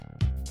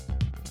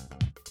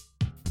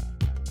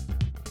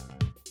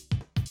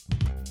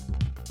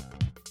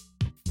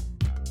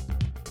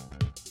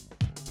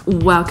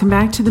Welcome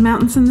back to the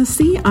Mountains and the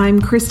Sea.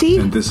 I'm Christy.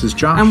 And this is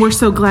Josh. And we're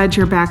so glad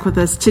you're back with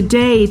us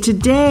today.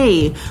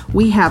 Today,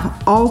 we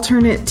have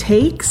alternate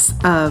takes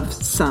of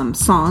some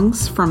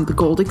songs from the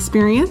Gold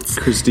Experience.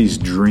 Christy's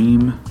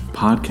dream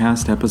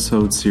podcast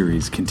episode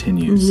series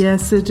continues.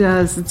 Yes, it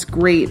does. It's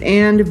great.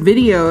 And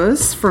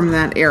videos from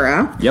that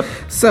era. Yep.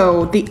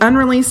 So the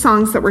unreleased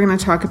songs that we're going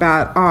to talk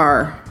about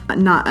are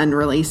not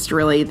unreleased,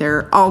 really.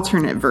 They're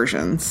alternate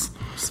versions.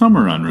 Some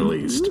are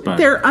unreleased, but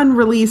they're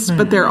unreleased,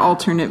 but they're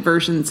alternate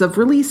versions of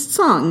released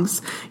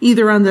songs,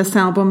 either on this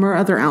album or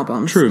other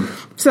albums. True.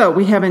 So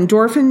we have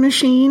Endorphin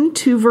Machine,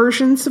 2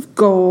 versions of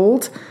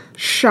Gold,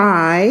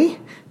 Shy,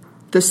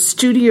 the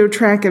studio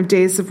track of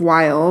Days of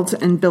Wild,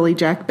 and Billy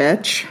Jack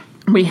Bitch.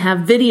 We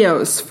have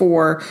videos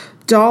for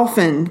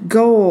Dolphin,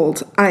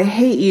 Gold, I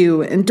Hate You,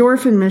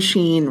 Endorphin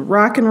Machine,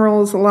 Rock and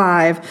Roll is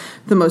Alive,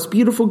 The Most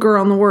Beautiful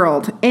Girl in the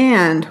World,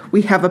 and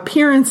we have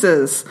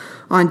appearances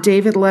on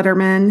David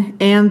Letterman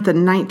and the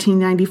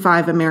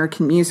 1995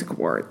 American Music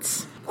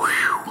Awards.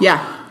 Whew.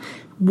 Yeah.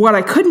 What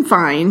I couldn't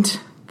find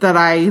that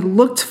I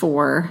looked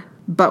for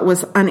but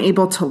was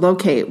unable to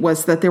locate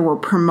was that there were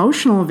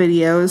promotional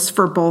videos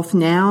for both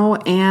Now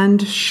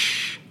and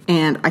Shh,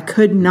 and I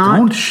could not...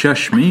 Don't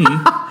shush me.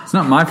 It's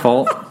not my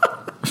fault.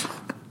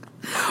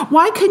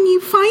 Why couldn't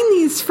you find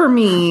these for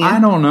me? I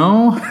don't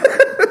know.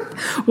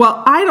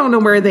 Well, I don't know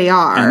where they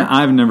are. And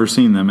I've never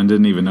seen them and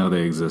didn't even know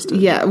they existed.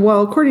 Yeah,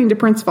 well, according to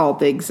Prince Vault,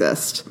 they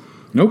exist.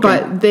 Okay.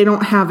 But they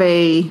don't have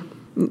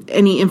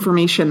any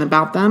information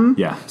about them.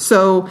 Yeah.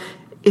 So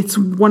it's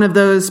one of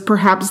those,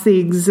 perhaps they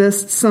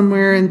exist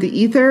somewhere in the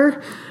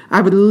ether.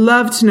 I would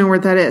love to know where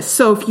that is.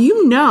 So if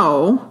you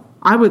know,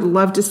 I would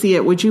love to see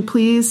it. Would you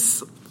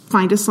please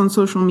find us on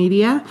social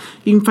media?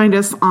 You can find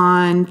us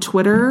on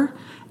Twitter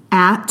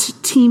at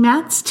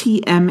TMATS,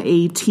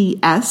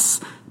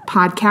 TMATS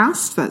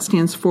podcast. That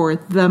stands for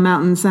The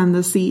Mountains and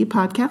the Sea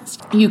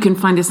podcast. You can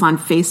find us on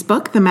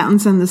Facebook, The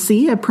Mountains and the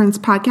Sea, a Prince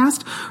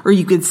podcast, or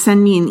you could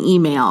send me an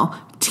email,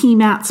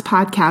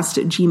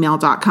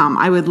 tmatspodcast@gmail.com.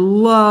 I would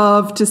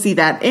love to see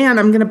that. And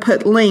I'm going to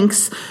put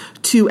links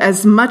to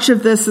as much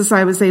of this as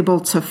I was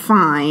able to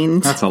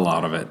find. That's a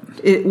lot of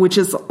it. Which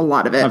is a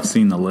lot of it. I've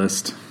seen the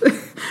list.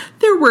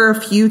 There were a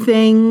few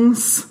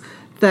things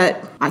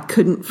that I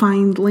couldn't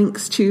find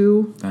links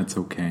to. That's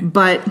okay.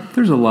 But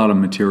there's a lot of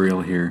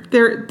material here.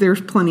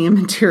 There's plenty of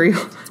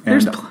material.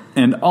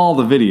 And all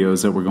the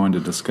videos that we're going to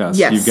discuss,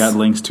 yes. You've got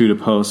links to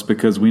post,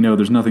 because we know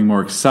there's nothing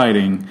more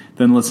exciting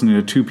than listening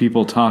to two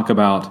people talk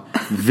about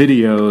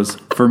videos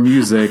for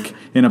music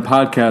in a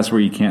podcast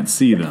where you can't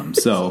see them.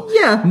 So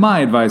yeah. My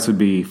advice would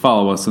be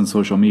follow us on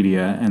social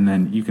media, and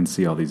then you can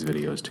see all these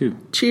videos too.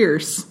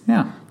 Cheers.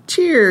 Yeah.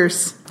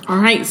 Cheers. All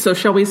right, so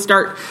shall we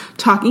start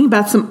talking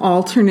about some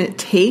alternate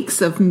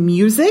takes of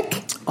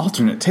music?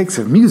 Alternate takes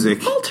of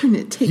music?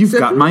 Alternate takes You've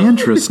got my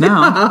interest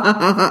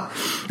now.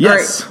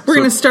 Yes. All right, we're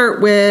going to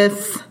start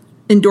with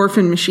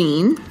Endorphin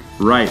Machine.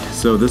 Right,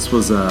 so this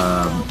was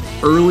an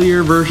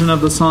earlier version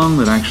of the song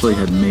that actually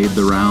had made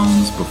the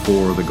rounds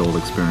before the Gold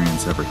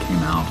Experience ever came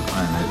out.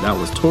 And that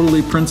was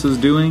totally Prince's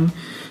doing.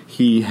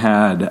 He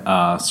had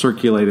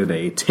circulated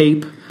a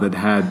tape that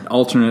had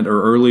alternate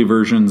or early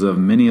versions of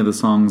many of the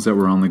songs that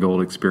were on the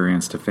Gold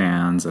Experience to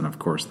fans, and of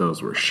course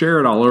those were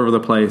shared all over the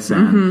place,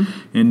 and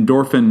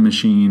Endorphin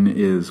Machine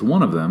is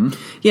one of them.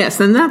 Yes,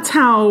 and that's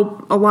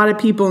how a lot of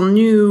people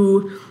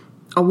knew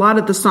a lot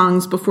of the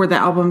songs before the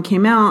album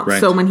came out.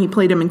 Right. So when he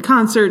played them in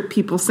concert,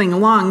 people sing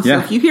along. So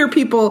yeah. If you hear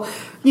people,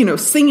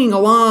 singing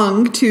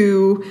along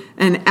to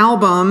an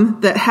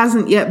album that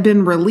hasn't yet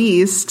been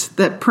released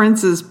that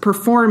Prince is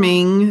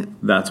performing,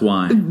 that's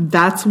why.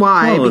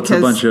 Well, it's a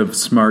bunch of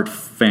smart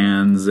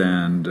fans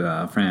and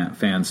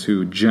fans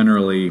who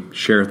generally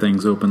share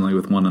things openly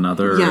with one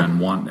another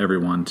and want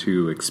everyone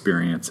to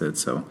experience it.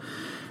 So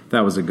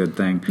that was a good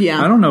thing.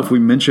 Yeah. I don't know if we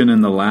mentioned in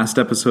the last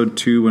episode,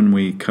 too, when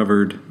we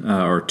covered,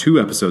 or 2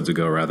 episodes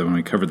ago, rather, when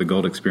we covered the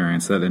Gold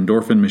Experience, that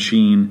Endorphin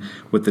Machine,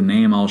 with the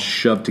name all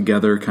shoved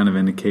together, kind of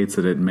indicates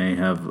that it may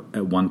have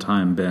at one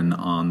time been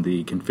on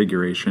the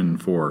configuration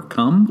for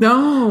Come,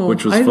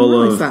 which was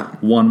full of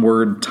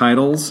one-word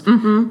titles.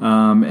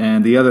 Mm-hmm.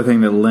 And the other thing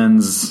that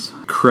lends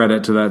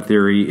credit to that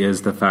theory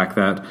is the fact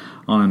that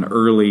on an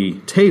early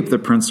tape that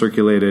Prince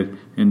circulated,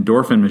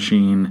 Endorphin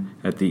Machine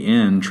at the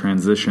end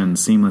transitioned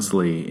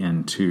seamlessly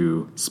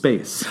into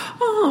space.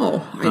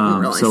 Oh, I didn't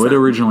realize so that. it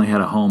originally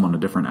had a home on a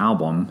different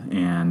album,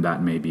 and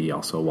that may be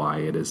also why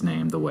it is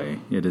named the way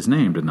it is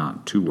named and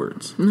not 2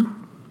 words.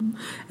 Mm-hmm.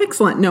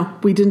 Excellent. No,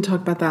 we didn't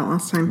talk about that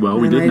last time. Well,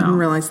 we did I didn't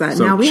realize that.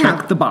 So now we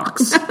check the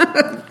box.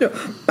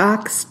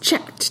 Box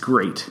checked.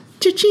 Great.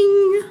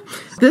 Cha-ching.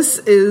 This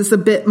is a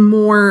bit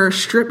more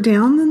stripped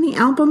down than the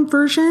album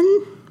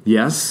version.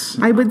 Yes.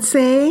 I would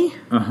say.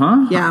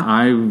 Uh-huh.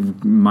 Yeah.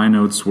 My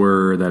notes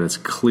were that it's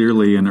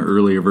clearly an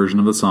earlier version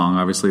of the song,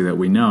 obviously, that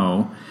we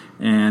know,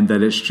 and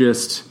that it's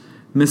just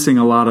missing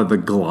a lot of the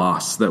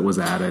gloss that was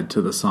added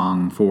to the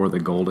song for the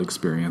Gold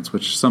Experience,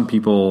 which some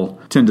people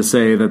tend to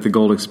say that the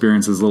Gold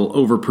Experience is a little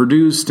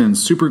overproduced and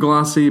super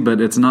glossy, but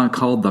it's not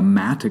called the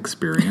Matte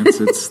Experience.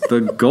 It's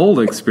the Gold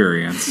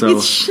Experience. So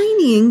it's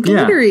shiny and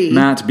glittery. Yeah,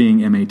 matte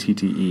being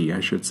M-A-T-T-E, I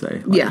should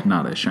say.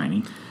 Not as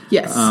shiny.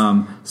 Yes.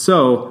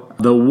 So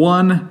the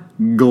one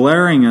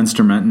glaring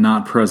instrument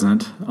not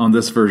present on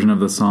this version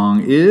of the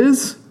song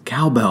is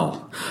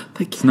cowbell.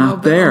 It's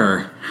not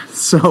there.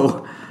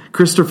 So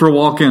Christopher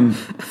Walken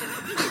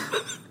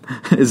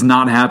is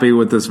not happy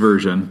with this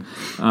version.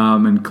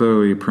 And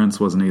clearly Prince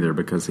wasn't either,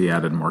 because he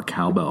added more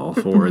cowbell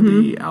for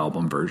the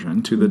album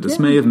version, to the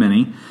dismay of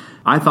many.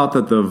 I thought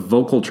that the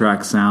vocal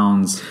track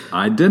sounds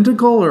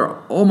identical or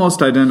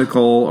almost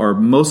identical, or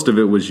most of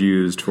it was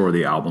used for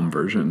the album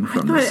version.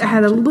 I thought it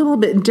had a little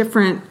bit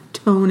different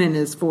tone in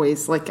his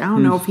voice. Like, I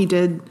don't know if he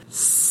did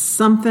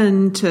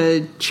something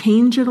to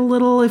change it a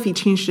little, if he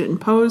changed it in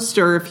post,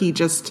 or if he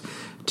just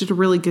did a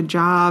really good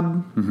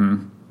job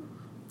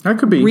that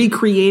could be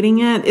recreating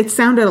it. It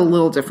sounded a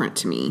little different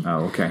to me.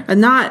 Oh, okay. And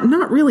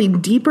not really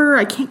deeper.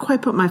 I can't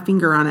quite put my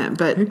finger on it,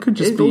 but it could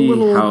just be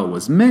how it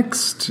was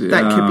mixed.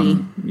 That could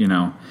be. You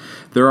know,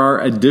 there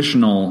are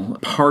additional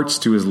parts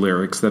to his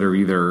lyrics that are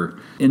either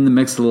in the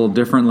mix a little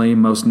differently.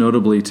 Most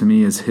notably to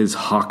me is his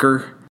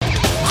hawker.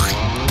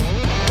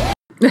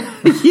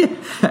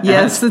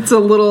 Yes, it's a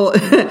little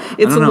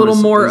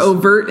more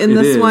overt in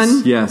this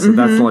one. Yes,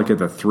 that's like at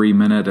the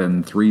 3-minute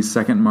and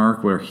 3-second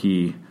mark where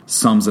he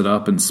sums it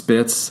up and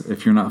spits.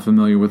 If you're not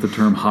familiar with the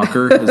term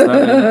hawker, is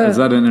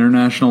that an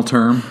international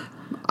term?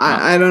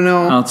 I don't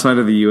know. Outside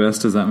of the U.S.,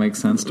 does that make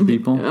sense to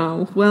people?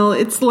 Oh, well,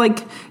 it's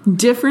like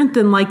different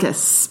than like a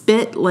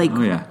spit. Like,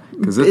 oh yeah,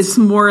 because it's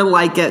more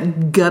like a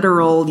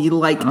guttural.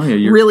 You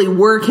really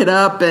work it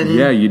up, and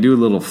you do a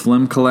little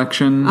phlegm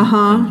collection,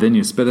 and then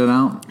you spit it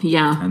out.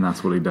 Yeah, and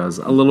that's what he does.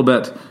 A little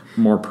bit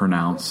more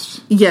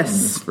pronounced. Yes,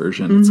 in this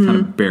version, it's kind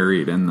of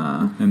buried in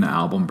the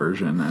album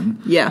version,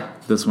 and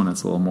this one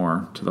it's a little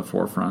more to the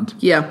forefront.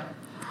 Yeah.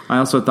 I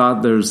also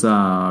thought there's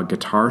a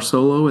guitar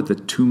solo at the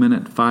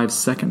 2-minute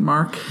 5-second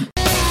mark.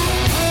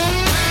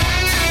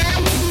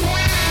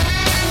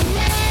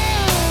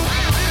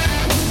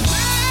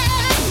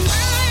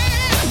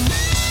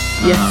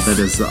 Yes. That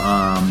is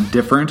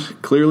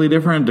clearly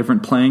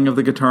different playing of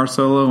the guitar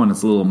solo, and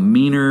it's a little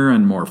meaner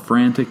and more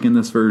frantic in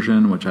this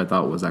version, which I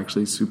thought was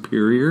actually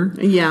superior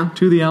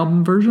to the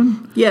album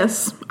version.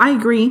 Yes, I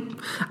agree.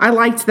 I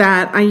liked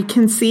that. I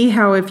can see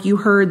how if you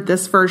heard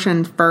this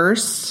version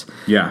first,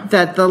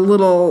 that the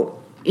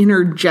little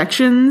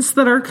interjections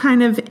that are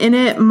kind of in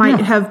it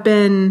might have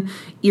been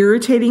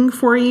irritating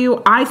for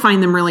you. I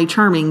find them really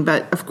charming,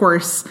 but of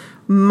course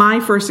my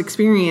first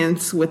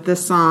experience with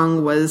this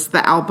song was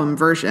the album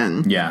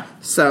version. Yeah.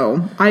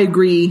 So I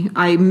agree.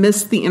 I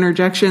missed the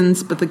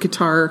interjections, but the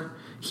guitar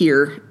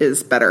here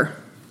is better.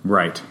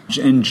 Right.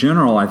 In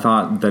general, I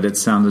thought that it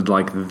sounded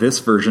like this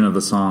version of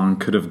the song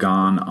could have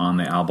gone on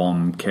the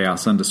album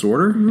Chaos and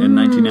Disorder in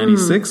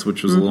 1996,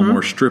 which was a little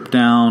more stripped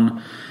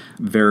down,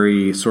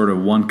 very sort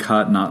of one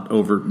cut,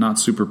 not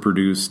super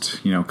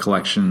produced,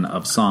 collection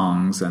of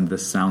songs. And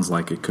this sounds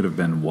like it could have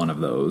been one of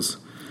those.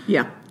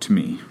 Yeah. To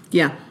me.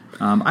 Yeah.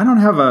 I don't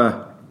have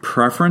a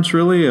preference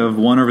really of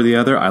one over the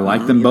other. I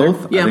like them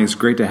both. Yeah. I think it's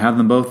great to have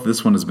them both.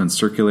 This one has been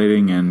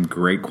circulating in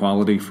great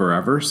quality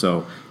forever.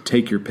 So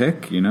take your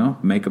pick,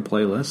 make a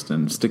playlist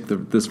and stick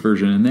this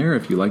version in there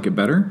if you like it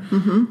better.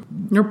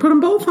 Mm-hmm. Or put them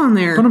both on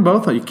there. Put them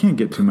both. You can't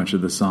get too much of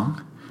this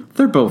song.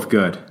 They're both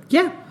good.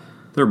 Yeah.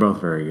 They're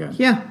both very good.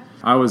 Yeah.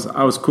 I was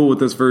cool with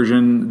this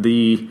version.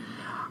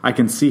 I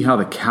can see how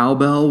the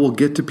cowbell will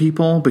get to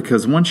people,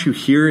 because once you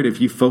hear it, if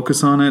you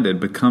focus on it, it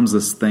becomes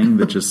this thing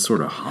that just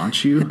sort of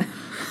haunts you.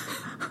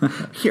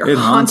 You're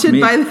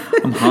haunted by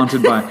I'm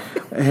haunted by,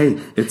 hey,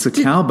 it's a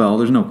cowbell.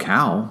 There's no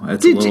cow. I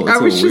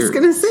was just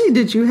going to say,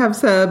 did you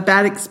have a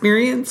bad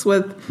experience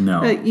with,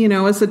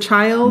 as a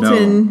child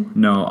in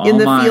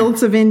the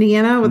fields of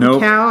Indiana with a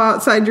cow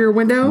outside your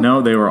window?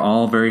 No, they were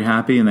all very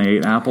happy, and they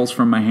ate apples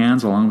from my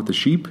hands along with the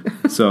sheep.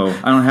 So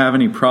I don't have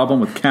any problem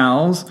with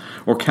cows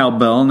or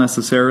cowbell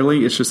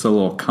necessarily. It's just a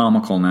little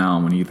comical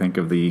now when you think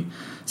of the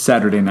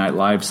Saturday Night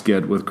Live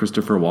skit with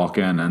Christopher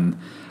Walken and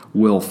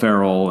Will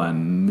Ferrell,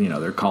 and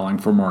they're calling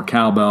for more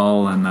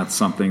cowbell, and that's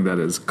something that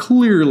has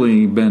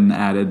clearly been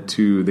added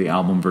to the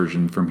album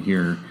version from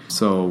here.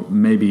 So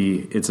maybe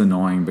it's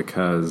annoying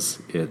because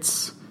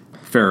it's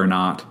fair or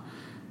not,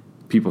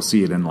 people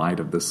see it in light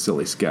of this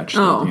silly sketch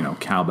that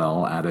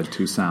cowbell added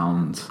to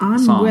songs. I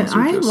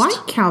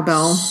like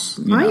cowbell.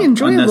 I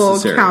enjoy a little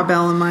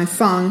cowbell in my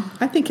song.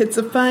 I think it's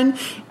a fun,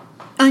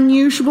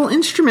 unusual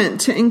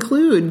instrument to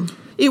include.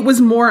 It was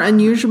more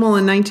unusual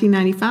in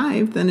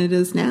 1995 than it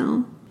is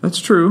now. That's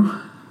true.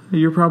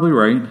 You're probably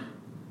right.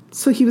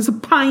 So he was a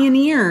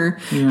pioneer.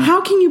 Yeah.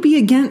 How can you be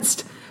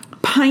against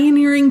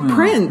pioneering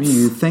Prince?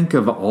 You think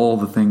of all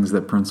the things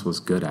that Prince was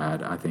good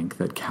at. I think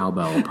that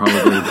cowbell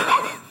probably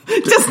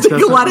Just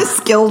take a lot of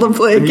skill to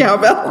play a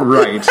cowbell.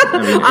 Right.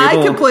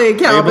 I could play a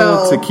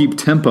cowbell. Able to keep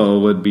tempo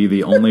would be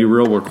the only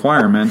real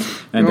requirement.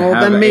 And to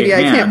have then maybe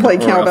I can't play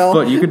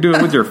cowbell. You could do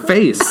it with your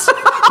face.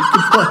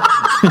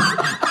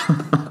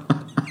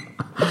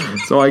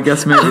 So I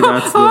guess maybe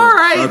that's the... All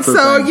right,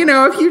 so,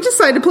 if you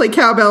decide to play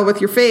cowbell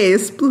with your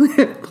face, please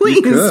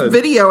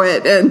video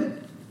it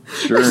and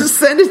just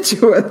send it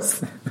to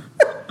us.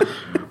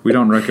 We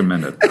don't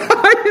recommend it.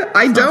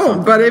 I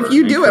don't, but if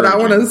you do it, I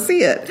want to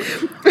see it.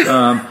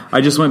 I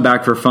just went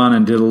back for fun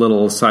and did a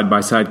little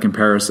side-by-side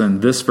comparison.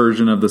 This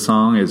version of the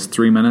song is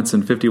 3 minutes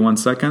and 51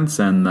 seconds,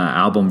 and the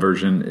album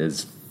version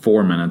is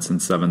 4 minutes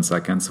and 7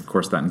 seconds. Of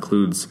course, that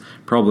includes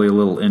probably a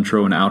little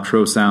intro and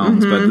outro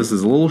sounds, but this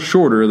is a little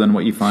shorter than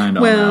what you find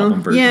on the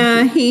album version.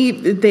 Yeah,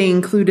 they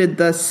included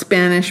the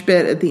Spanish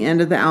bit at the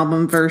end of the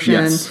album version.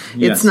 Yes.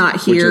 It's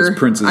not here. Which is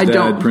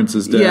Prince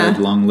is dead,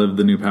 long live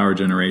the new power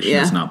generation.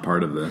 Yeah. It's not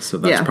part of this, so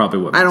that's probably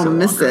what makes I don't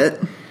miss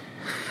it.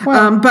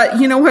 Well, but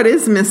you know what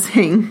is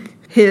missing?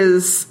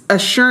 His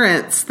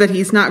assurance that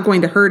he's not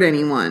going to hurt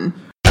anyone.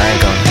 I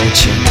ain't gonna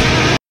hurt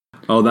you.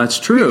 Oh, that's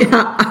true.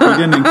 Yeah.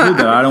 He didn't include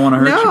that. I don't want to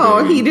hurt you.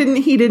 No,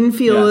 he didn't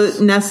feel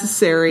it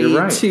necessary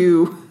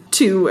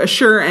to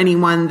assure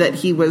anyone that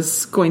he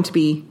was going to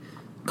be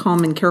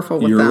calm and careful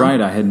with them. You're right.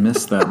 I had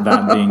missed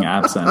that being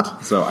absent.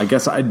 So I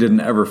guess I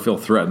didn't ever feel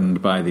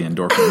threatened by the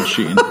endorphin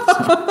machine.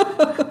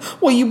 So.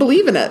 Well, you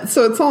believe in it,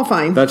 so it's all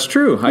fine. That's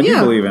true. I do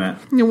believe in it.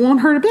 It won't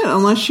hurt a bit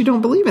unless you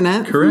don't believe in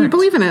it. Correct. You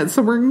believe in it,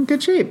 so we're in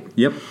good shape.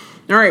 Yep.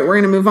 All right,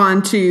 we're going to move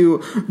on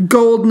to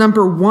Gold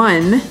number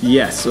 1.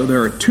 Yes, so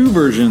there are 2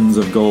 versions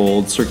of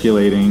Gold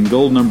circulating.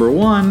 Gold number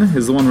 1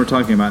 is the one we're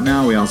talking about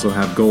now. We also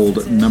have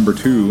Gold number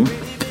 2,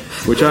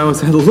 which I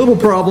always had a little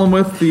problem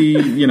with the,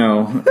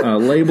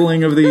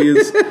 labeling of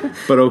these.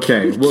 But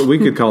okay, well, we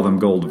could call them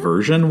Gold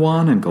version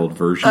 1 and Gold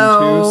version 2,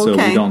 so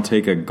we don't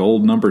take a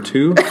Gold number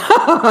 2.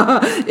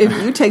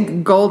 If you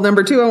take Gold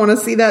number 2, I want to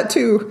see that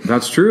too.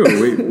 That's true.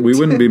 We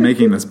wouldn't be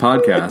making this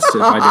podcast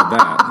if I did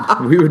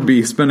that. We would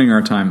be spending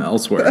our time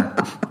elsewhere.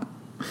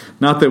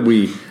 Not that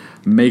we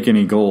make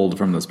any gold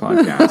from this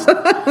podcast.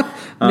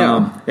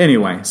 No.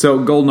 Anyway, so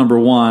Gold number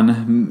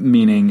 1,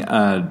 meaning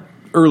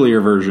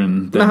earlier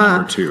version than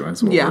number 2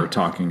 is what we're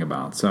talking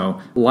about. So,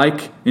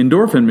 like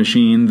Endorphin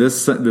Machine,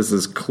 this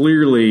is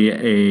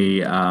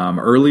clearly a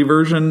early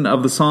version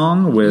of the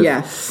song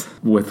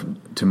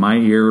with, to my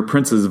ear,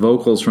 Prince's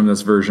vocals from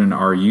this version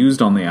are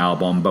used on the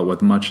album, but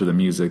with much of the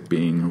music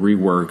being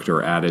reworked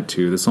or added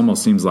to. This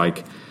almost seems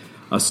like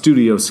a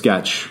studio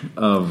sketch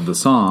of the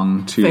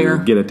song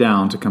to get it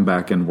down to come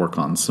back and work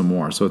on some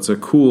more. So it's a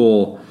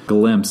cool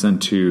glimpse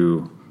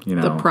into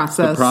the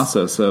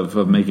process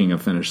of making a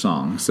finished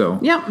song. So,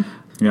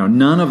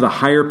 none of the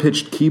higher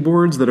pitched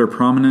keyboards that are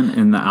prominent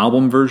in the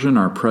album version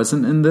are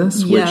present in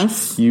this,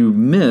 which you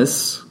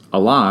miss a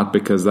lot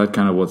because that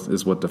kind of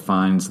is what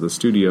defines the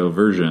studio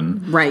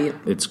version. Right.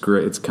 It's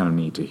great. It's kind of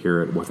neat to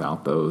hear it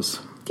without those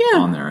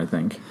on there, I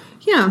think.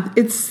 Yeah,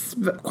 it's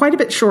quite a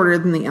bit shorter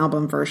than the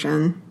album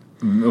version.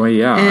 Well,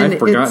 yeah, I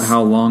forgot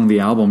how long the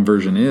album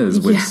version is,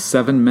 with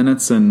 7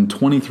 minutes and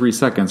 23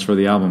 seconds for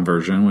the album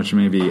version, which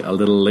may be a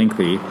little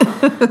lengthy.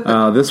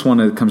 This one,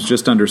 it comes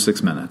just under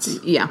 6 minutes.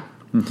 Yeah.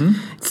 Mm-hmm.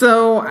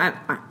 So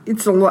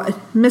it's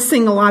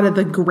missing a lot of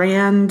the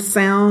grand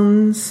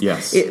sounds.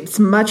 Yes. It's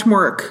much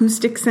more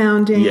acoustic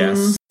sounding.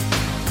 Yes.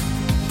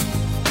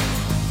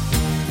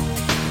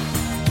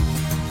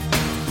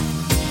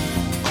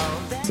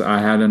 I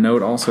had a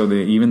note also that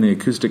even the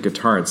acoustic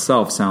guitar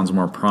itself sounds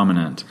more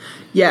prominent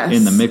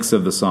in the mix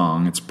of the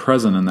song. It's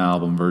present in the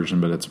album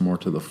version, but it's more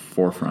to the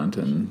forefront,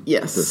 and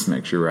this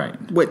makes you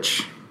right.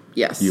 Which,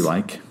 you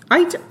like?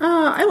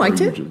 I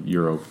liked it.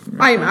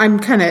 I'm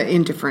kind of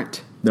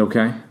indifferent.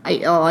 Okay. I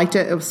liked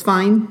it. It was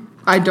fine.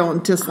 I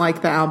don't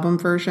dislike the album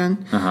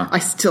version. I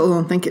still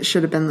don't think it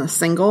should have been the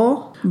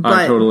single. But,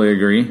 I totally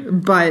agree.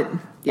 But...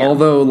 yeah.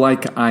 Although,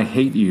 like I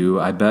Hate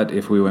You, I bet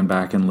if we went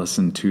back and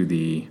listened to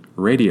the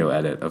radio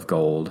edit of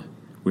Gold,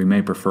 we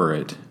may prefer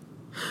it.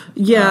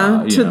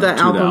 Yeah, to the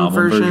album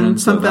version.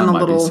 So something that a might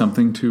little... be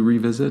something to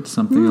revisit,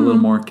 something a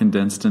little more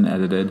condensed and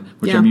edited,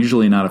 which I'm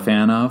usually not a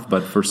fan of,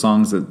 but for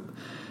songs that...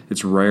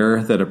 it's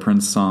rare that a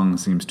Prince song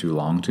seems too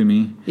long to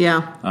me.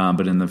 Yeah.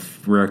 But in the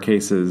rare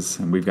cases,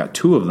 and we've got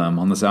 2 of them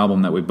on this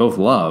album that we both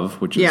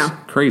love, which is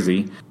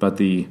crazy, but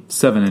the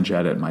 7-inch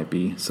edit might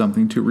be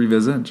something to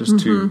revisit just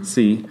to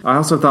see. I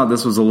also thought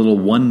this was a little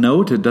one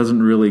note. It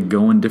doesn't really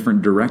go in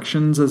different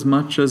directions as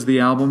much as the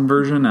album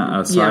version,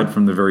 aside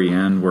from the very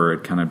end where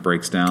it kind of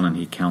breaks down and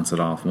he counts it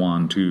off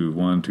 1, 2,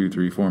 1, 2,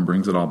 3, 4 and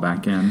brings it all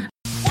back in.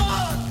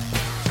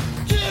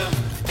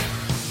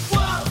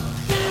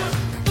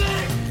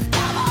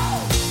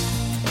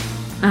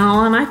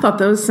 Oh, and I thought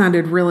those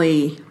sounded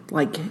really,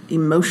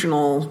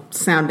 emotional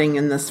sounding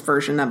in this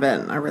version of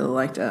it. I really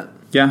liked it.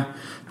 Yeah.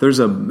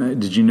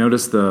 Did you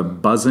notice the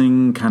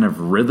buzzing kind of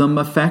rhythm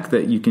effect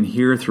that you can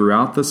hear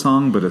throughout the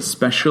song, but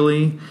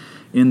especially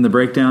in the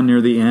breakdown near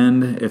the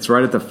end, it's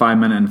right at the 5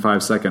 minute and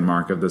 5 second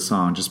mark of the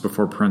song, just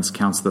before Prince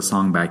counts the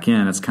song back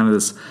in. It's kind of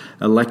this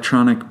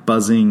electronic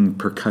buzzing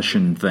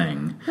percussion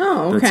thing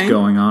that's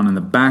going on in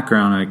the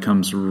background, and it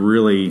comes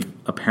really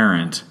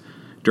apparent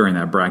during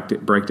that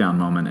breakdown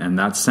moment. And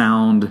that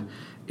sound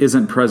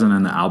isn't present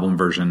in the album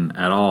version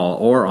at all,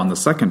 or on the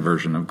second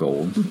version of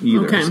Gold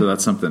either. Okay. So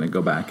that's something to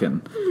go back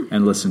and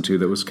listen to.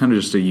 That was kind of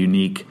just a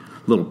unique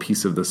little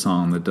piece of the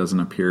song that doesn't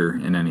appear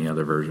in any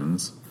other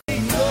versions.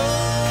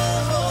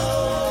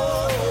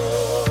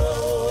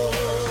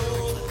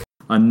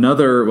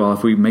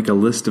 If we make a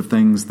list of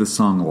things this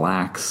song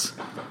lacks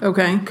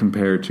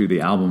compared to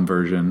the album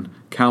version,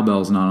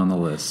 Cowbell's not on the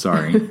list,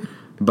 sorry.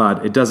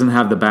 But it doesn't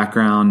have the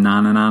background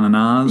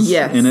na-na-na-na-nas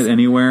in it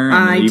anywhere. And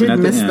I even did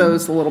miss end,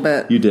 those a little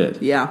bit. You did?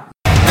 Yeah.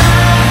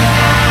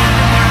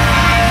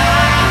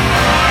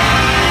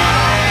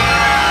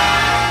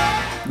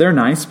 They're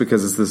nice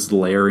because it's this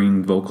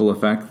layering vocal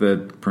effect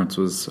that Prince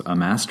was a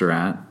master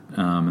at,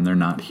 and they're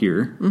not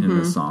here in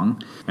this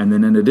song. And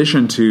then in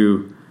addition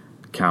to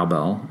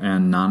Cowbell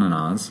and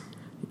na-na-nas,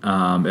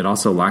 it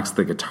also lacks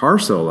the guitar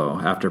solo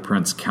after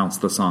Prince counts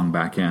the song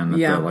back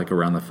in at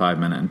around the 5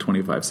 minute and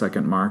 25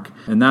 second mark.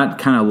 And that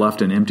kind of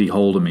left an empty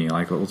hole to me.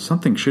 Like, well,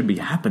 something should be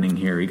happening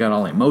here. He got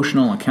all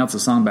emotional and counts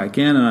the song back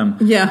in, and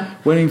I'm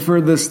waiting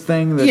for this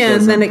thing that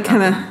and then it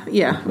happen.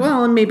 kind of,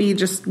 well, and maybe he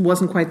just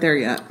wasn't quite there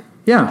yet.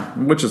 Yeah,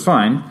 which is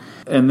fine.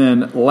 And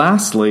then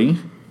lastly,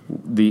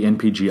 the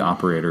NPG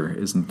operator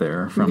isn't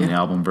there from the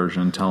album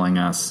version telling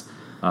us,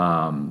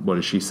 what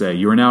does she say?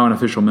 You are now an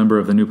official member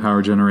of the New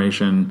Power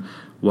Generation.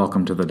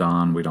 Welcome to the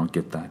dawn. We don't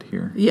get that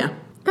here. Yeah,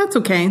 that's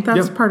okay.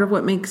 That's part of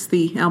what makes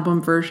the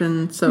album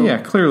version so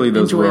clearly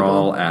those enjoyable. were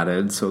all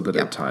added so that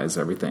it ties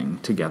everything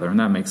together, and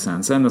that makes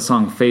sense. And the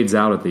song fades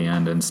out at the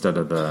end instead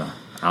of the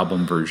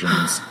album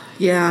version's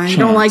I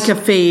don't like a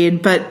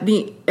fade, but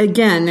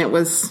again, it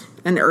was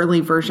an early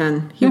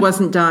version. He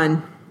wasn't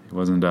done. It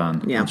wasn't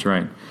done. Yeah. That's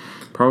right.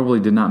 Probably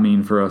did not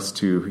mean for us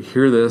to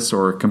hear this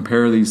or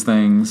compare these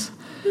things.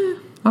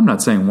 I'm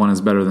not saying one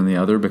is better than the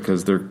other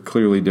because they're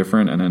clearly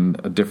different and in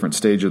a different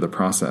stage of the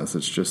process.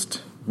 It's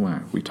just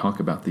we talk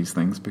about these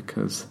things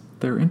because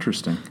they're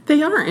interesting.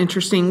 They are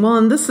interesting. Well,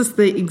 and this is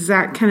the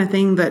exact kind of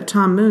thing that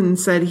Tom Moon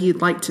said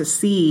he'd like to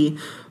see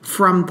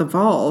from the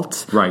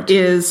vault. Right.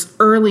 Is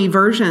early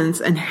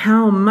versions and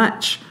how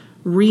much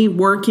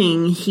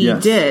reworking he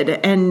did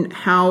and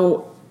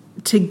how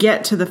to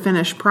get to the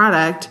finished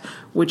product,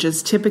 which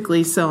is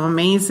typically so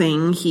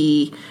amazing.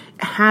 He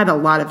had a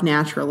lot of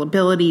natural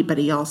ability, but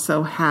he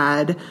also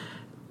had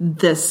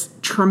this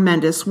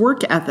tremendous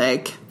work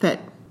ethic that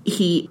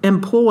he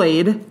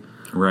employed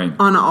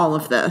on all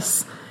of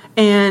this.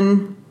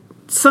 And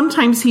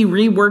sometimes he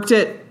reworked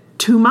it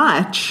too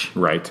much.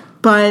 Right.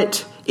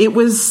 But it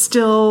was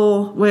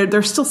still,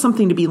 there's still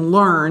something to be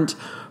learned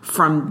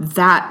from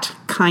that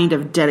kind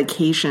of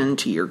dedication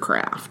to your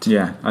craft.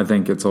 Yeah, I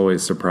think it's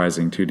always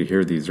surprising, too, to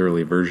hear these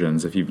early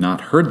versions if you've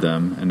not heard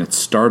them, and it's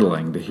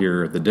startling to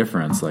hear the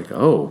difference. Like,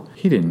 oh,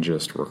 he didn't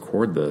just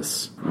record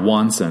this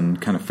once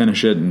and kind of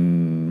finish it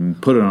and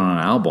put it on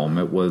an album.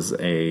 It was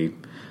a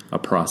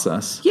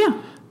process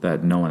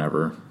that no one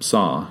ever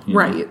saw.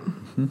 Right.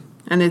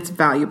 And it's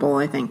valuable,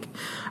 I think.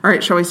 All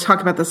right, shall we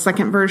talk about the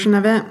second version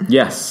of it?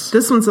 Yes.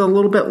 This one's a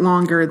little bit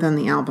longer than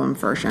the album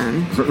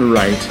version.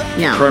 Right.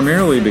 Yeah.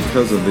 Primarily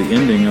because of the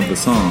ending of the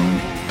song,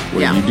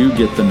 where you do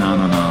get the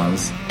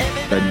na-na-nas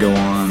that go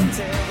on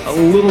a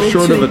little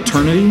short of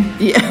eternity.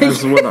 Yeah.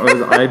 That's what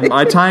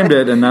I timed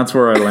it, and that's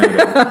where I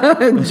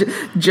landed.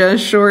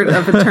 Just short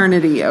of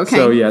eternity. Okay,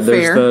 so,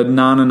 there's fair. the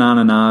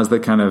na-na-na-na-nas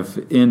that kind of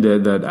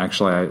ended that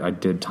actually I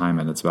did time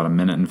it. It's about 1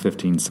 minute and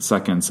 15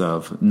 seconds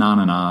of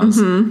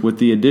na-na-nas with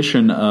the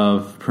addition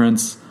of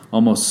Prince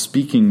almost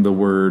speaking the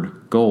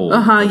word gold.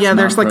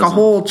 There's like a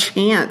whole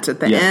chant at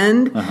the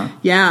end.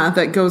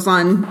 That goes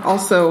on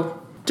also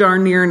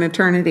darn near an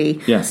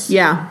eternity. Yes.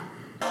 Yeah.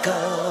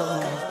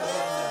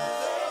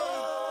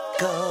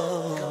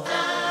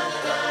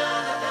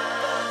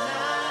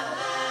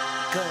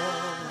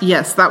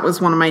 Yes, that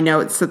was one of my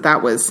notes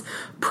that was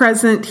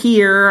present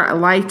here. I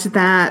liked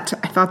that.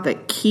 I thought the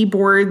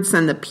keyboards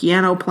and the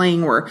piano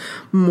playing were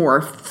more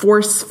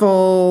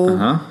forceful.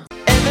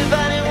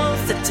 Everybody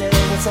wants to tell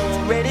what's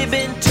already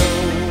been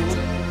told.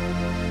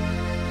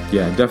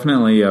 Yeah,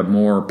 definitely a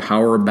more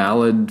power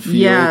ballad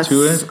feel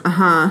to it.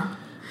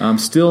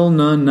 Still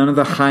none of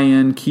the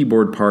high-end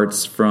keyboard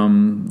parts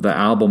from the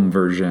album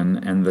version,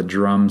 and the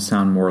drums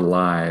sound more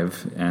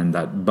live, and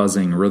that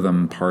buzzing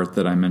rhythm part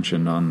that I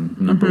mentioned on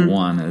number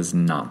 1 is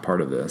not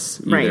part of this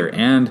either. Right.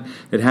 And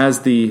it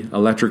has the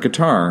electric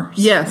guitar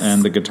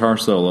and the guitar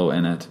solo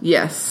in it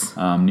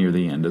near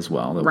the end as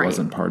well. That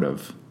wasn't part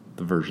of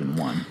the version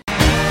 1.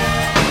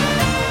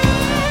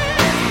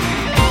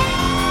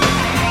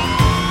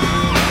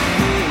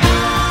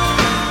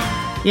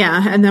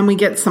 Yeah, and then we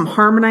get some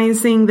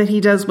harmonizing that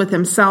he does with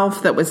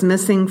himself that was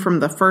missing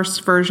from the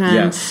first version.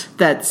 Yes.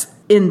 That's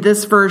in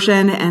this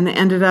version and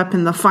ended up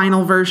in the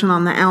final version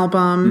on the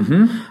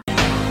album.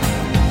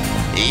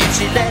 If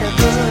she led a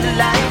good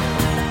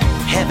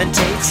life, heaven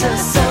takes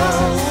us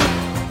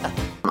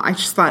all. I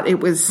just thought it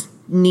was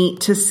neat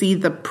to see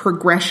the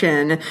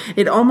progression.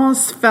 It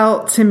almost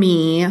felt to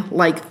me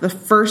like the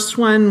first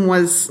one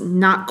was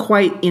not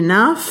quite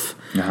enough.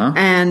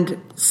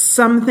 And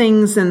some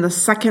things in the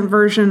second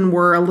version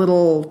were a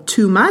little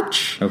too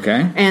much.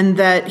 Okay. And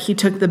that he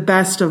took the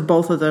best of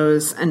both of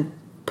those and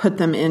put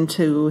them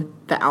into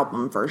the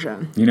album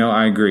version. You know,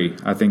 I agree.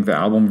 I think the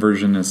album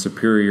version is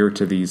superior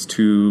to these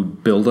two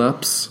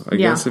build-ups, I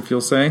guess, if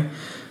you'll say.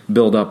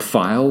 Build-up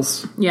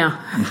files. Yeah.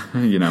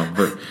 You know,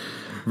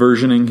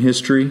 versioning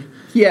history.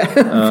 Yeah.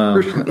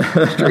 Versioning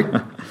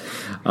history.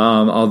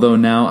 Although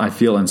now I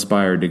feel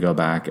inspired to go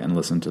back and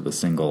listen to the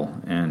single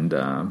and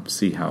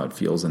see how it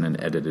feels in an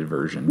edited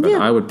version. But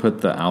I would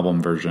put the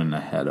album version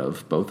ahead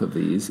of both of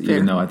these,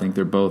 even though I think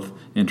they're both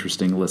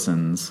interesting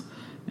listens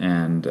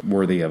and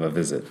worthy of a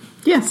visit.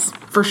 Yes,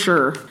 for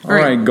sure. All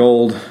right,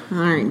 Gold. All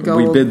right,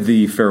 Gold. We bid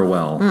thee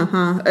farewell.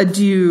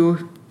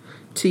 Adieu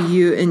to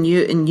you and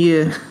you and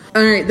you.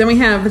 All right, then we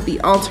have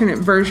the alternate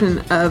version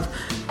of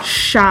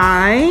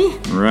Shy.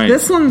 Right.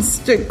 This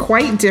one's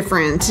quite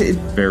different. It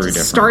Very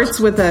different. Starts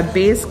with a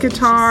bass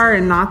guitar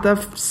and not the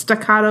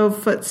staccato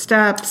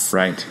footsteps.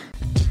 Right.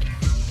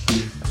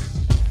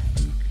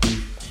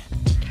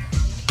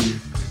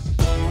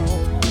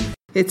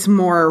 It's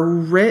more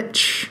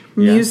rich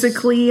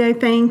musically, I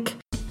think.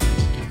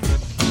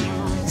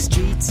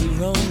 Streets he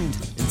roamed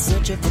in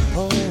search of a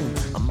poem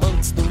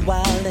amongst the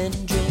wild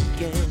and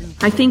drinking.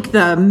 I think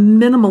the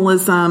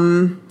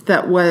minimalism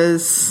that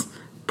was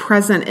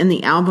present in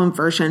the album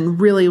version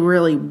really,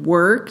 really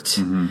worked.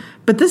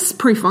 But this is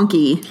pretty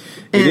funky.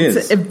 And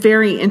it's a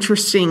very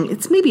interesting.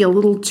 It's maybe a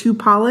little too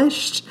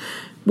polished.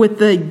 With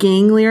the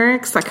gang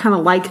lyrics, I kind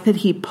of like that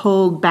he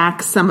pulled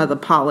back some of the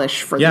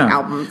polish for the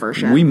album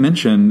version. We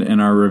mentioned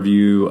in our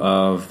review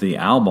of the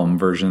album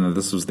version that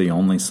this was the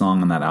only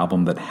song on that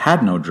album that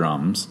had no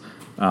drums.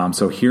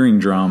 So hearing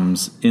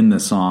drums in the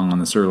song on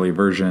this early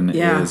version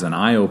is an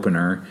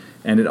eye-opener.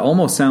 And it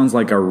almost sounds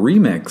like a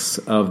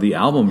remix of the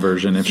album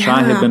version. If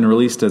Shy had been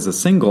released as a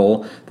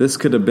single, this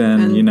could have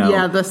been,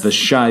 the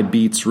Shy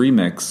Beats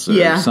remix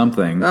or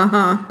something.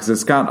 Because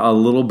it's got a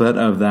little bit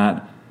of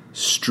that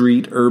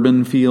street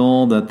urban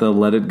feel that the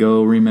Let It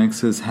Go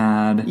remix has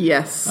had.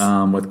 Yes.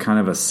 With kind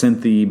of a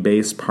synthy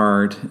bass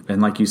part.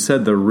 And like you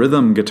said, the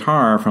rhythm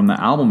guitar from the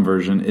album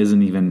version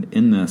isn't even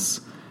in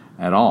this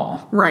at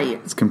all. Right.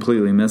 It's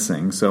completely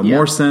missing. So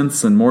more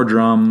synths and more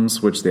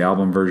drums, which the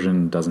album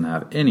version doesn't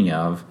have any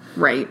of.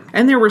 Right.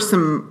 And there were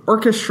some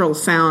orchestral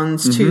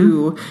sounds,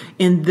 too,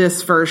 in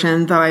this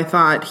version that I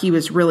thought he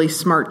was really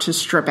smart to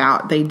strip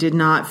out. They did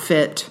not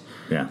fit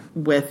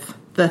with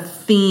the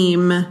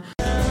theme.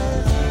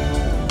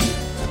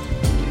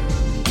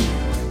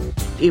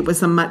 It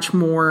was a much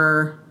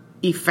more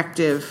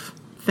effective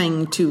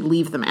thing to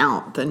leave them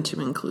out than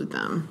to include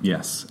them.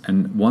 Yes.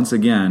 And once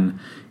again,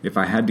 if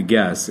I had to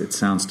guess, it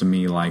sounds to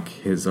me like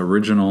his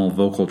original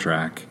vocal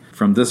track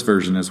from this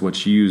version is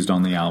what's used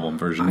on the album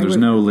version. There's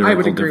no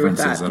lyrical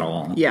differences at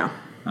all. Yeah.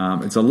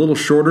 It's a little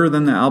shorter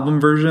than the album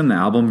version. The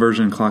album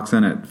version clocks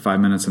in at 5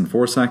 minutes and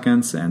 4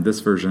 seconds, and this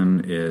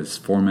version is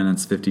 4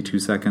 minutes, 52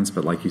 seconds.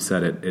 But like you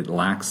said, it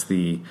lacks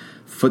the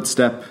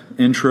footstep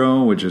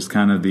intro, which is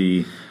kind of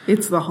the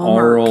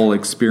oral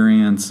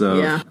experience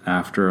of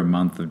after a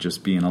month of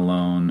just being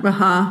alone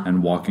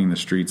and walking the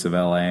streets of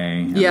LA.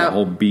 And the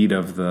whole beat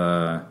of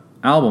the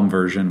album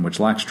version, which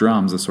lacks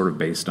drums, is sort of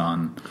based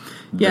on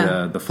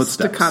the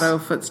footsteps. Staccato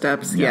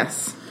footsteps,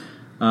 yes.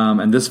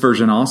 And this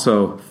version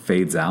also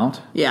fades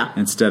out. Yeah.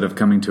 Instead of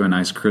coming to a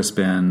nice crisp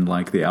end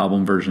like the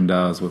album version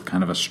does with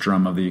kind of a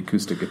strum of the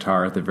acoustic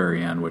guitar at the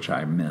very end, which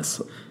I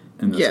miss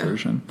in this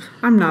version.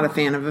 I'm not a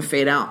fan of a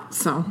fade out,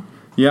 so.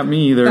 Yeah,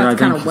 me either. That's I think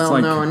kind of well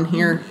known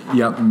here.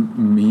 Yep,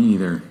 me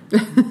either.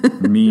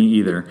 Me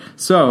either.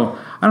 So,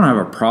 I don't have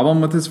a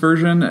problem with this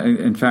version.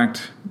 In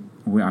fact,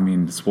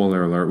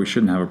 spoiler alert, we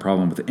shouldn't have a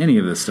problem with any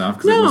of this stuff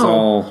because it was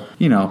all,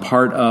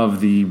 part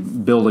of the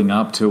building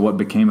up to what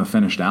became a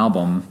finished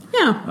album.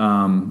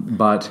 Yeah.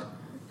 But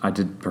I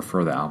did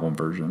prefer the album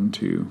version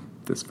to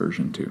this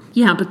version too.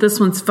 Yeah, but this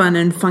one's fun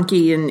and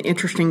funky and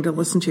interesting to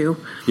listen to.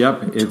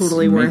 Yep, it's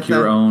totally make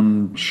your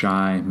own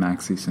Shy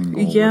maxi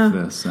single with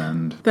this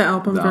and the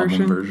album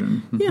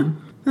version. Yeah.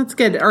 That's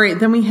good. All right,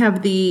 then we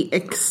have the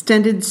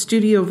extended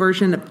studio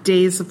version of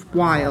Days of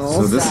Wild.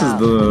 So this is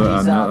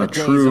a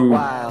true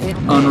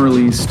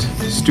unreleased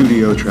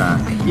studio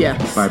track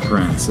by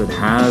Prince. It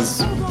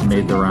has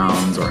made the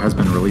rounds or has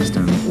been released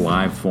in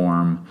live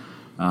form,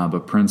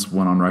 but Prince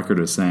went on record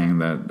as saying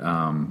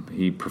that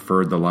he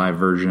preferred the live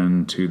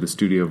version to the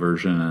studio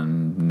version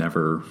and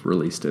never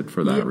released it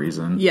for that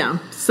reason. Yeah.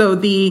 So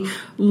the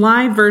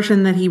live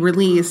version that he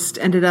released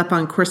ended up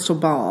on Crystal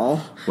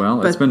Ball.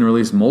 Well, it's been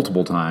released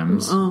multiple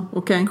times. Oh,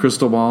 okay.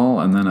 Crystal Ball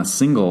and then a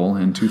single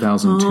in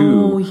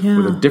 2002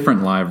 with a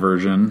different live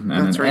version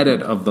and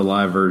edit of the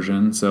live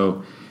version.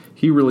 So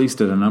he released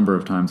it a number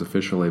of times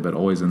officially, but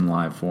always in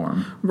live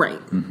form. Right.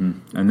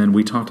 Mm-hmm. And then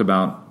we talked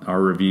about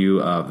our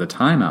review of the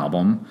Time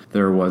album,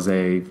 there was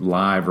a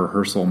live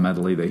rehearsal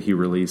medley that he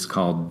released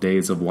called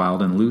Days of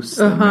Wild and Loose.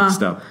 That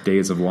mixed up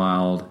Days of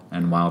Wild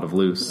and Wild of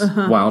Loose.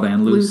 Wild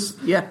and Loose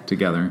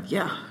together.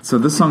 Yeah. So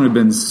this song had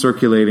been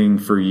circulating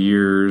for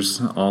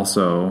years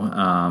also.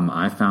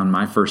 I found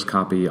my first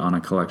copy on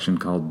a collection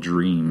called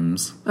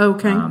Dreams.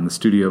 Okay. The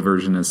studio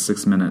version is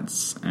 6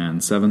 minutes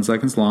and 7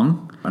 seconds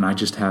long. And I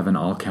just have in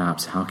all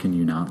caps, how can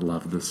you not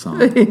love this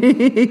song?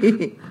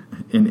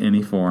 In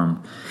any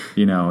form.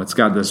 You know, it's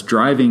got this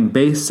driving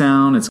bass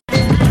sound. It's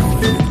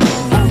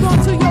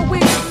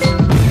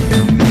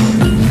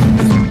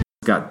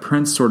got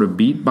Prince sort of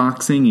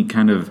beatboxing. He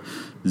kind of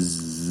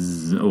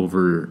zzz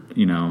over,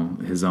 you know,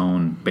 his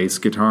own bass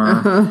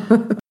guitar.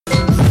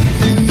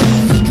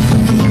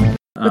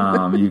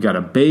 You've got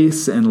a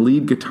bass and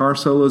lead guitar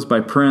solos by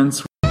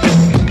Prince.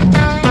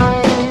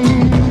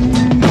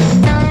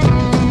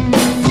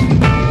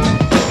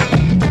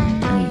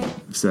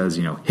 Says,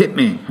 you know, hit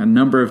me a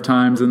number of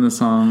times in the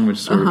song, which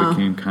sort of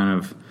became kind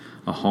of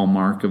a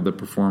hallmark of the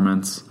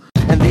performance.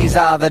 And these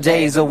are the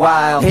days of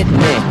wild, hit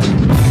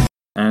me.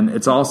 And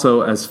it's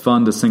also as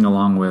fun to sing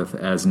along with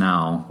as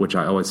Now, which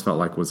I always felt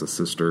like was a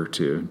sister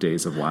to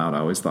Days of Wild. I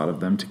always thought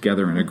of them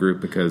together in a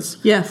group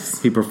because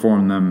he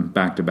performed them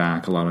back to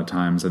back a lot of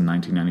times in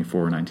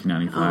 1994 and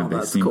 1995.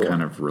 They seem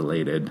kind of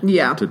related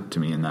to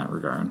me in that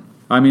regard.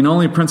 I mean,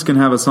 only Prince can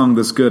have a song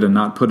this good and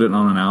not put it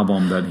on an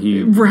album that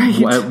he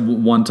at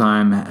one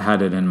time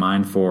had it in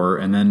mind for,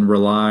 and then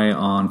rely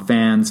on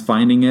fans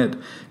finding it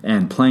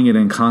and playing it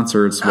in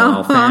concerts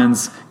while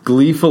fans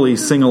gleefully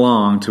sing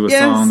along to a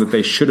song that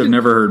they should have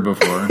never heard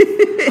before.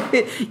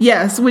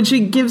 Yes, which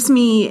it gives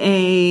me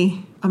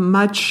a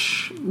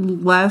much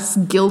less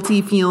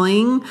guilty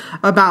feeling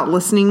about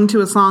listening to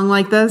a song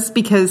like this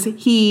because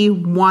he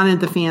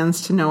wanted the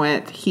fans to know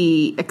it.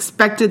 He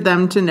expected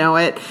them to know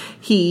it.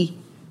 He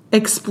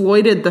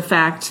exploited the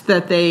fact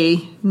that they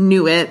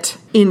knew it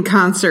in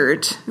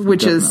concert,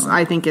 which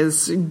I think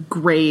is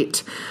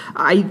great.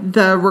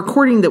 The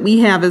recording that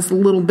we have is a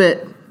little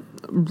bit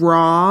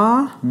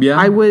raw. Yeah.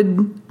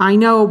 I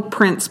know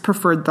Prince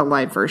preferred the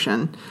live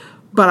version,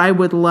 but I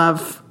would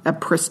love a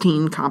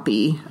pristine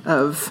copy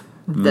of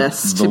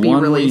this to be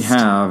released. The one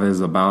we have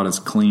is about as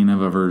clean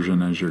of a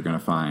version as you're going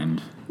to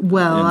find.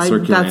 Well,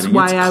 that's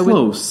why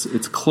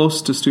It's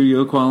close to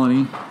studio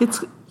quality.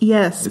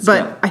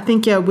 I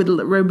think I would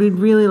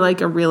really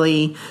like a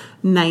really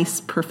nice,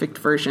 perfect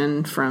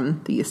version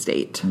from the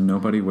estate.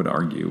 Nobody would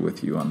argue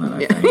with you on that,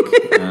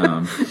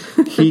 I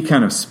think. He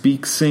kind of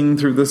sing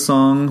through the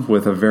song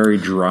with a very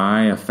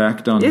dry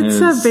effect on his...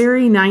 It's a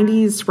very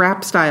 90s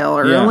rap style,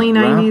 or early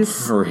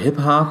 90s... or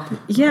hip-hop.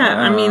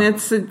 Yeah, I mean,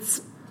 it's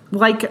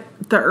like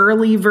the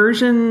early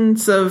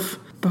versions of...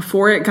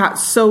 before it got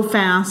so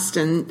fast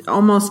and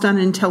almost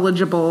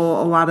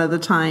unintelligible a lot of the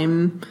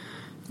time...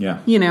 Yeah,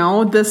 you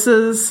know, this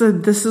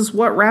is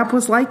what rap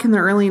was like in the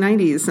early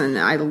 90s, and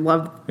I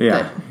love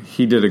that.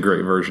 He did a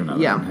great version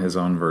of it, his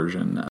own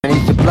version.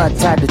 Is your blood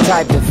type the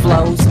type that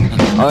flows,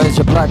 or is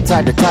your blood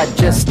type the type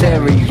just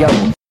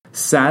stereo?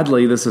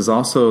 Sadly, this is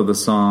also the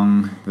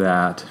song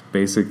that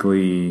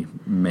basically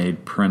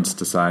made Prince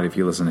decide, if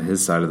you listen to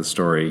his side of the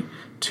story,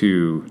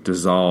 to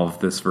dissolve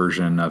this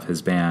version of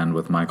his band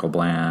with Michael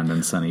Bland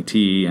and Sonny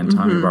T and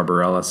Tommy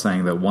Barbarella,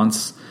 saying that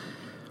once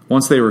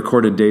they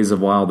recorded Days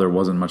of Wild, there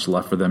wasn't much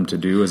left for them to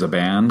do as a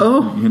band.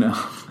 Oh. You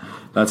know,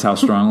 that's how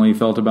strongly he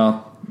felt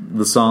about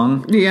the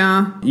song.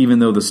 Yeah. Even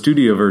though the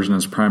studio version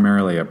is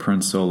primarily a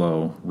Prince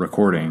solo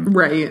recording.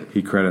 Right.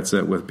 He credits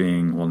it with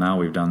being, well, now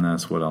we've done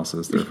this. What else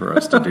is there for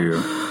us to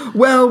do?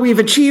 Well, we've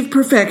achieved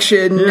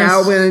perfection. Yes. Now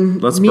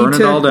let's burn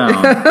it all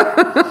down.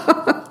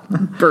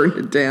 Burn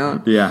it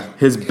down. Yeah.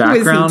 His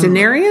background. Who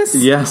is he,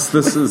 Daenerys? Yes,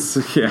 this is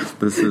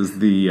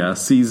the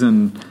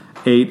season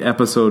 8,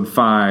 episode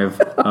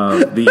 5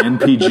 of the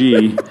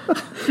NPG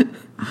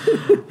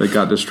that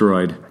got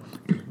destroyed,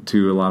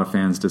 to a lot of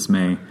fans'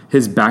 dismay.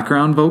 His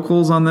background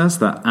vocals on this,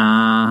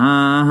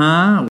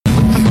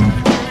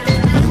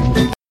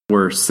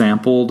 were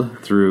sampled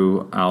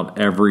throughout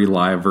every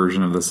live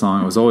version of the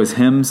song. It was always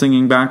him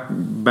singing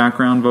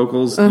background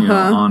vocals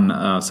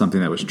on something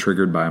that was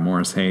triggered by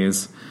Morris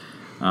Hayes.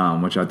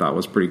 Which I thought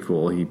was pretty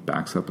cool. He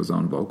backs up his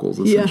own vocals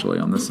essentially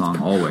on this song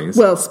always.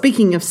 Well,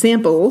 speaking of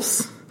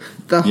samples,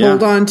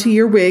 Hold On to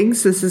Your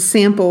Wigs. This is a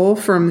sample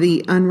from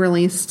the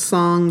unreleased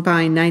song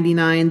by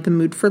 99, The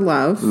Mood for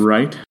Love.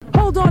 Right.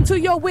 Hold on to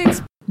your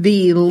wigs.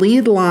 The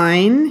lead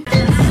line.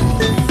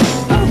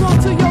 Hold on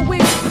to your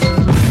wigs.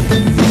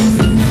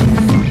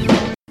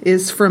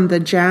 Is from the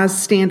jazz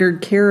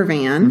standard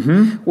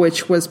Caravan,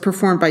 which was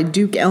performed by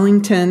Duke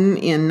Ellington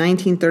in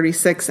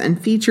 1936 and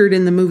featured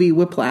in the movie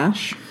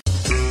Whiplash.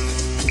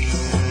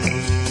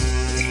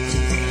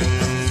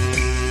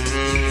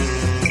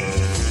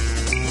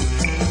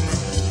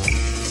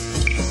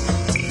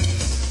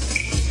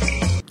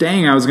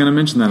 Dang, I was going to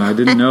mention that. I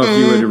didn't know if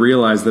you would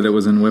realize that it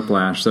was in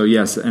Whiplash. So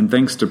yes, and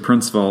thanks to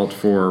Prince Vault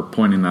for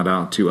pointing that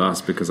out to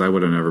us, because I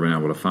would have never been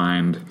able to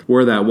find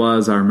where that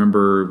was. I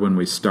remember when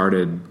we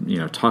started,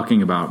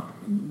 talking about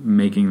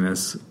making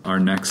this our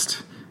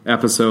next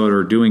episode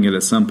or doing it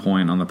at some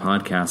point on the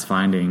podcast,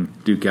 finding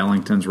Duke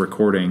Ellington's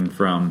recording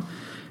from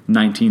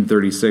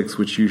 1936,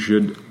 which you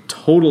should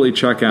totally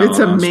check out It's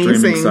on amazing.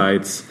 streaming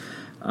sites.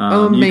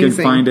 You can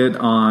find it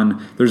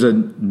on, there's a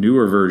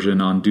newer version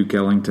on Duke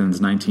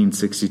Ellington's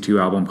 1962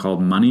 album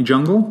called Money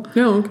Jungle.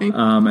 Oh, okay.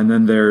 And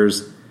then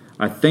there's,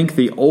 I think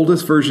the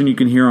oldest version you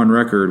can hear on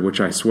record, which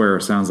I swear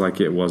sounds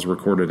like it was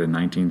recorded in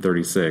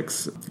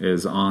 1936,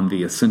 is on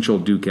the Essential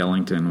Duke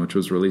Ellington, which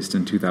was released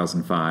in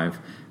 2005,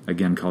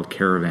 again called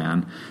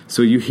Caravan.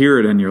 So you hear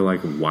it and you're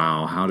like,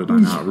 wow, how did I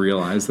not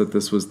realize that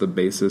this was the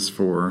basis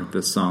for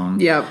this song?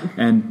 Yep.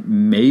 And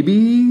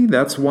maybe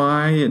that's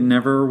why it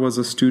never was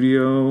a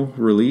studio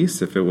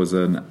release, if it was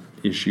an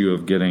issue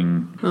of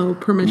getting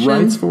Permission.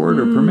 rights for it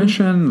or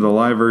permission. The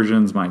live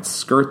versions might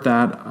skirt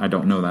that. I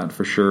don't know that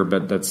for sure,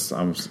 but that's,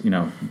 I was,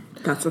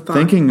 That's a thought.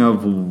 thinking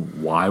of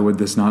why would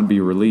this not be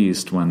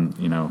released when,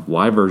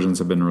 live versions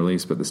have been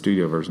released, but the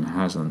studio version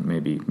hasn't.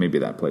 Maybe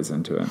that plays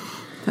into it.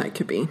 That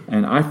could be.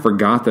 And I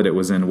forgot that it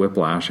was in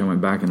Whiplash. I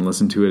went back and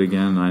listened to it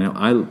again.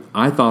 And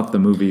I thought the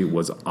movie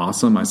was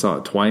awesome. I saw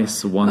it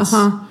twice, once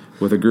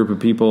with a group of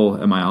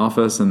people at my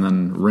office, and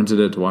then rented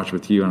it to watch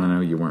with you. And I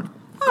know you weren't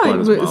quite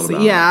as wild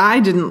about it. I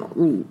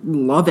didn't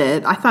love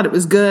it. I thought it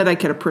was good. I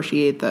could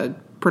appreciate the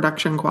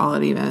production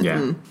quality of it. Yeah.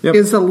 And Yep. it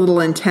was a little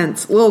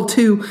intense, a little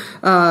too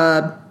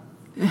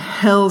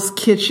Hell's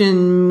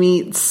Kitchen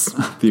meets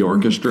The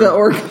orchestra. the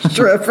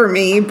orchestra for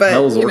me. But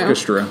Hell's you know,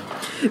 Orchestra.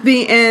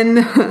 the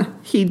end,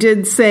 he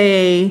did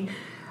say,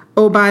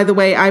 "Oh, by the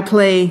way, I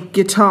play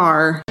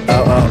guitar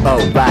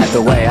Oh, by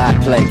the way, I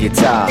play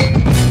guitar.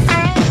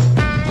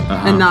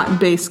 and not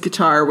bass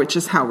guitar," which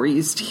is how we're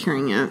used to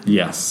hearing it.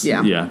 Yes.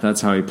 Yeah. Yeah,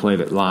 that's how he played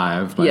it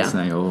live, by Yeah.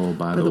 saying, oh,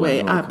 by By the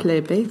way, I oh, play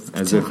bass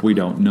guitar. as if we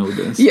don't know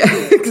this. Yeah,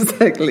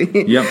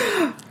 exactly. Yep.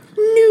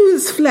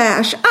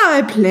 Newsflash,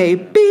 I play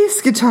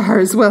bass guitar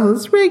as well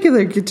as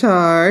regular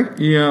guitar.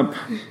 Yep.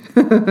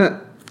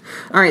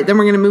 All right, then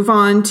we're going to move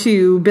on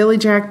to Billy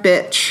Jack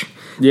Bitch.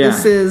 Yeah.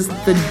 This is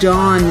the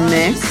Dawn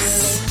mix.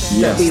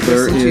 that we Yes,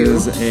 there listened to.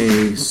 is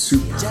a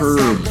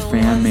superb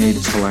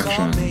fan-made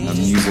collection of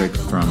music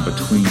from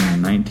between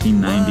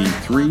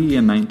 1993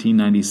 and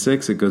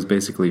 1996. It goes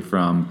basically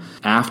from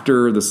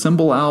after the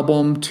Symbol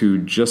album to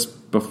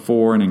just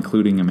before and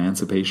including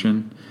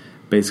Emancipation.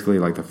 Basically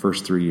like the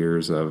first 3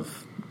 years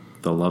of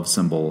the Love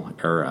Symbol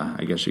era,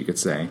 I guess you could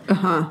say.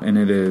 Uh-huh. And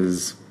it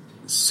is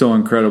so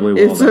incredibly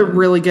well It's done.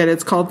 really good.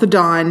 It's called The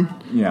Dawn.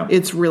 Yeah.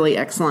 It's really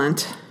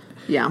excellent.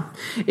 Yeah.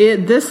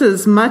 This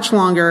is much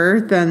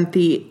longer than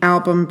the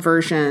album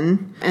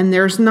version, and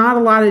there's not a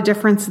lot of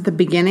difference at the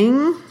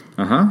beginning.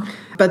 Uh-huh.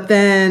 But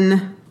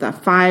then the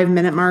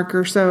 5-minute mark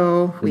or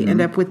so, we end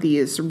up with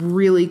these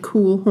really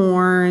cool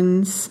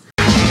horns.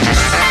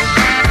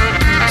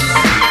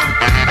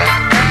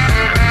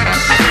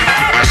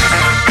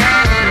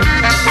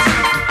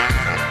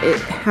 It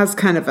has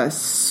kind of a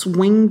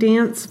swing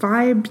dance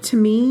vibe to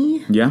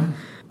me. Yeah.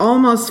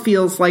 Almost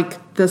feels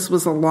like this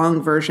was a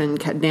long version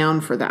cut down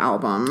for the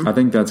album. I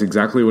think that's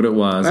exactly what it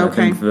was. I Okay.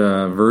 think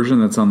the version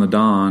that's on the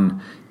Dawn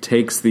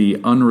takes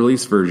the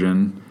unreleased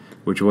version,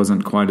 which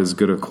wasn't quite as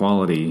good a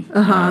quality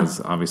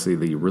as obviously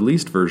the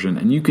released version,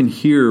 and you can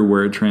hear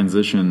where it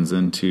transitions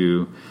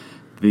into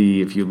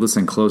if you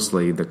listen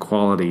closely, the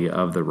quality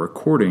of the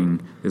recording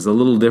is a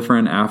little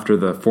different after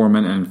the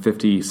 4-minute and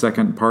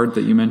 50-second part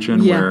that you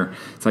mentioned, Yeah. where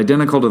it's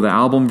identical to the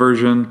album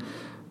version,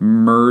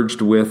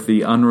 merged with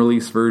the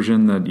unreleased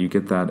version, that you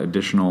get that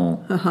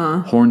additional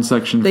horn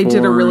section. They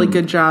did a really and-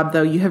 good job,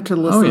 though. You have to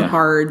listen yeah.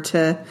 hard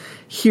to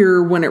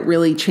hear when it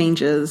really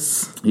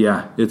changes.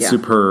 Yeah, it's Yeah.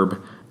 superb.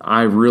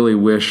 I really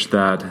wish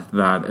that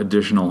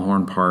additional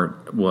horn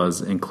part was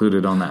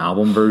included on the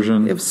album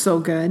version. It was so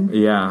good.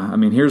 Yeah, I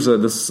mean,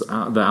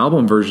 the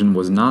album version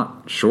was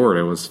not short.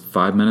 It was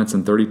 5 minutes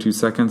and 32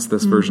 seconds.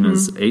 This version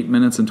is 8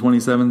 minutes and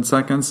 27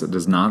 seconds. It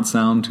does not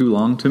sound too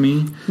long to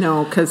me.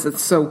 No, because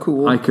it's so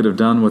cool. I could have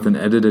done with an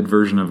edited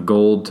version of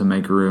Gold to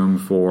make room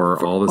for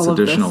all this all of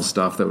additional this.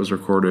 stuff that was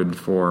recorded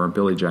for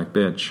Billy Jack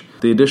Bitch.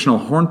 The additional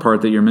horn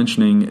part that you're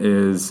mentioning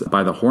is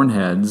by the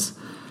Hornheads.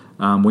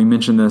 We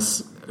mentioned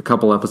this a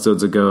couple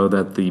episodes ago,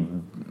 that the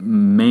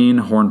main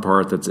horn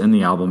part that's in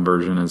the album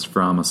version is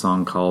from a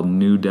song called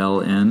New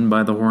Dell Inn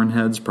by the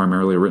Hornheads,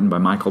 primarily written by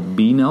Michael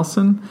B.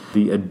 Nelson.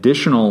 The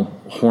additional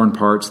horn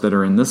parts that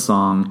are in this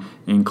song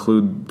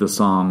include the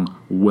song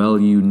Well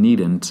You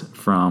Needn't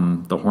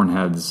from the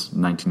Hornheads'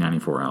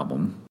 1994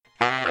 album.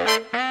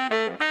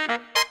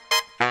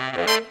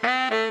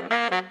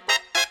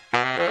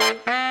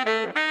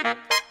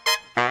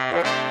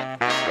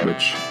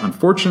 Which,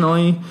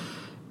 unfortunately,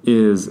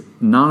 is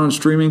not on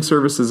streaming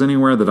services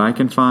anywhere that I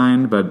can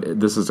find, but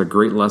this is a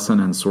great lesson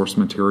in source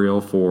material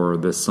for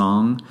this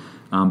song.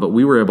 But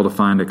we were able to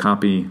find a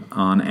copy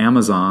on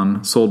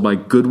Amazon sold by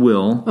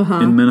Goodwill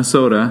in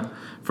Minnesota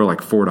for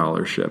like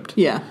 $4 shipped.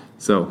 yeah.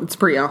 So It's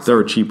pretty awesome. there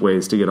are cheap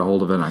ways to get a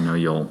hold of it. I know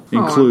you'll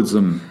include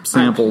some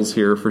samples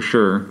here for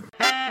sure.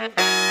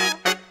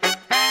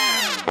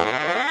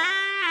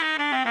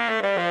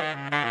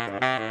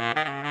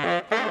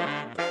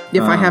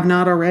 If I have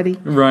not already.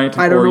 Right.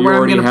 I don't or know you where I'm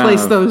already going to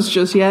place have. those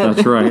just yet.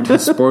 That's right.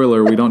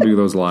 Spoiler, we don't do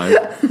those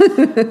live.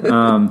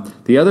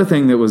 The other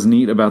thing that was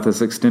neat about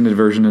this extended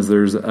version is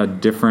there's a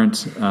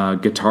different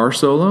guitar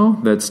solo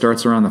that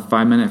starts around the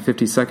 5-minute,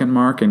 50-second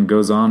mark and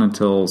goes on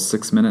until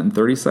 6-minute and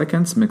 30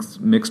 seconds,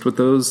 mixed with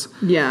those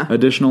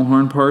additional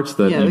horn parts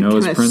that you know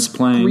is Prince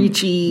playing.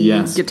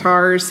 Screechy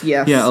guitars,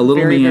 yes. Yeah, a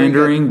little very,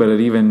 meandering, but it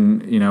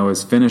even,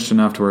 is finished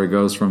enough to where it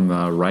goes from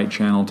the right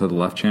channel to the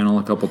left channel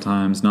a couple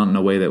times, not in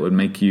a way that would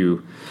make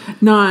you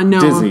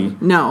dizzy.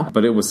 No.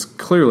 But it was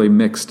clearly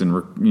mixed and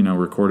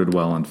recorded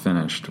well and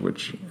finished,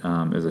 which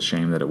is a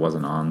shame that it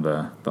wasn't on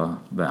the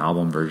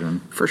album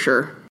version. For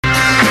sure.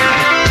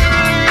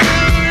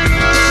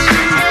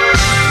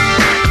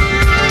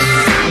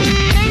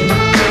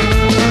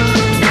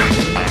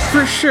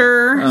 For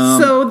sure.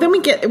 So then we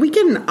get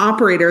an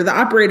operator. The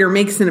operator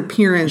makes an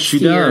appearance She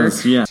here.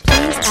 does, yeah.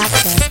 Please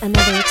access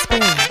another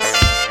experience.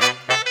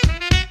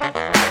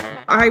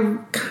 I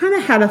kind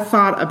of had a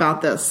thought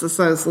about this as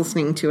I was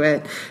listening to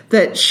it,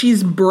 that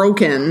she's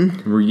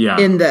broken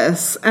in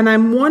this. And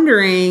I'm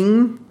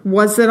wondering,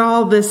 was it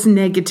all this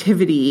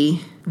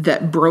negativity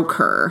that broke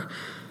her?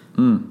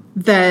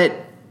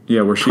 That...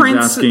 Yeah, where she's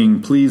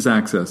asking, please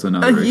access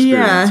another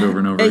experience over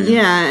and over again.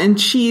 Yeah, and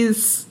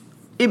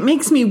it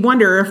makes me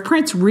wonder if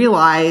Prince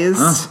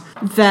realized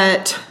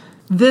that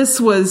this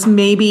was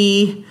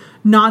maybe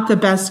not the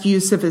best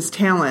use of his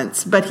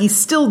talents, but he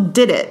still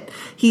did it.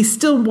 He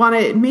still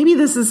wanted, maybe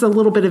this is a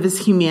little bit of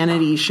his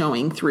humanity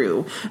showing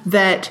through,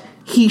 that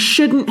he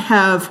shouldn't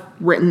have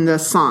written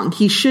this song.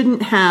 He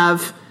shouldn't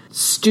have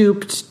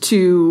stooped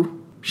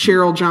to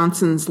Cheryl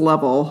Johnson's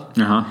level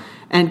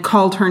and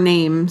called her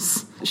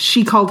names.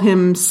 She called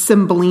him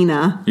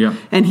Cymbalina,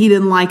 and he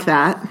didn't like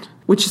that,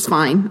 which is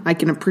fine. I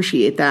can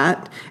appreciate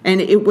that.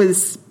 And it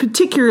was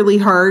particularly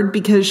hard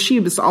because she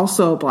was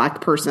also a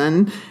black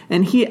person,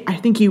 and I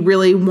think he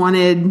really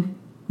wanted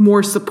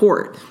more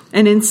support.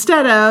 And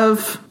instead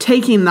of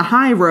taking the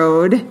high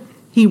road,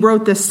 he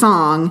wrote this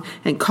song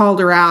and called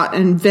her out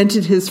and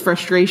vented his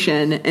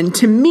frustration. And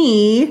to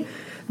me,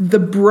 the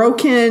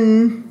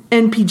broken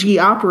NPG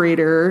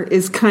operator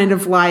is kind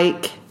of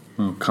like...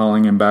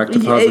 calling him back to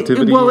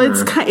positivity?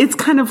 It's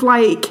kind of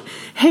like,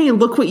 hey,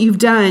 look what you've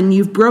done.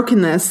 You've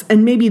broken this.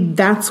 And maybe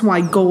that's why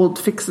Gold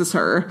fixes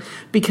her.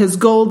 Because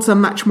Gold's a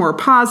much more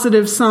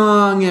positive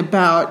song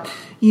about,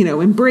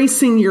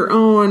 embracing your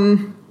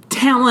own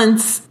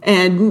talents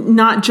and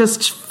not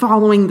just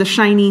following the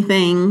shiny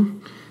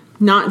thing,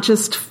 not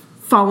just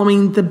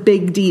following the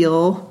big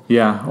deal.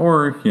 Yeah,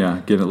 or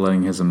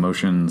letting his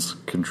emotions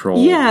control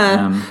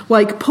him.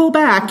 Like pull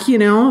back,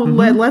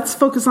 let's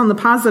focus on the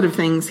positive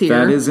things here.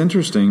 That is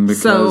interesting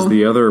because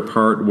the other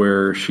part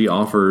where she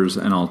offers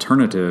an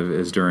alternative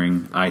is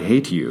during I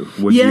Hate You.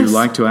 Would you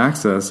like to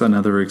access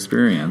another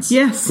experience?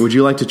 Yes. Would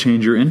you like to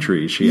change your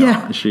entry?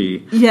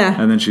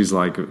 And then she's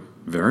like,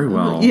 very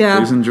well.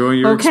 Please enjoy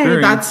your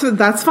experience. Okay,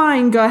 that's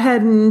fine. Go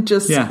ahead and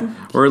just... Yeah,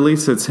 or at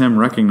least it's him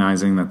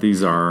recognizing that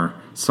these are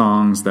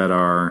songs that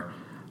are...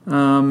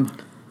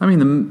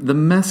 the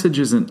message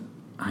isn't...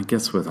 I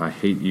guess with I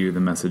Hate You, the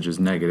message is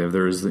negative.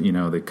 There's,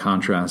 the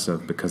contrast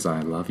of Because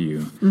I Love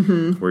You,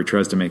 where he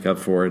tries to make up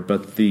for it.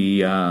 But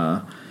the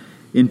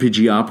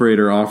NPG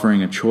operator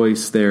offering a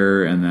choice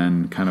there and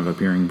then kind of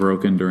appearing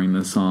broken during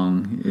this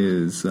song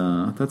is...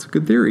 that's a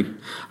good theory.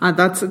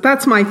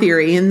 That's my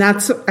theory, and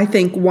that's, I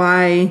think,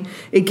 why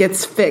it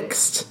gets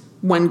fixed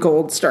when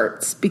Gold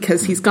starts,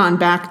 because he's gone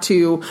back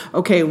to,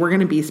 okay, we're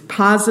going to be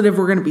positive,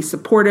 we're going to be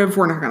supportive,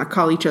 we're not going to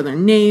call each other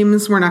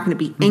names, we're not going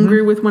to be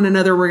angry with one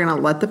another, we're going to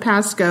let the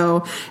past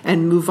go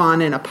and move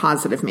on in a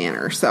positive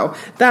manner. So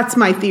that's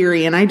my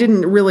theory, and I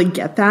didn't really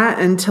get that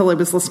until I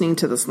was listening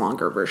to this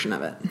longer version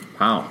of it.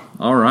 Wow.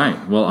 All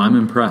right. Well, I'm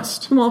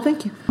impressed. Well,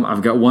 thank you.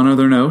 I've got one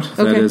other note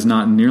that is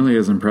not nearly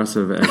as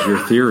impressive as your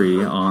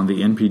theory on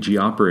the NPG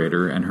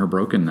operator and her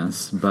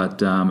brokenness,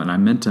 but and I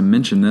meant to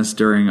mention this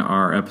during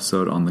our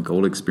episode on the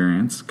Gold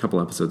Experience a couple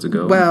episodes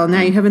ago. Well,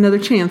 now you have another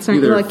chance,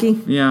 aren't you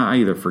lucky? Yeah, I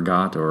either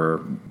forgot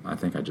or I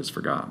think I just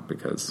forgot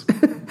because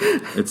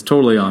it's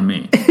totally on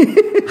me.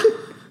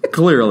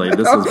 Clearly,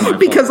 this is my fault.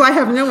 Because I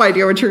have no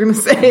idea what you're going to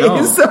say,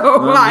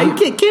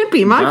 it can't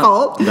be my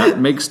fault. That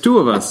makes two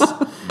of us.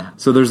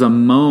 So there's a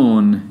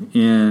moan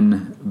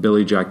in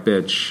Billy Jack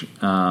Bitch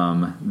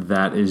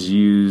that is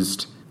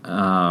used,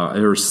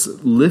 or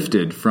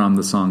lifted from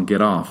the song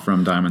Get Off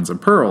from Diamonds and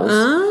Pearls.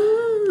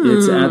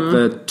 It's at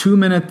the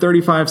 2-minute,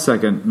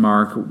 35-second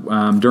mark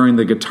during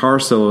the guitar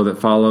solo that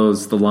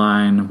follows the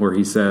line where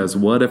he says,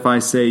 "What if I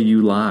say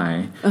you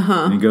lie?"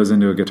 And he goes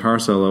into a guitar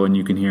solo and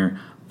you can hear,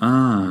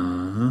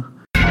 in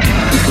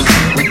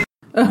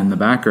the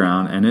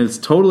background, and it's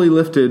totally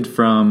lifted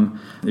from,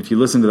 if you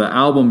listen to the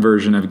album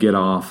version of Get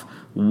Off,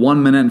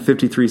 1 minute and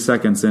 53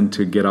 seconds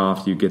into Get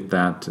Off, you get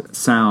that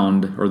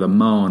sound, or the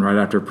moan, right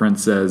after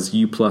Prince says,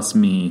 "You plus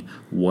me,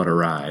 what a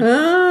ride."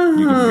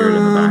 You can hear it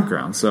in the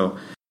background. So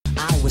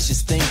I was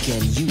just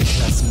thinking, you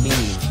plus me,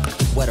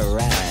 what a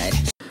ride.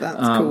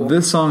 That's cool.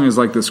 This song is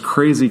like this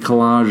crazy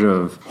collage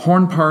of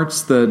horn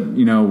parts that,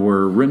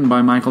 were written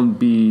by Michael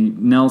B.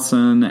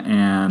 Nelson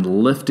and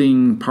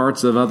lifting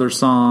parts of other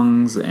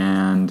songs.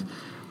 And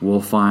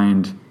we'll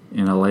find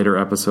in a later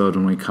episode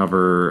when we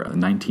cover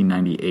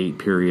 1998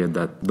 period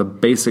that the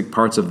basic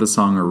parts of the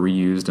song are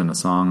reused in a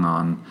song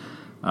on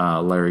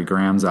Larry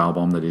Graham's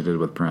album that he did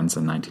with Prince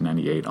in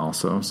 1998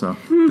 also. So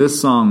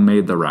this song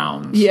made the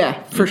rounds.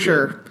 Yeah, for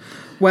sure.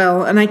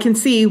 Well, and I can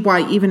see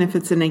why, even if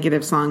it's a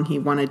negative song, he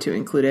wanted to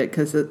include it,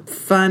 because it's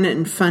fun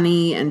and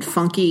funny and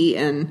funky,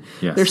 and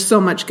there's so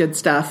much good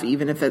stuff,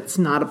 even if it's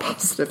not a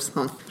positive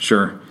song.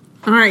 Sure.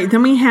 All right,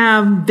 then we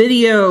have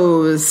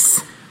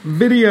videos.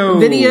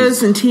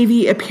 Videos and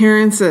TV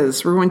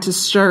appearances. We're going to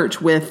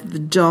start with the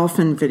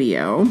Dolphin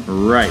video.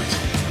 Right.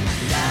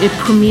 It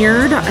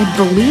premiered, I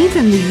believe,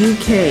 in the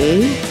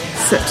UK,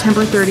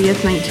 September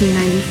 30th,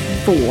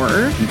 1994.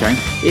 Okay.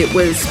 It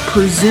was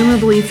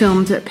presumably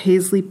filmed at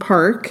Paisley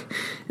Park,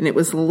 and it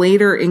was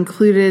later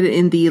included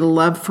in the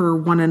Love for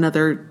One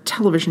Another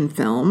television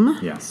film.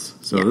 Yes.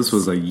 So this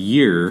was a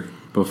year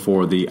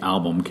before the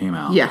album came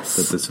out. Yes.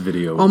 That this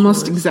video was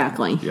almost released.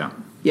 Exactly. Yeah.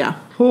 Yeah.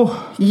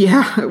 Oh.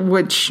 Yeah,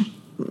 which...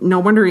 No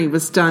wonder he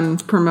was done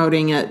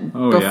promoting it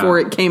before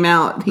it came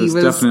out. This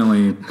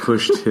definitely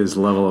pushed his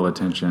level of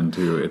attention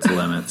to its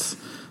limits.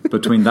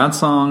 Between that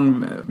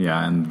song,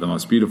 and The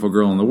Most Beautiful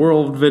Girl in the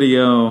World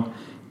video,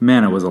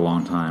 man, it was a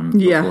long time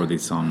before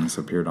these songs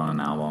appeared on an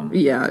album.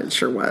 Yeah, it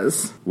sure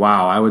was.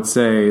 Wow, I would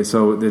say,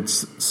 so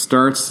it's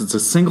a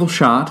single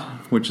shot,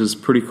 which is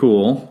pretty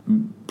cool.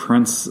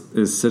 Prince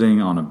is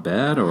sitting on a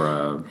bed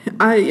or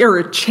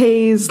a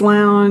chaise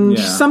lounge,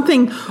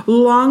 something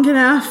long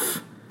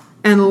enough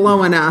and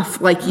low enough.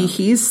 Like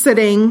he's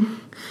sitting,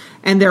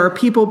 and there are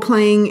people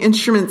playing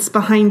instruments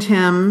behind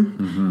him.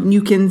 Mm-hmm.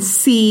 You can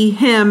see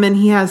him, and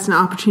he has an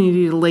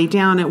opportunity to lay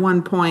down at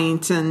one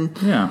point. And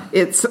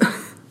it's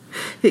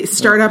they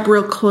start up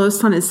real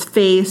close on his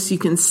face. You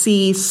can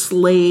see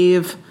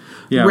slave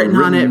written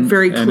on it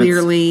very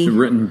clearly. It's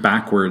written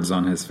backwards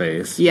on his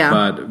face,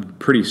 but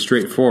pretty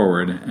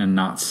straightforward and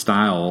not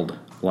styled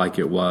like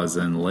it was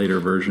in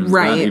later versions.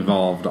 That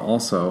evolved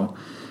also.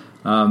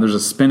 There's a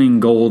spinning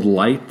gold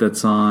light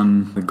that's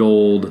on the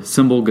gold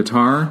cymbal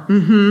guitar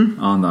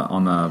on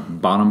the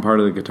bottom part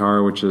of the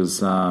guitar, which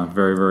is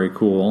very, very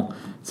cool.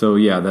 So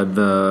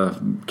the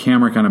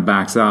camera kind of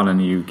backs out,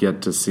 and you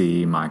get to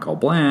see Michael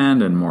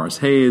Bland and Morris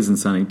Hayes and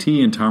Sonny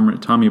T and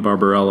Tommy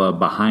Barbarella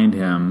behind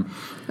him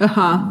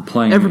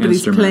playing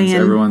instruments.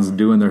 Everyone's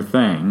doing their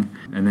thing.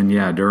 And then,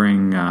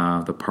 during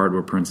the part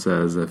where Prince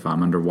says, "If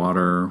I'm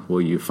underwater,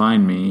 will you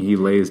find me?" he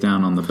lays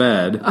down on the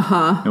bed.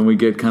 And we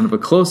get kind of a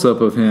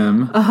close-up of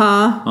him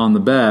on the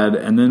bed.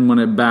 And then when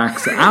it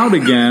backs out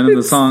again and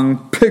the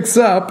song picks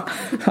up,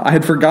 I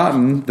had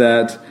forgotten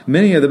that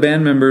many of the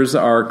band members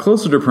are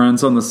closer to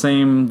Prince on the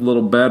same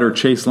little bed or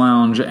chaise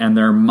lounge, and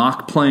they're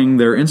mock-playing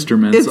their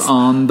instruments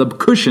on the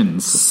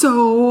cushions.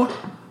 So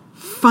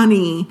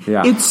funny.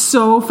 Yeah. It's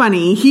so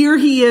funny. Here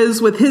he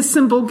is with his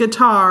cymbal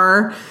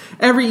guitar.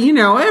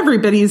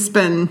 Everybody's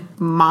been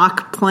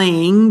mock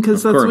playing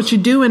because that's what you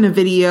do in a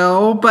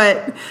video,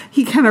 but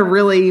he kind of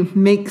really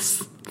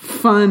makes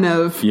fun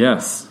of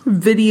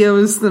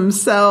videos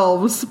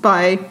themselves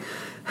by...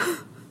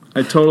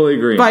 I totally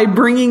agree. By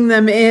bringing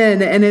them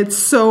in, and it's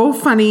so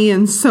funny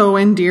and so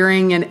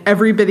endearing, and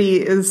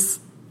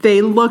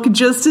they look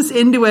just as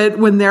into it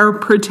when they're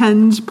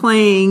pretend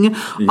playing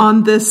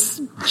on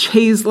this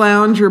chaise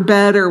lounge or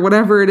bed or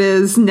whatever it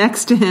is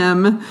next to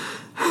him.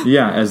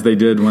 Yeah, as they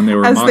did when they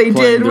were playing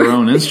their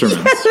own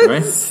instruments,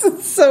 right?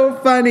 It's so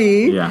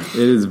funny. Yeah, it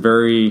is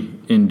very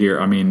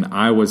endearing. I mean,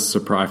 I was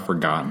surprised,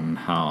 forgotten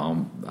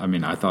how,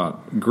 I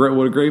thought,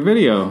 what a great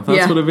video.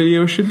 That's what a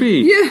video should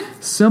be. Yeah.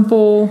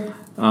 Simple.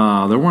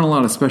 There weren't a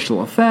lot of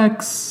special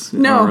effects.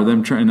 No. Or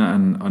them trying to,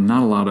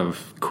 not a lot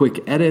of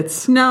quick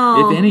edits.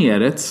 No. If any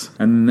edits.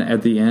 And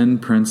at the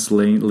end, Prince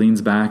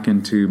leans back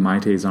into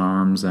Maite's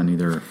arms and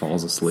either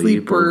falls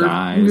asleep or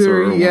dies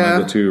or one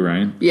of the two,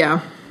 right?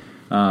 Yeah.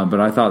 But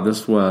I thought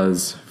this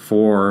was,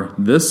 for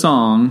this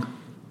song,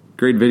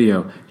 great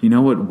video. You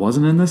know what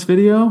wasn't in this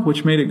video,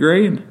 which made it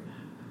great?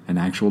 An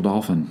actual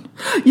dolphin.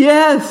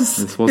 Yes.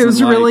 It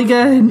was really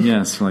good.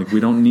 Yes,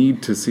 we don't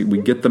need to see, we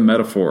get the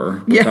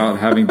metaphor without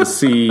having to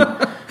see,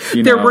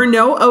 There were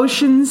no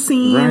ocean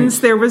scenes.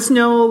 Right. There was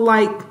no,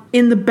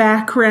 in the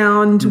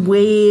background,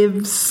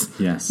 waves.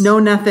 Yes. No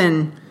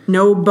nothing.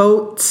 No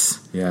boats.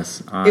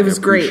 Yes, I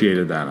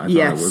appreciated that. I thought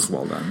it was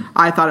well done.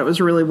 I thought it was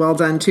really well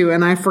done, too.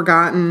 And I've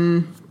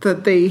forgotten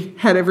that they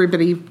had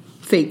everybody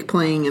fake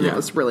playing, and it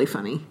was really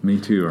funny. Me,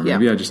 too. Or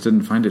maybe I just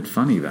didn't find it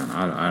funny then.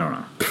 I don't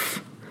know.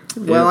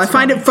 Well, I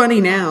find it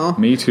funny now.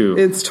 Me, too.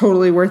 It's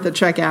totally worth a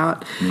check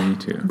out. Me,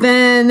 too.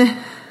 Then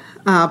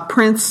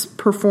Prince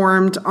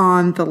performed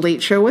on The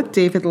Late Show with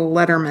David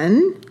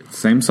Letterman.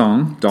 Same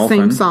song,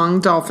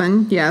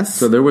 Dolphin. Yes.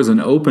 So there was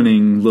an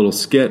opening little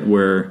skit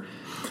where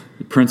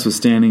Prince was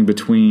standing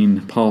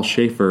between Paul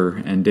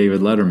Schaefer and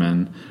David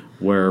Letterman,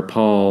 where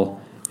Paul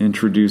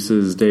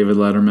introduces David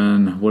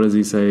Letterman. What does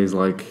he say? He's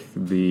like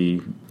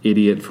the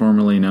idiot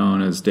formerly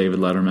known as David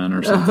Letterman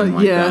or something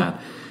like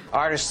that.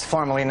 Artist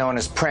formerly known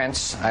as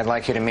Prince, I'd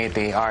like you to meet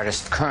the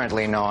artist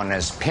currently known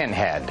as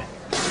Pinhead.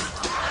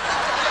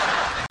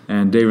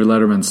 And David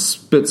Letterman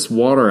spits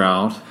water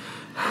out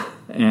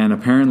and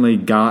apparently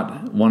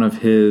got one of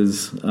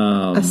his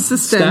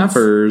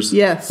staffers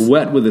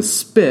wet with a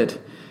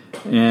spit.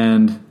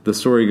 And the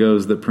story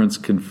goes that Prince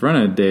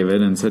confronted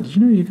David and said,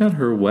 you got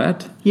her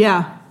wet?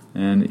 Yeah.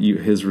 And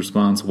his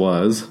response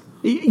was...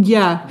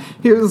 Yeah,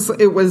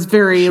 it was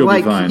very she'll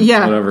like, be fine.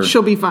 yeah, Whatever.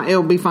 she'll be fine.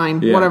 It'll be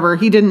fine. Yeah. Whatever.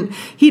 He didn't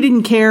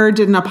care,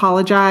 didn't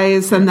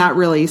apologize. And that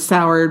really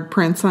soured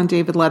Prince on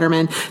David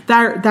Letterman.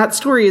 That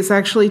story is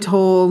actually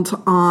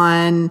told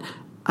on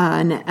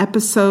an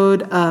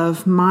episode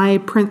of My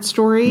Prince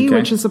Story,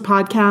 which is a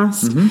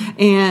podcast.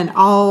 Mm-hmm. And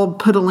I'll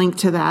put a link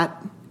to that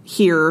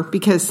here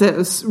because it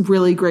was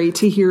really great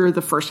to hear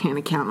the firsthand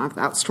account of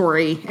that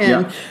story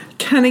and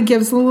kind of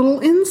gives a little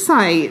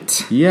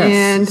insight. Yes.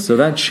 And so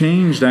that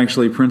changed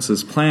actually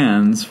Prince's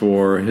plans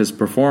for his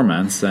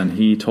performance, and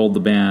he told the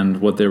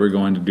band what they were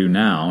going to do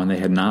now, and they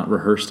had not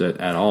rehearsed it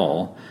at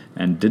all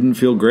and didn't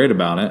feel great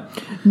about it.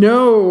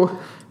 No,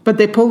 but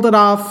they pulled it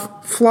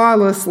off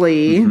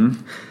flawlessly.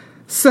 Mm-hmm.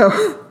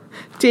 So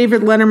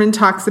David Letterman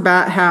talks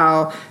about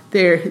how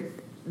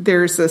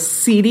there's a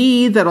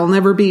CD that'll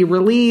never be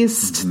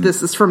released. Mm-hmm.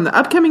 This is from the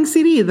upcoming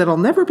CD that'll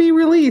never be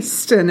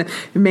released. And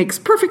it makes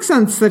perfect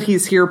sense that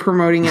he's here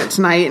promoting it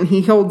tonight. And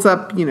he holds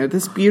up,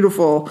 this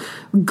beautiful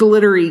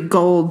glittery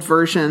gold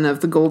version of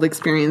the Gold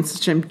Experience,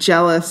 which I'm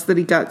jealous that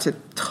he got to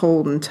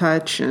hold and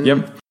touch. And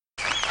Ladies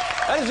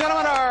and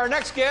gentlemen, our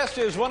next guest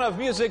is one of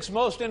music's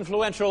most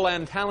influential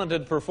and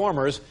talented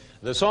performers.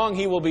 The song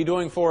he will be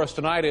doing for us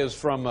tonight is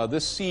from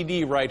this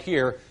CD right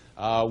here,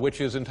 which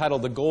is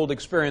entitled The Gold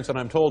Experience, and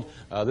I'm told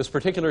this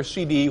particular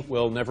CD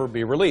will never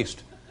be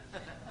released.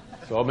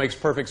 So it makes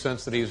perfect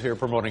sense that he's here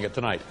promoting it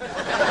tonight.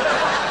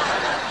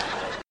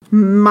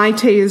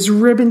 Maite is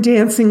ribbon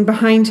dancing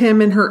behind him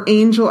in her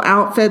angel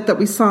outfit that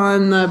we saw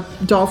in the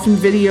Dolphin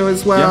video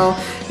as well.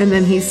 Yep. And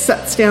then he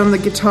sets down the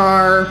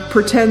guitar,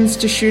 pretends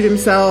to shoot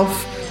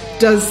himself,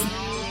 does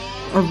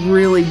a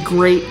really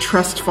great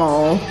trust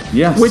fall.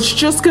 Yes. Which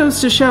just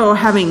goes to show,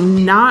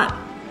 having not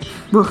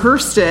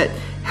rehearsed it,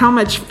 how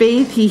much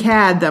faith he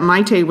had that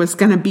Maite was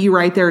going to be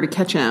right there to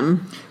catch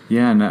him.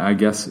 Yeah, and I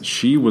guess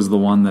she was the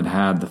one that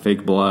had the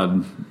fake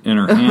blood in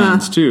her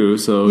hands, too.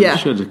 So you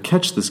should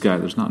catch this guy.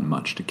 There's not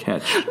much to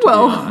catch, to be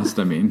honest.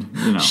 I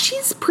mean,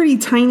 She's pretty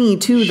tiny,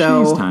 too,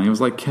 though. She's tiny. It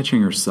was like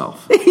catching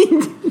herself.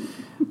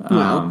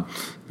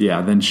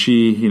 Then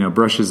she,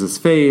 brushes his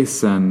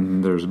face,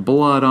 and there's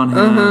blood on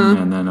him,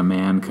 and then a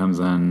man comes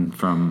in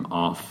from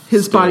off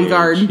his stage.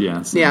 Bodyguard.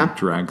 Yes, and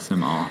drags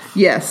him off.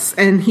 Yes,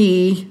 and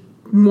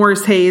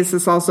Morris Hayes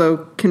has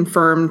also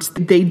confirmed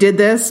they did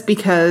this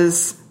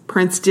because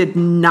Prince did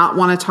not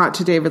want to talk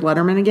to David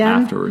Letterman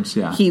again. Afterwards,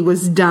 yeah. He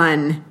was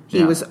done.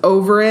 He was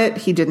over it.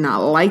 He did not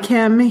like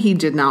him. He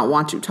did not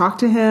want to talk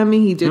to him.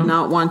 He did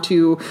not want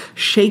to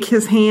shake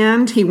his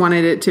hand. He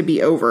wanted it to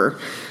be over.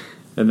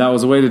 And that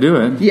was the way to do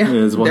it. Yeah.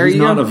 He's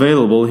not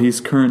available. He's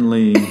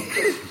currently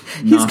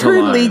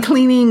alive.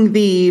 Cleaning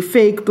the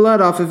fake blood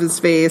off of his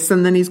face,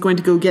 and then he's going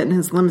to go get in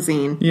his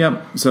limousine.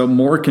 Yep. So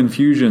more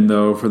confusion,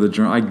 though, for the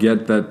journal. I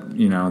get that,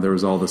 there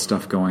was all this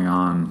stuff going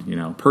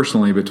on,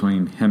 personally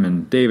between him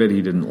and David.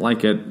 He didn't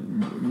like it,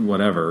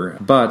 whatever.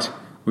 But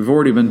we've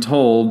already been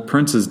told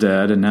Prince is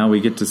dead, and now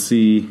we get to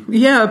see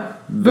the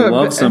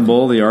love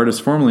symbol, the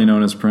artist formerly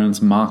known as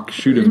Prince,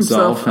 shoot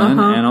himself and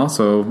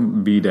also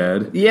be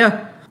dead.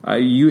 Yeah.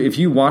 If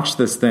you watch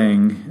this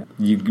thing,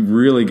 you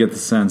really get the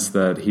sense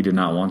that he did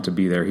not want to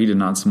be there. He did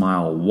not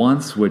smile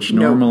once, which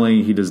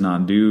normally he does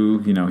not do.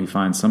 He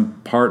finds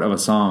some part of a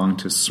song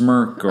to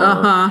smirk,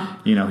 or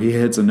he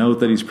hits a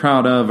note that he's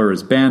proud of, or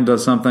his band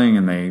does something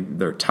and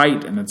they're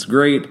tight and it's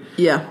great.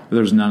 Yeah, but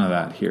there's none of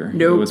that here.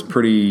 Nope. It was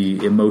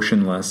pretty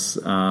emotionless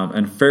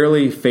and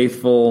fairly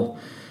faithful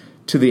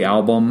to the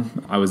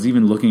album. I was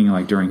even looking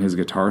during his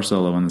guitar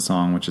solo in the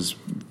song, which is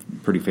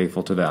pretty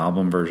faithful to the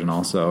album version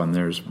also, and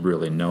there's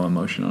really no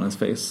emotion on his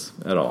face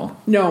at all.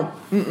 No.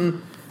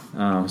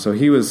 So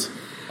he was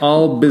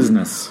all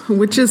business.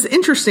 Which is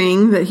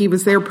interesting that he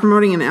was there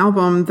promoting an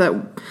album that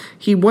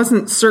he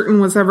wasn't certain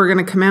was ever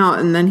going to come out,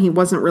 and then he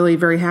wasn't really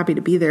very happy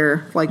to be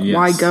there.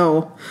 Why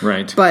go?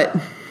 Right. But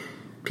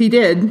he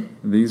did.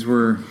 These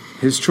were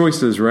his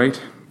choices, right?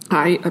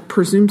 I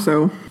presume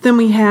so. Then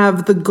we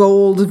have the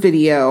Gold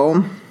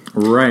video.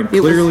 Right,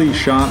 clearly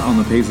shot on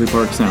the Paisley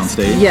Park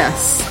soundstage.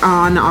 Yes,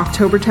 on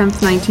October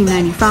 10th,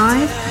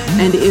 1995,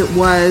 and it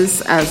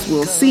was, as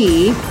we'll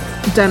see,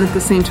 done at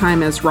the same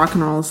time as Rock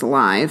and Roll is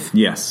Alive.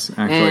 Yes,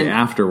 actually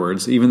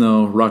afterwards. Even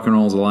though Rock and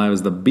Roll is Alive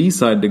is the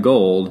B-side to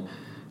Gold,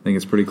 I think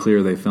it's pretty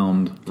clear they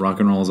filmed Rock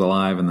and Roll is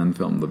Alive and then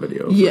filmed the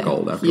video for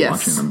Gold after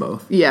watching them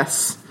both.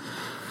 Yes.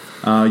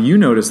 You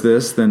noticed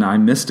this, then I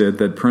missed it,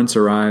 that Prince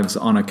arrives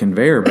on a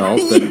conveyor belt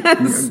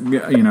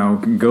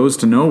that, goes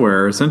to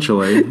nowhere,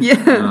 essentially.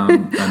 Yeah.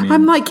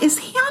 I'm like, is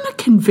he on a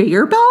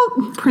conveyor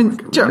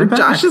belt?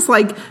 Josh is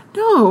like,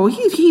 no,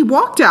 he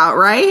walked out,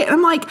 right? And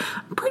I'm like,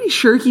 I'm pretty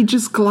sure he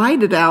just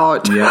glided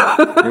out. Yeah,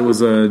 it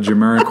was a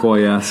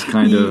Jamiroquai-esque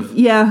kind of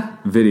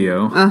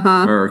video,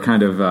 or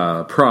kind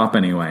of prop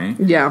anyway.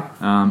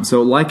 Yeah.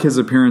 So like his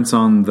appearance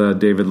on the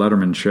David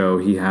Letterman show,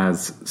 he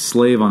has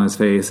slave on his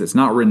face. It's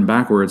not written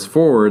backwards,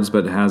 forwards,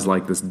 but it has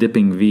like this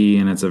dipping V,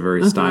 and it's a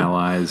very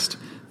stylized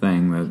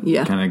thing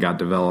that kind of got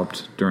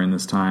developed during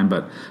this time.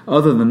 But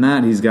other than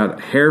that, he's got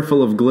hair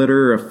full of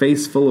glitter, a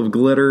face full of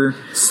glitter.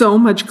 So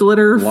much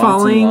glitter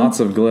falling.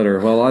 Lots of glitter.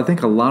 Well, I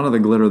think a lot of the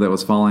glitter that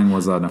was falling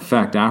was an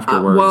effect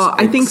afterwards. Well,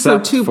 I think so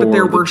too, but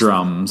there were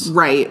drums.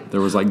 Right.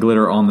 There was like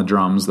glitter on the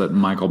drums that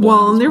Michael Bland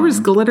Well, and there was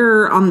playing.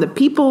 glitter on the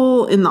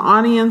people in the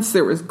audience.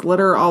 There was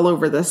glitter all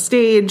over the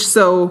stage.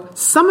 So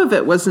some of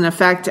it was an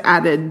effect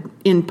added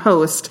in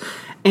post.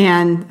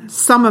 And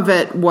some of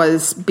it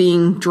was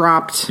being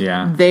dropped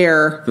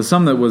there. The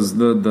some that was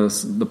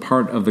the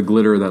part of the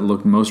glitter that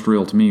looked most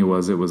real to me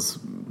was it was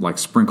like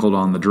sprinkled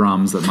on the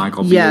drums that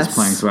Michael B is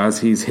playing. So as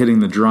he's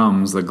hitting the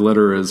drums, the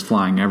glitter is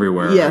flying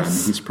everywhere. Yes.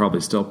 And he's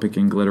probably still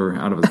picking glitter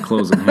out of his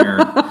clothes and hair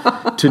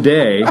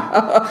today.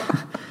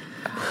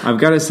 I've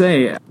got to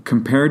say,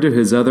 compared to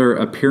his other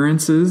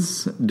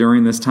appearances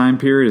during this time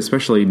period,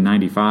 especially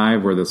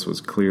 95, where this was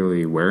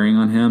clearly wearing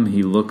on him,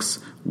 he looks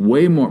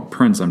way more,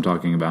 Prince I'm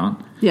talking about,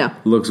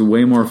 looks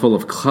way more full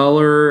of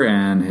color,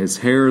 and his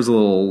hair is a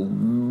little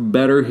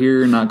better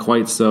here, not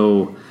quite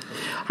so...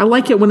 I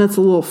like it when it's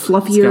a little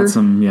fluffier. It's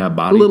got some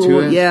body to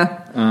it.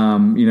 Yeah.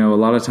 A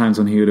lot of times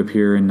when he would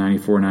appear in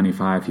 94,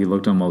 95, he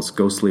looked almost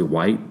ghostly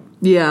white.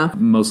 Yeah.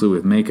 Mostly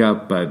with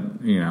makeup, but,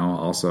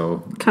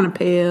 also... kind of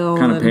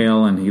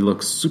pale. And he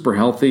looks super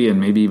healthy and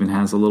maybe even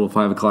has a little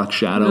 5 o'clock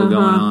shadow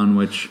going on,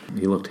 which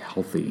he looked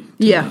healthy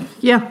to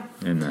me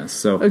in this.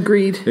 So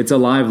agreed. It's a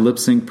live lip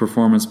sync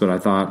performance, but I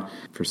thought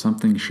for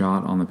something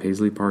shot on the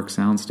Paisley Park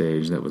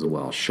soundstage that was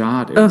well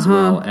shot, it was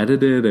well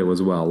edited, it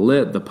was well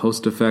lit, the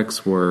post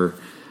effects were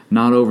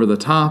not over the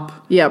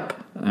top. Yep.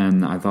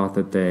 And I thought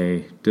that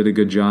they did a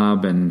good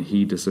job, and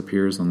he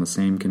disappears on the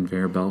same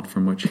conveyor belt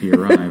from which he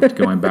arrived,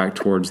 going back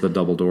towards the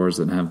double doors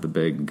that have the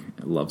big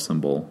love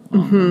symbol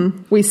on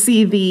them. We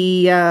see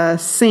the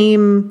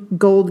same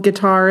gold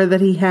guitar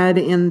that he had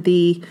in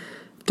the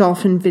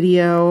Dolphin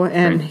video,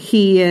 and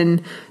he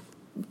and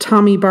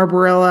Tommy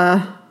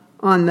Barbarella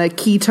on the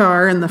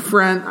guitar in the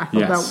front. I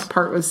thought that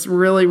part was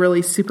really,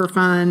 really super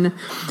fun.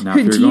 Now,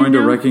 if you're going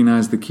to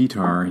recognize the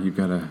guitar, you've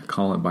got to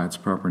call it by its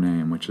proper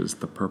name, which is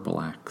the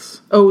Purple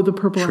Axe. Oh, the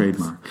Purple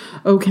Trademark.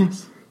 Axe. Okay.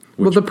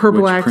 Well, the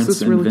Purple Axe Prince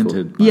is really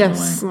invented, cool. by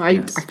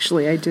the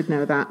way. I did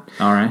know that.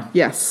 All right.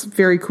 Yes,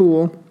 very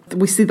cool.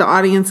 We see the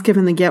audience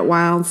giving the Get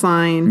Wild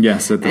sign.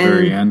 Yes, at the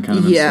very end, kind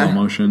of in slow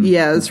motion.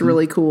 Yeah, it's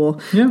really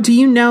cool. Yeah. Do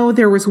you know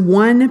there was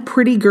one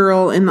pretty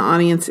girl in the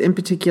audience in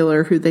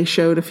particular who they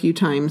showed a few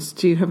times?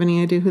 Do you have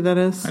any idea who that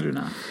is? I do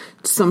not.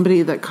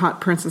 Somebody that caught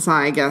Prince's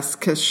eye, I guess,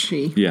 because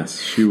she... Yes,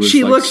 she was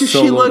she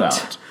soloed looked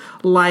out.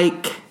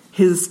 like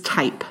his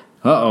type.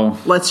 Uh-oh.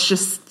 Let's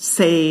just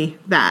say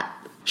that.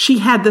 She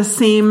had the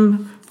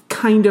same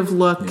kind of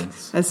look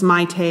as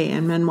Maite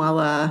and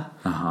Manuela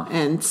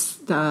and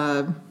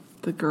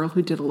the girl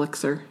who did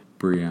Elixir.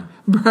 Bria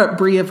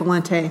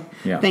Valente.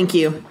 Yeah. Thank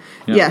you.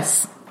 Yeah.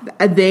 Yes.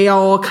 They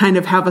all kind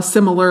of have a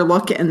similar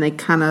look, and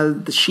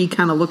she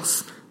kind of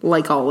looks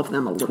like all of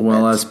them a little bit.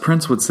 Well, as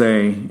Prince would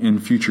say in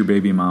Future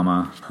Baby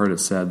Mama, heard it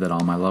said that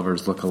all my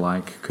lovers look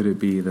alike. Could it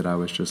be that I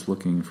was just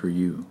looking for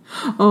you?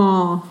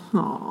 Oh,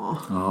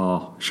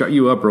 shut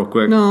you up real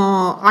quick.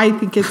 No, I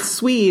think it's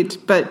sweet,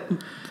 but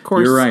of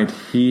course. You're right.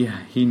 He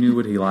knew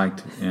what he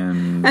liked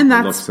in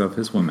the looks of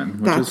his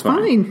women, which that's is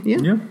fine. Fine. Yeah.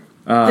 Yep.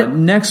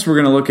 Next, we're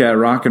going to look at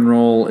Rock and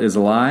Roll is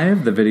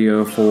Alive, the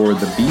video for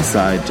the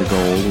B-side to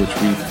Gold, which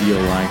we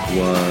feel like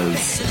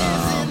was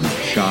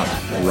shot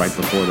right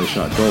before they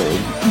shot Gold.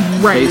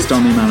 Right. Based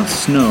on the amount of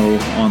snow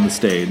on the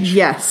stage.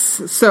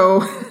 Yes.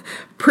 So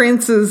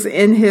Prince is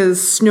in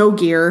his snow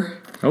gear.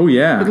 Oh,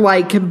 yeah.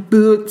 Like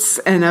boots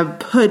and a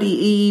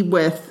hoodie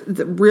with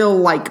the real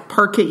like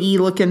parka-y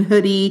looking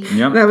hoodie.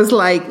 Yep. And I was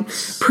like,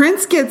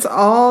 Prince gets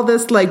all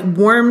this like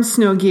warm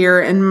snow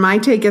gear and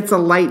Maite gets a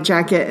light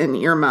jacket and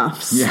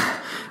earmuffs. Yeah.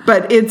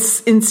 But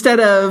it's, instead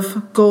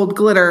of gold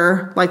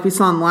glitter, like we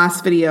saw in the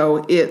last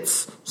video,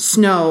 it's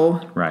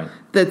snow. Right.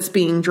 That's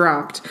being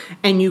dropped.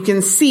 And you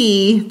can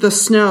see the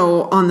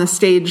snow on the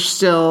stage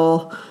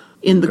still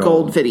in the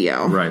gold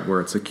video. Right,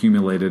 where it's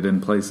accumulated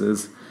in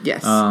places.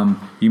 Yes.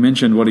 You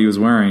mentioned what he was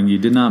wearing. You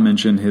did not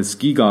mention his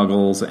ski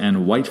goggles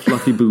and white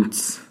fluffy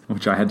boots,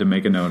 which I had to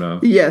make a note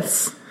of.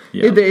 Yes.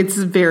 Yeah. It's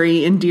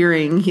very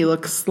endearing. He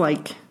looks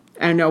like,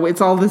 I don't know,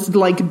 it's all this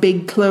like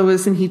big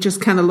clothes and he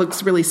just kind of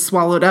looks really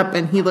swallowed up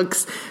and he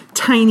looks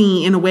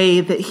tiny in a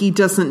way that he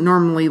doesn't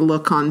normally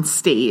look on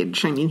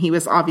stage. I mean, he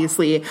was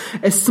obviously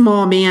a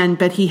small man,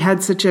 but he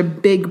had such a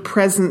big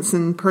presence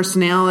and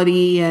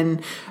personality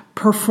and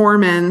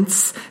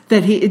performance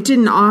that it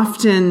didn't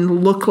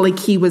often look like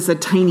he was a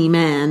tiny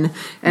man.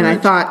 And I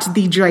thought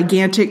the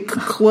gigantic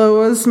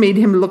clothes made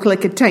him look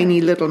like a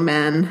tiny little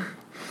man.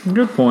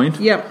 Good point.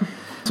 Yep.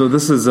 So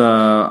this is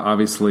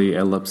obviously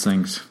a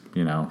lip-synced,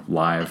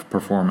 live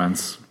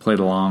performance played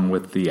along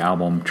with the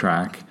album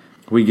track.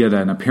 We get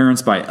an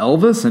appearance by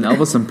Elvis, an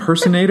Elvis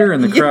impersonator,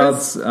 and the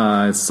Yes.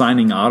 crowd's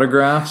signing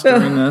autographs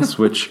during this,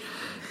 which,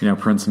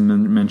 Prince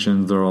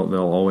mentioned there'll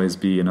always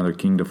be another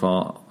king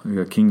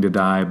to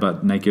die,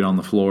 but naked on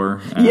the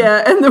floor. And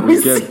then we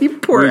see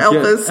poor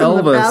Elvis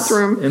in the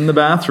bathroom. In the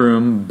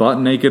bathroom, butt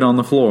naked on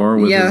the floor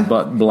with his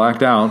butt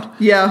blacked out.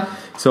 Yeah.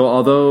 So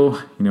although,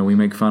 we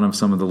make fun of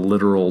some of the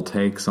literal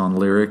takes on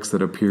lyrics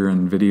that appear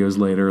in videos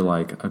later,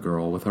 like a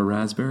girl with a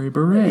raspberry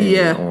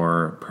beret,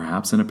 or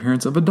perhaps an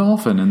appearance of a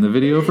dolphin in the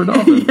video for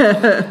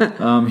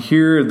Dolphin.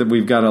 Here that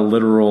we've got a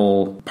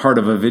literal part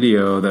of a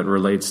video that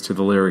relates to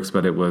the lyrics,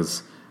 but it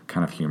was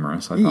kind of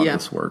humorous. I thought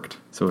this worked.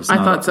 So it's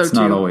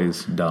not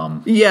always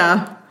dumb.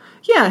 Yeah.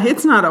 Yeah,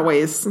 it's not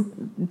always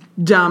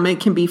dumb.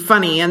 It can be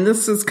funny. And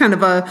this is kind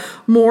of a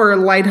more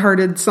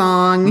lighthearted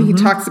song. Mm-hmm. He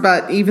talks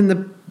about even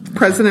the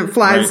president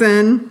flies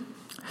in.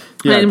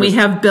 Yeah, and we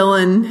have Bill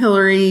and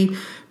Hillary,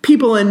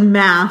 people in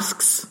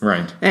masks.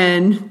 Right.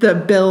 And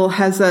Bill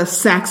has a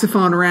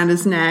saxophone around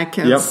his neck.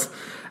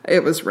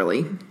 It was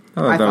really...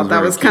 I thought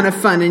that was kind of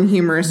fun and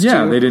humorous, too.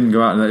 Yeah, they didn't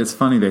go out... It's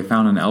funny, they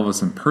found an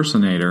Elvis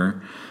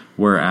impersonator,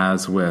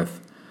 whereas with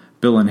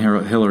Bill and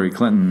Hillary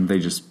Clinton, they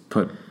just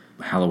put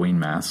Halloween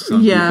masks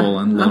on people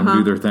and let them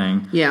do their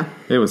thing. Yeah.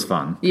 It was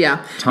fun.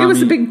 Yeah. It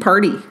was a big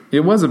party.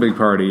 It was a big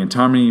party. And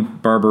Tommy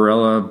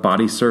Barbarella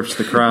body surfs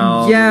the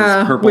crowd.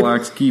 With Purple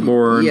Axe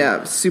keyboard.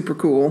 Yeah, super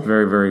cool.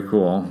 Very, very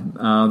cool.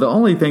 The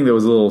only thing that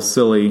was a little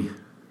silly,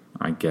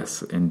 I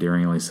guess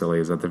endearingly silly,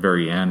 is at the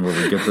very end where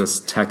we get this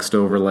text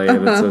overlay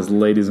that says,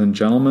 "Ladies and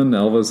gentlemen,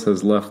 Elvis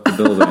has left the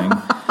building."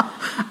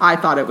 I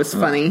thought it was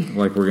funny.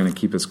 Like we're going to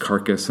keep his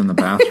carcass in the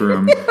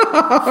bathroom.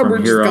 We're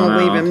just going to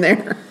leave him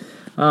there.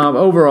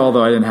 Overall,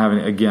 though, I didn't have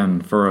any,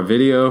 again, for a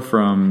video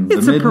from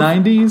the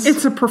mid-90s.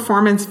 It's a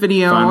performance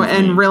video,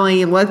 and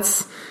really,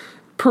 let's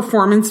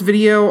performance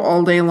video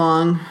all day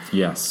long.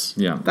 Yes,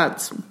 yeah.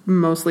 That's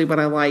mostly what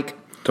I like.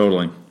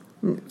 Totally.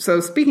 So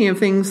speaking of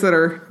things that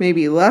are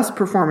maybe less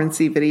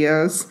performance-y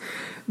videos,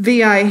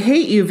 the I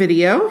Hate You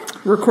video,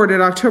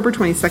 recorded October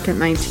 22nd,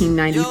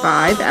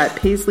 1995 at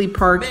Paisley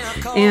Park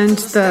and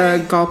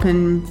the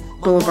Galpin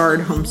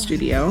Boulevard home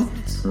studio.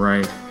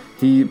 Right.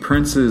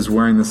 Prince is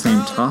wearing the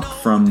same top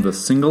from the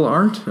single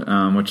art,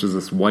 which is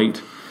this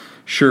white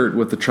shirt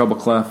with the treble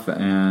clef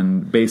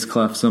and bass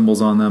clef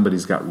symbols on them, but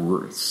he's got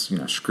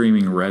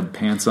screaming red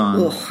pants on.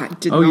 Oh, I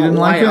didn't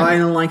like it? I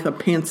didn't like the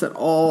pants at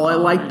all. I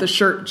liked the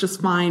shirt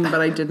just fine,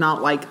 but I did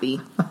not like the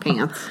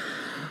pants.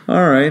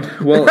 All right.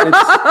 Well,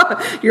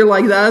 you're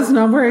like, that's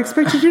not where I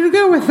expected you to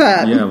go with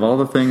that. Yeah, of all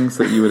the things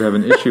that you would have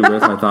an issue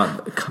with, I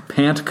thought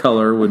pant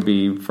color would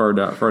be far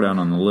down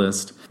on the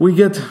list.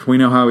 We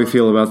know how we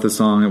feel about this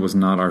song. It was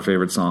not our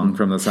favorite song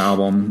from this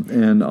album,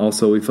 and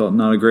also we felt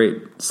not a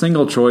great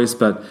single choice,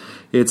 but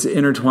it's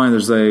intertwined.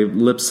 There's a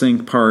lip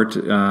sync part,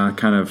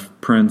 kind of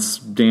Prince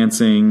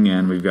dancing,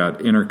 and we've got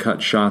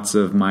intercut shots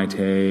of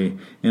Maite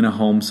in a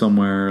home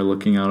somewhere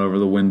looking out over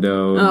the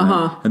window,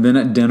 and then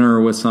at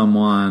dinner with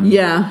someone.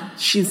 Yeah,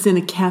 she's in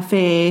a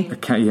cafe.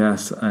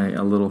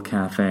 A little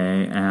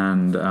cafe,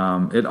 and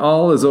it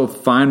all is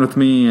fine with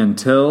me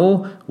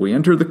until we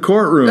enter the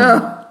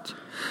courtroom.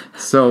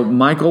 So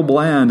Michael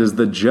Bland is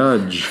the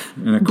judge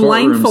in a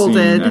courtroom scene,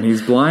 and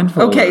he's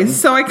blindfolded. Okay,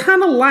 so I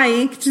kind of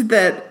liked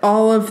that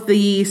all of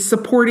the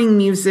supporting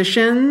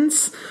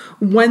musicians,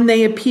 when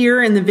they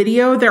appear in the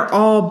video, they're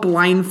all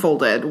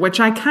blindfolded, which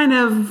I kind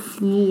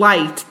of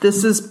liked.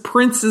 This is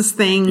Prince's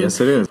thing. Yes,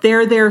 it is.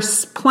 They're there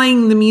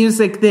playing the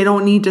music. They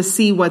don't need to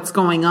see what's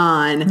going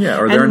on. Yeah,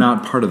 or they're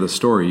not part of the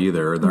story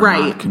either. They're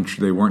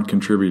they weren't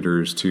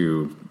contributors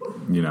to,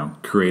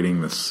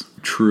 creating this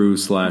true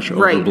 /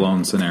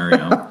 overblown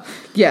scenario.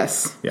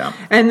 Yes. Yeah.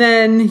 And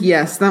then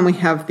we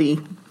have the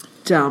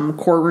dumb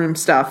courtroom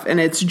stuff,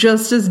 and it's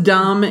just as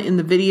dumb in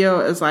the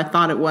video as I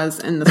thought it was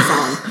in the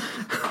song.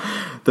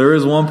 There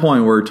is one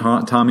point where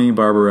Tommy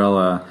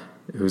Barbarella,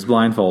 who's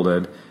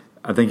blindfolded,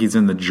 I think he's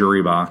in the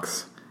jury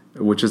box,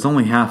 which is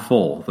only half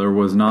full. There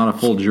was not a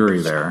full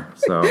jury there.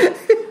 So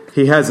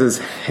he has his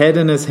head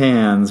in his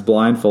hands,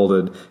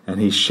 blindfolded,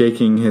 and he's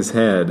shaking his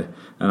head.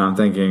 And I'm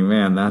thinking,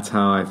 man, that's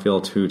how I feel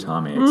too,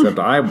 Tommy. Except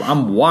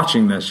I'm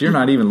watching this. You're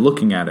not even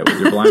looking at it with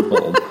your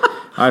blindfold.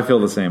 I feel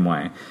the same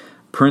way.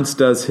 Prince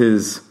does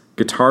his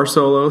guitar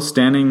solo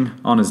standing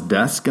on his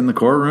desk in the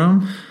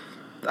courtroom.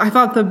 I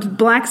thought the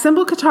black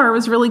cymbal guitar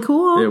was really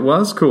cool. It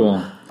was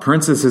cool.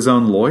 Prince is his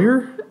own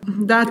lawyer?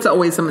 That's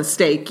always a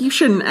mistake. You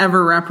shouldn't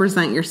ever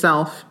represent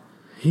yourself.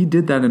 He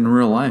did that in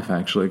real life,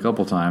 actually, a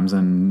couple times,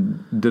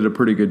 and did a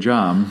pretty good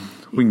job.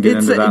 We can get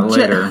into that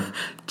later.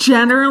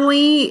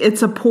 Generally,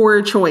 it's a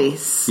poor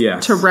choice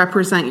to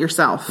represent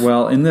yourself.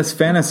 Well, in this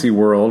fantasy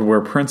world where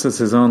Prince is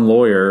his own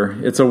lawyer,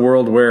 it's a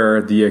world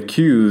where the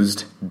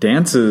accused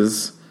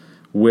dances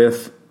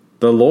with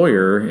the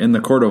lawyer in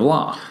the court of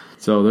law.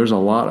 So there's a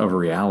lot of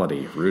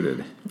reality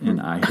rooted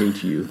in I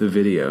Hate You, the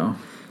video.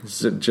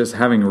 just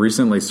having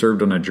recently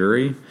served on a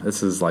jury,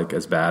 this is like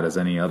as bad as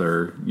any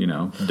other,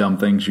 dumb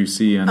things you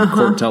see on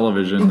court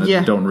television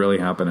that don't really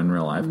happen in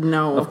real life.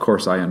 No. Of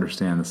course, I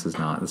understand this is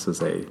not. This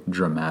is a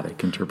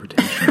dramatic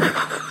interpretation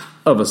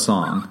of a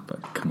song,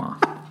 but come on.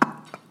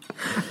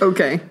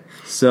 Okay.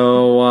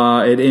 So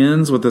it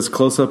ends with this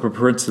close-up of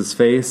Prince's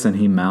face, and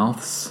he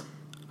mouths,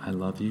 "I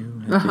love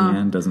you," at the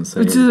end. Doesn't say.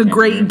 Which is a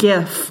great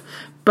gif.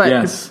 But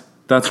yes,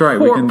 that's right.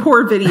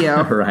 Poor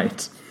video.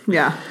 Right.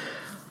 Yeah.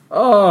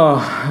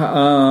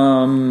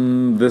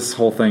 This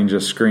whole thing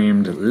just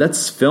screamed,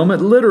 "Let's film it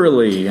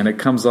literally," and it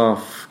comes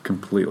off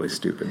completely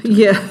stupid.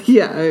 Yeah,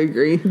 I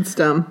agree. It's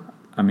dumb.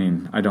 I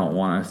mean, I don't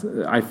want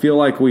to. I feel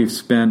like we've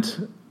spent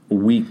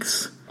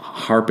weeks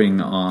harping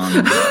on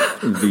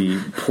the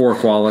poor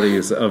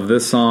qualities of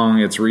this song,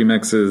 its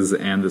remixes,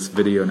 and this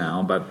video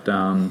now. But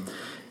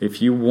if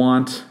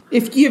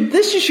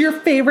this is your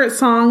favorite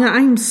song,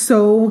 I'm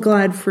so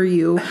glad for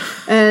you,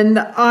 and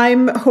I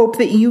hope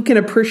that you can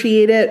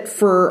appreciate it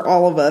for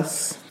all of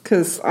us,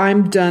 because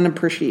I'm done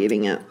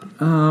appreciating it.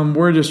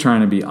 We're just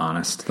trying to be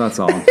honest. That's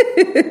all.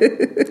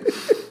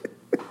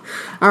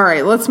 All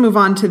right, let's move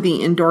on to the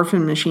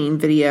Endorphin Machine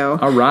video.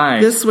 All right.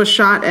 This was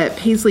shot at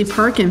Paisley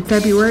Park in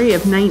February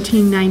of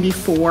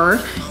 1994.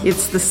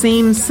 It's the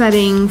same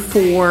setting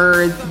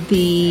for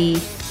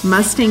the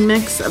Mustang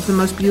mix of The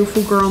Most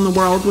Beautiful Girl in the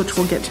World, which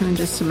we'll get to in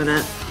just a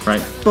minute.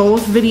 Right.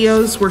 Both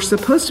videos were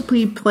supposed to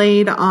be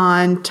played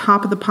on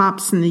Top of the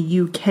Pops in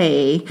the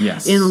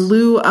UK in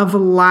lieu of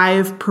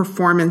live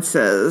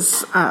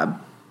performances. Top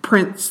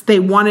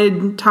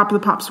of the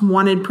Pops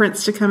wanted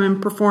Prince to come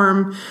and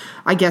perform.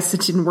 I guess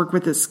it didn't work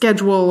with his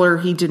schedule, or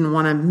he didn't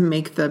want to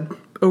make the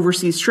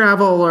overseas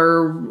travel,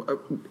 or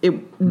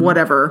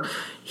whatever.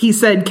 He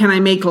said, "Can I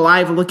make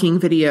live-looking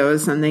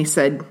videos?" And they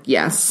said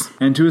yes.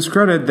 And to his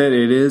credit, that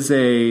it is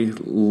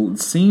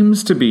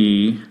seems to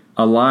be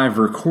a live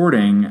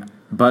recording,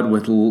 but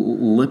with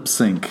lip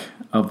sync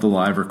of the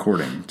live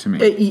recording. To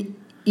me,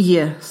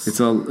 yes,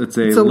 it's a lip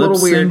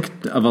sync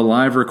of a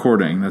live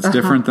recording. That's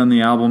different than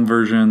the album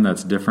version.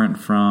 That's different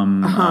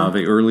from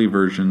the early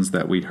versions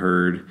that we'd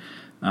heard.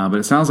 But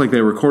it sounds like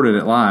they recorded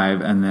it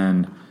live and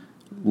then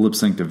lip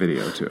synced a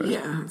video to it.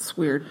 Yeah, it's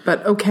weird,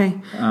 but okay.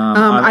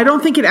 I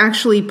don't think it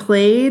actually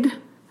played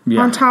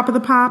on Top of the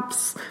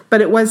Pops,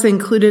 but it was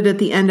included at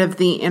the end of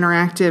the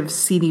interactive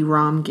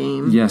CD-ROM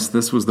game. Yes,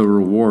 this was the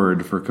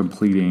reward for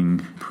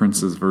completing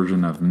Prince's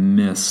version of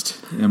Myst,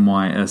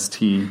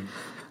 M-Y-S-T,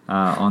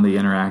 on the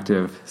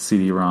interactive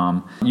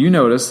CD-ROM. You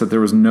noticed that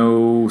there was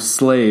no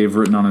slave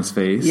written on his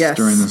face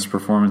during this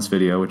performance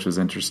video, which was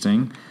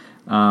interesting.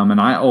 And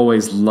I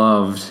always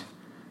loved,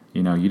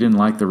 you didn't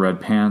like the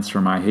red pants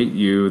from I Hate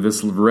You.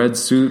 This red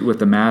suit with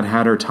the Mad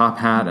Hatter top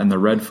hat and the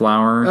red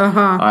flower,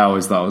 I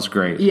always thought was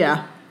great.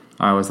 Yeah.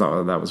 I always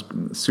thought that was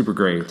super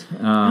great.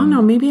 I don't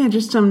know, maybe I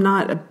just am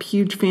not a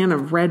huge fan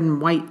of red and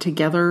white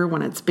together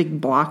when it's big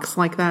blocks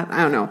like that.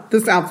 I don't know.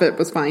 This outfit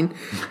was fine.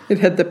 It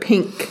had the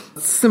pink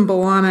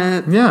symbol on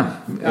it. Yeah.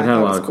 It had a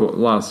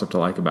lot of stuff to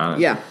like about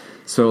it. Yeah.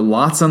 So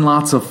lots and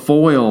lots of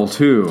foil,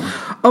 too.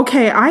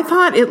 Okay, I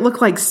thought it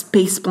looked like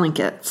space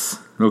blankets.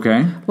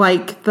 Okay.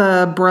 Like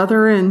the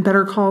brother in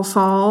Better Call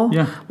Saul.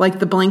 Yeah. Like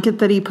the blanket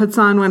that he puts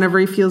on whenever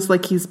he feels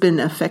like he's been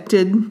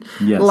affected.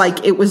 Yes.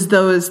 Like it was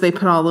those they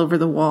put all over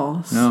the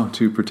walls. No,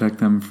 to protect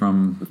them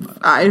from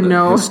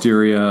the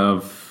hysteria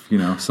of,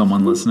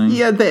 someone listening.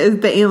 Yeah,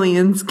 the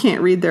aliens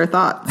can't read their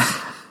thoughts.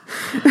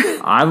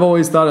 I've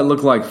always thought it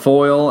looked like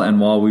foil,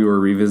 and while we were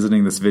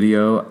revisiting this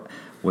video,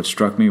 what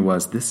struck me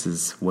was this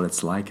is what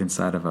it's like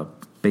inside of a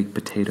baked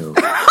potato.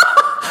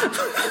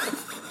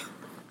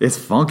 It's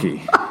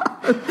funky.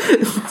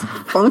 It's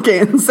funky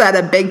inside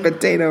a baked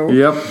potato.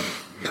 Yep.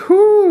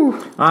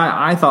 Whew.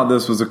 I thought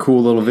this was a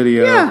cool little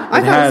video. Yeah,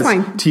 I thought it was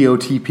fine.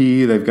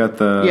 TOTP. They've got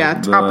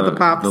Top of the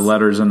Pops. The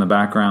letters in the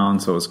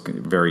background, so it's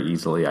very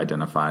easily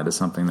identified as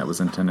something that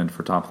was intended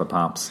for Top of the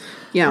Pops.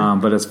 Yeah.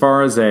 But as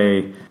far as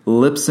a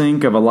lip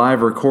sync of a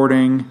live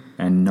recording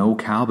and no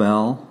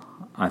cowbell,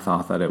 I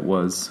thought that it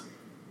was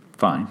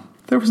fine.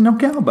 There was no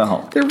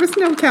cowbell. There was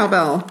no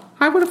cowbell.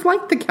 I would have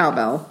liked the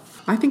cowbell.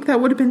 I think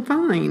that would have been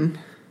fine.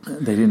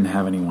 They didn't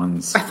have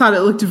anyone's. I thought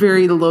it looked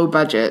very low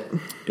budget.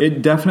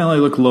 It definitely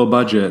looked low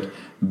budget,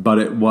 but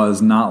it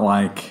was not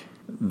like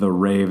the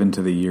Rave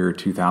into the Year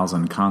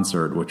 2000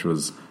 concert, which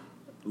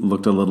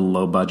looked a little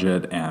low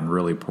budget and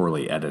really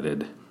poorly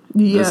edited.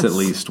 Yes. This at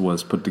least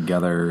was put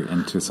together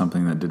into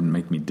something that didn't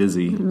make me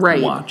dizzy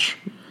to watch.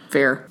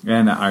 Fair.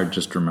 And I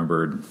just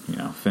remembered,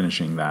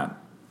 finishing that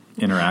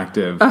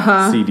interactive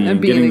CD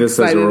and getting this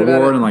as a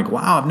reward and like,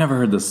 wow, I've never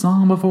heard this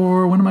song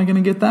before. When am I going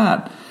to get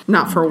that?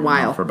 Not for a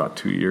while. Not for about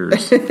 2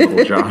 years,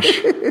 little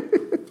Josh.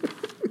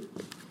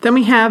 Then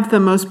we have The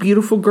Most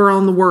Beautiful Girl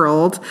in the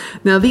World.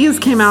 Now, these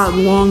came out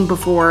long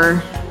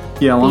before.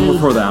 Yeah, long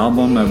before the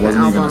album. It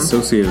wasn't even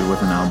associated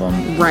with an album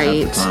at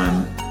the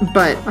time.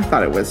 But I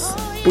thought it was.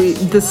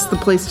 This is the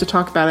place to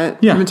talk about it. Yeah.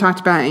 We haven't talked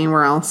about it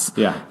anywhere else.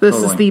 Yeah, This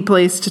is the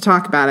place to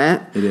talk about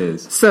it. It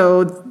is.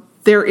 So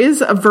there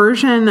is a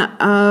version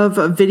of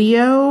a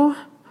video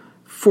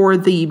for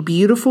the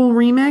Beautiful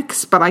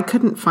remix, but I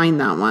couldn't find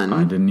that one.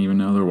 I didn't even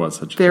know there was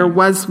such a There thing.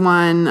 was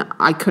one.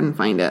 I couldn't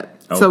find it.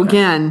 So Okay.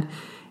 again,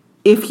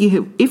 if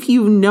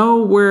you know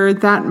where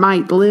that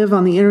might live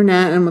on the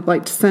internet and would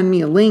like to send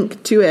me a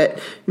link to it,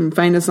 you can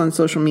find us on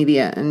social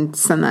media and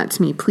send that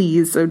to me,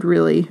 please. I'd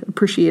really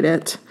appreciate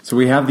it. So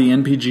we have the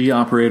NPG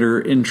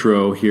operator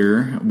intro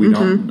here.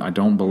 I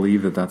don't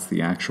believe that that's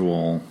the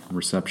actual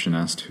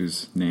receptionist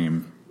whose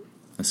name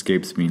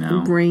escapes me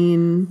now.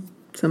 Brain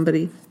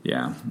somebody.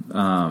 Yeah.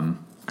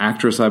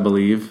 Actress, I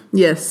believe,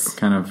 Yes.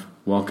 kind of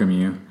welcome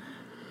you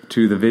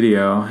to the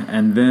video.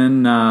 And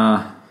then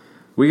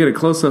we get a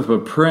close-up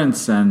of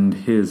Prince and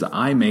his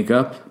eye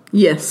makeup.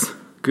 Yes.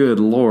 Good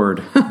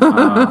Lord.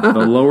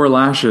 The lower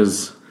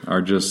lashes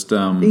are just...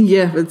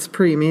 Yeah, it's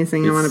pretty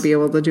amazing. I want to It's- be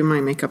able to do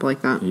my makeup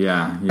like that.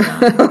 Yeah.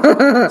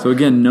 So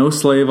again, no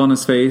slave on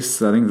his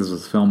face. I think this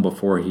was filmed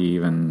before he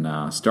even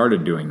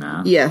started doing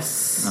that.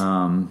 Yes.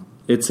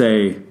 It's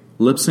a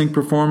lip-sync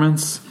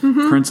performance.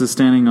 Mm-hmm. Prince is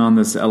standing on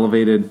this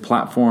elevated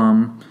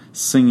platform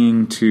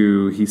singing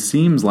to... He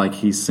seems like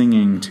he's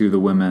singing to the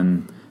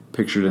women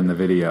pictured in the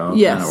video.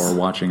 Yes. Or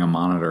watching a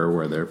monitor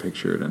where they're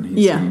pictured and he's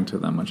Yeah. singing to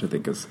them, which I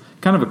think is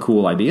kind of a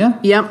cool idea.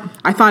 Yep.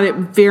 I thought it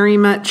very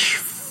much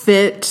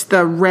fit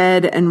the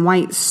red and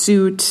white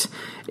suit.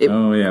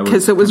 Oh, yeah, it was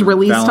Because it was kind of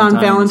released on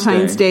Valentine's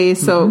Valentine's Day. Day,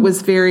 so it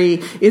was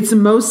it's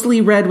mostly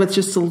red with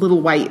just a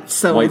little white.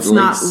 So White it's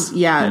lace. not,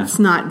 Yeah. it's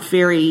not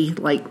very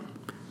like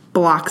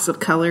blocks of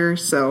color.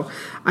 So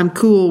I'm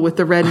cool with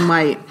the red and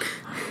white.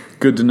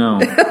 Good to know.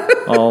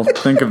 I'll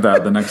think of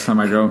that the next time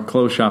I go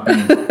clothes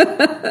shopping.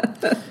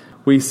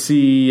 We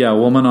see a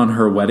woman on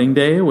her wedding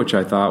day, which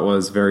I thought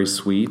was very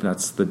sweet.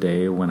 That's the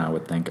day when I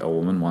would think a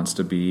woman wants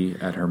to be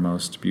at her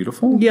most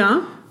beautiful.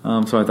 Yeah.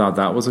 So I thought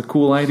that was a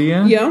cool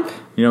idea. Yep.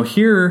 You know,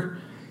 here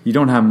you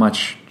don't have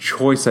much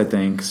choice, I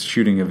think,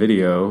 shooting a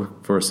video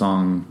for a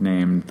song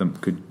named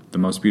The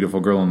Most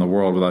Beautiful Girl in the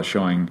World without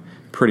showing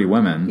pretty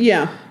women.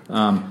 Yeah.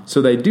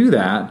 So they do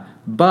that,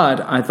 but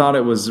I thought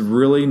it was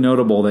really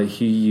notable that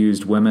he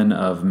used women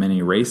of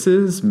many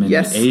races, many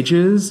Yes.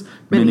 ages,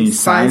 Many many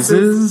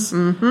sizes.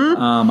 sizes.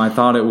 I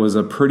thought it was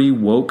a pretty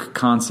woke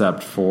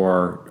concept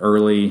for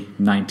early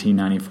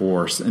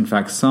 1994. In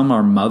fact, some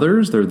are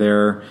mothers. They're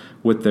there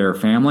with their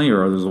family,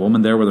 or there's a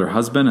woman there with her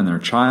husband and their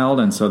child,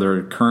 and so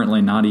they're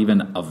currently not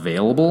even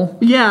available.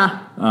 Yeah.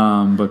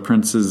 But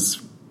Prince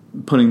is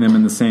putting them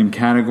in the same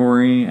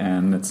category,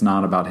 and it's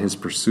not about his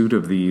pursuit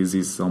of these.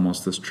 He's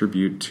almost this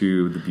tribute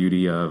to the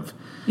beauty of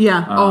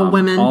Yeah. All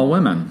women. All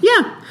women.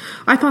 Yeah,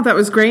 I thought that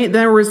was great.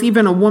 There was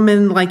even a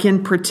woman like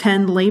in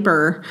pretend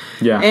labor.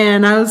 Yeah.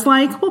 And I was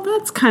like, well,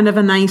 that's kind of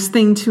a nice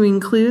thing to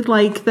include,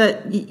 like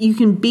that you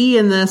can be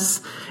in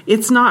this.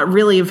 It's not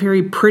really a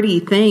very pretty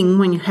thing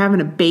when you're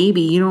having a baby.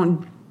 You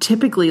don't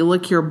typically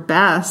look your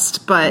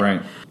best, but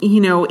Right.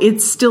 you know,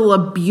 it's still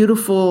a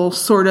beautiful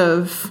sort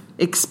of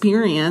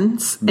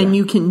experience, and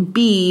you can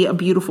be a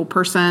beautiful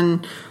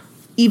person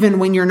even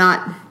when you're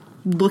not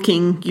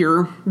looking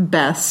your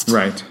best.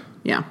 Right.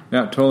 Yeah.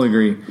 Yeah, totally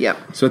agree. Yep.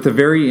 So at the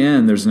very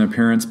end, there's an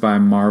appearance by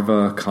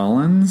Marva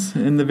Collins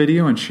in the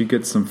video, and she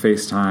gets some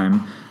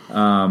FaceTime.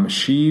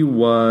 She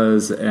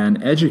was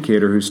an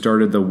educator who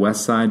started the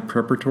West Side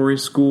Preparatory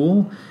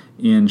School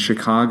in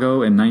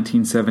Chicago in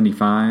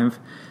 1975.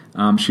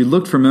 She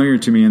looked familiar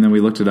to me, and then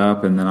we looked it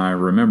up, and then I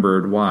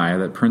remembered why,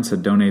 that Prince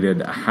had donated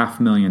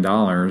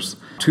 $500,000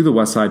 to the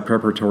West Side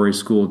Preparatory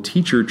School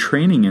Teacher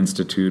Training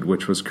Institute,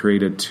 which was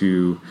created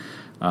to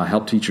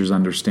help teachers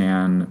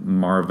understand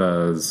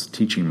Marva's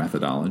teaching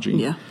methodology.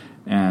 Yeah.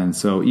 And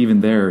so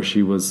even there,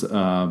 she was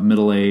a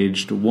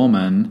middle-aged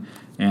woman,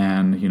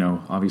 and, you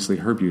know, obviously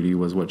her beauty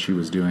was what she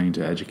was doing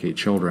to educate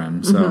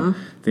children. So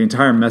the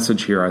entire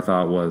message here, I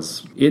thought,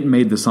 was, it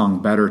made the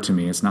song better to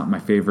me. It's not my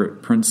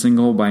favorite Prince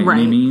single by any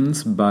Right.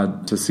 means,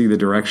 but to see the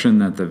direction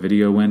that the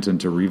video went and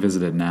to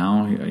revisit it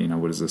now, you know,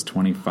 what is this,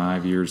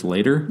 25 years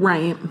later?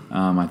 Right.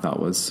 I thought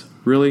was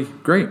really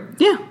great.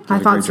 Yeah, I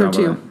Did a thought great so job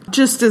too. of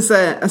Just as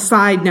a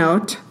side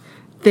note,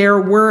 there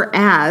were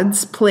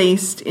ads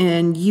placed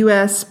in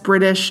U.S.,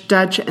 British,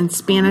 Dutch, and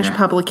Spanish Yeah.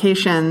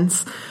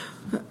 publications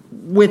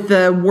with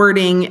the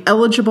wording,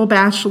 eligible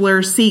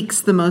bachelor seeks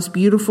the most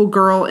beautiful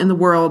girl in the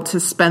world to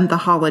spend the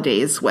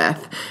holidays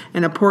with.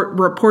 And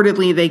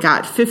reportedly they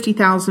got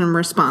 50,000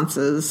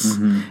 responses,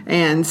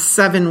 and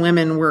 7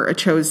 women were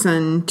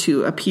chosen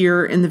to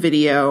appear in the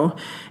video.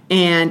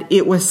 And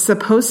it was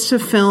supposed to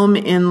film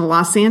in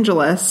Los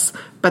Angeles,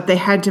 but they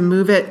had to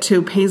move it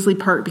to Paisley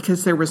Park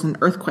because there was an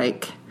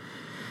earthquake.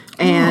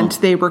 And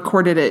they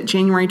recorded it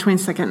January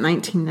 22nd,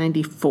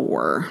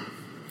 1994.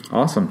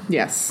 Awesome.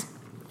 Yes.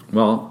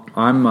 Well,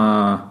 I'm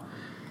a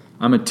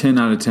 10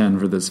 out of 10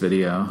 for this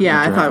video.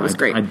 Yeah, I thought it was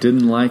great. I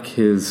didn't like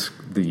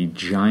the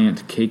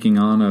giant caking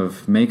on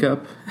of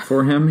makeup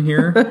for him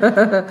here,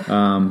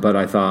 but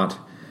I thought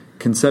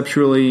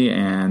conceptually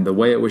and the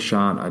way it was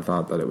shot, I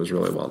thought that it was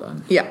really well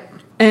done. Yeah.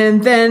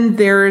 And then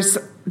there's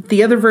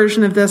the other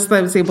version of this that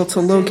I was able to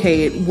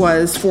locate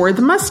was for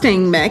the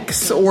Mustang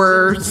mix,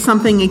 or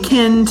something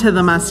akin to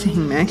the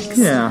Mustang mix.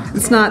 Yeah.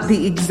 It's not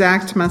the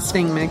exact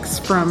Mustang mix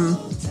from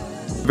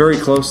very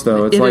close,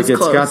 though. It's It like is it's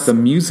close. got the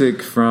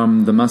music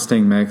from the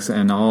Mustang mix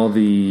and all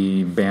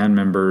the band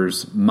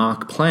members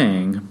mock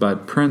playing,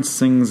 but Prince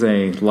sings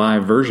a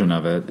live version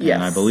of it. Yes.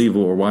 And I believe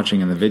what we're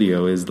watching in the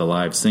video is the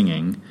live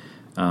singing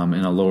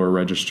in a lower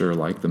register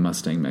like the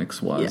Mustang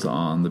mix was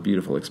on the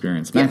Beautiful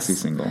Experience maxi Yes.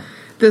 single.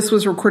 This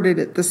was recorded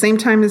at the same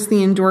time as the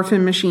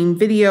Endorphin Machine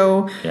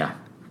video. Yeah.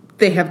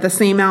 They have the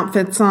same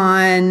outfits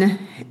on,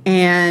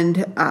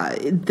 and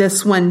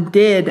this one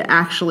did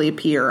actually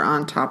appear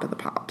on Top of the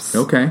Pops.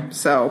 Okay.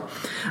 So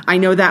I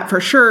know that for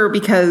sure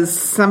because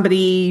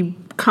somebody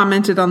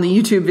commented on the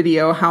YouTube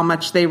video how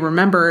much they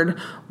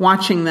remembered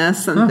watching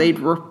this, and they'd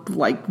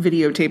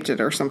videotaped it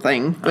or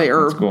something.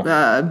 That's cool.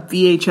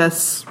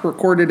 VHS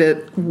recorded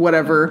it,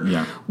 whatever.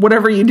 Yeah.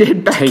 Whatever you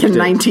did back Taped in it.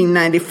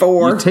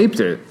 1994. You taped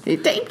it. You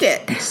taped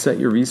it. Set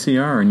your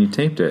VCR and you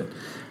taped it.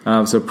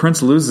 So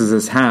Prince loses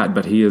his hat,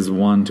 but he is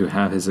one to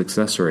have his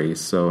accessories.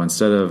 So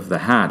instead of the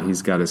hat,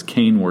 he's got his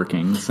cane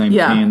working, the same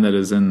cane that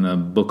is in the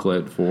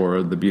booklet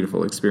for the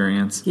Beautiful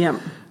Experience. Yep.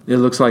 It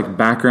looks like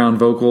background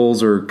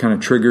vocals are kind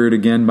of triggered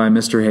again by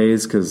Mr.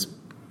 Hayes because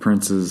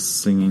Prince is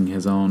singing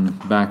his own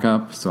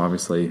backup. So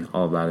obviously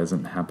all of that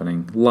isn't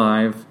happening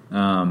live.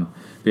 But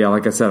yeah,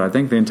 like I said, I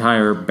think the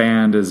entire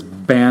band is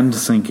band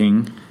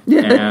syncing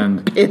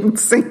and In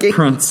sinking.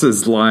 Prince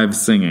is live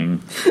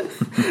singing.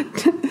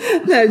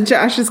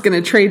 Josh is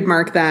going to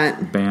trademark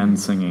that. Band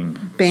singing.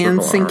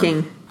 Band Circle R.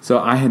 syncing. So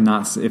I had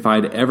not, if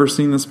I'd ever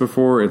seen this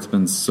before, it's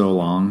been so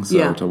long. So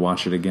Yeah. to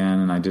watch it again,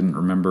 and I didn't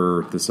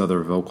remember this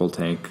other vocal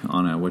take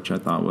on it, which I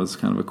thought was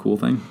kind of a cool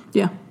thing.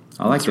 Yeah.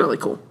 I like It's it. really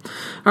cool.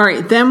 All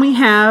right. Then we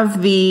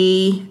have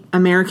the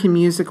American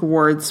Music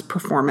Awards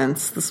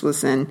performance. This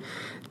was in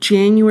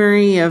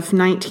January of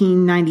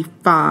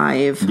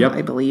 1995, Yep.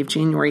 I believe.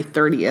 January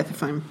 30th,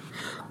 if I'm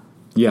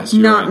Yes,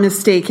 you're not right.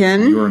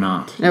 mistaken. You are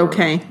not. You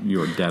Okay.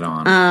 You are dead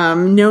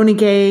on. Nona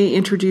Gay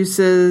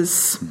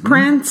introduces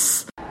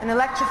Prince. An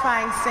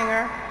electrifying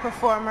singer,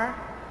 performer,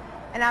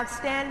 an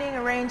outstanding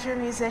arranger,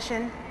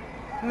 musician,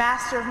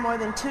 master of more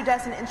than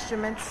 24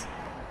 instruments,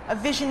 a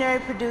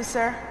visionary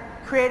producer,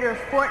 creator of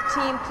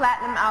 14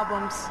 platinum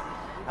albums,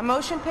 a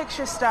motion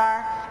picture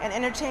star, and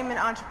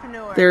entertainment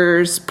entrepreneur.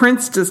 There's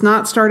Prince does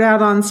not start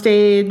out on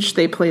stage.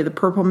 They play the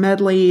Purple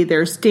Medley.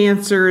 There's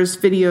dancers,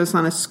 videos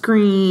on a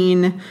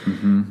screen.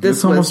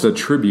 It's almost a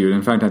tribute.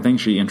 In fact, I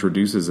think she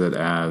introduces it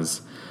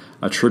as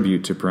a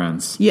tribute to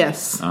Prince.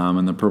 Yes.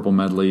 And the Purple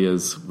Medley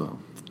is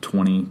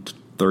 20,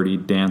 30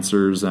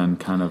 dancers and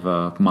kind of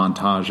a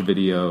montage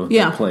video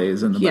that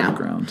plays in the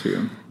background,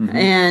 too.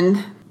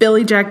 And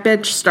Billy Jack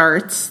Bitch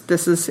starts.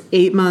 This is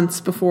 8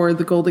 months before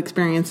the Gold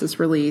Experience is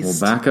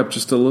released. Well, back up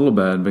just a little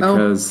bit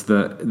because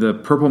the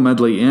Purple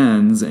Medley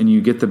ends and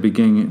you get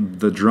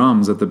the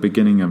drums at the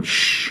beginning of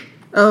Shh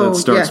that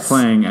starts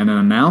playing, and an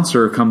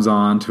announcer comes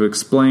on to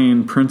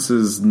explain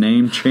Prince's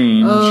name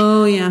change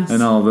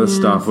and all this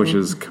stuff, which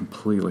is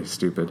completely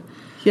stupid.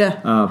 Yeah.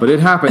 But it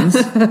happens.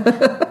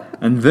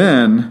 And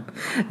then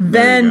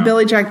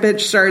Billy Jack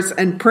Bitch starts,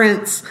 and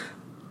Prince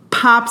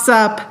pops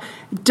up,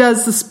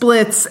 does the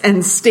splits,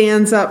 and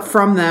stands up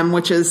from them,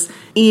 which is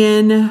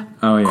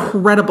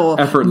incredible.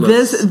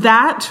 Effortless.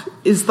 That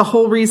is the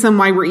whole reason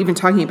why we're even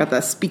talking about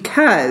this,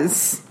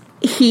 because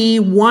he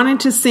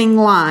wanted to sing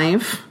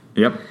live.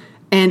 Yep.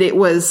 And it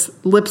was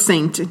lip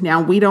synced.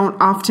 Now, we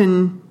don't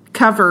often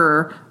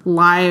cover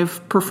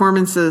live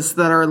performances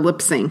that are lip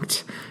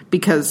synced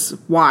because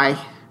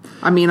why?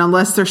 I mean,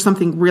 unless there's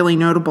something really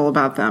notable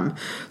about them.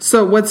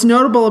 So what's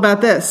notable about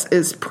this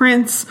is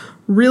Prince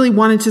really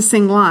wanted to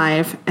sing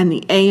live, and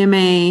the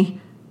AMA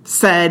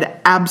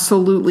said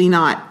absolutely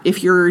not.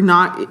 If you're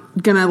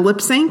not going to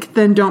lip sync,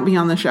 then don't be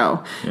on the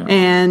show. Yeah.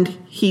 And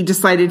he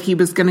decided he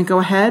was going to go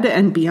ahead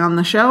and be on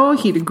the show.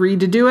 He'd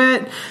agreed to do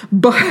it,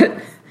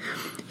 but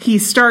he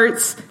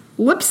starts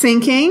lip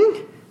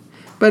syncing,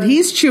 but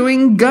he's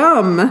chewing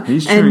gum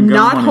and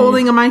not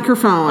holding a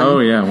microphone. Oh,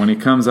 yeah. When he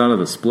comes out of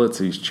the splits,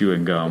 he's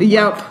chewing gum.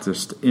 Yep. Like,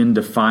 just in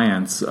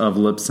defiance of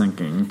lip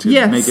syncing to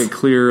Yes. make it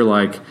clear,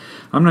 like,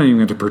 I'm not even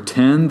going to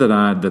pretend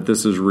that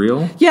this is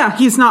real. Yeah,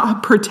 he's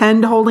not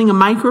pretend holding a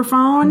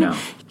microphone. No.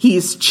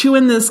 He's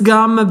chewing this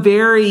gum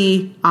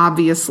very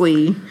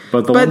obviously,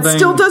 But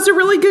still does a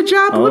really good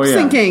job lip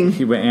syncing.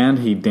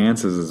 He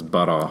dances his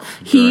butt off.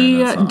 He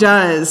during that song.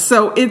 does.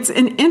 So it's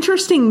an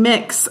interesting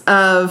mix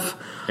of,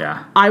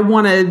 I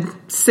want to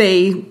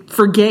say,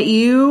 Forget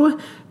You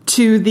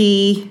to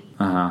the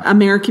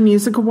American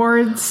Music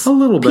Awards. A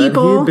little bit.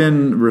 People. He had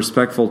been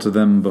respectful to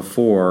them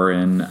before.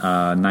 In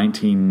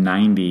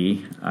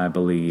 1990, I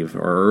believe,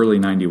 or early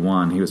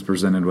 91, he was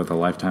presented with a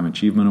Lifetime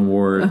Achievement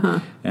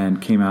Award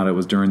and came out. It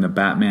was during the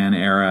Batman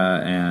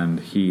era, and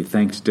he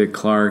thanked Dick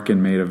Clark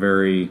and made a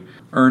very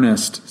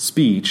earnest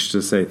speech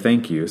to say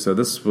thank you. So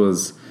this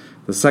was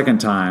the second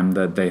time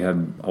that they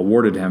had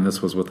awarded him.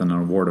 This was with an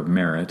award of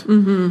merit.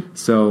 Mm-hmm.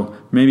 So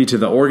maybe to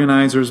the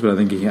organizers, but I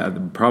think he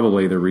had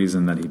probably the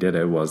reason that he did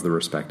it was the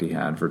respect he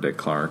had for Dick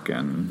Clark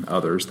and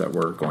others that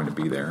were going to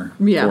be there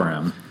for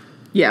him.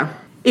 Yeah.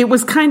 it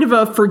was kind of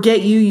a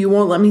forget you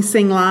won't let me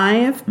sing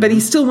live, but he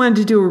still wanted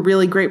to do a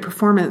really great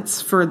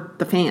performance for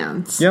the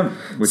fans. Yep.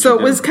 So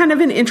it was kind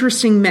of an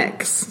interesting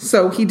mix.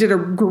 So he did a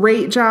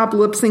great job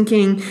lip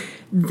syncing.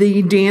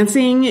 The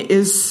dancing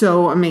is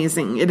so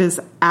amazing. It is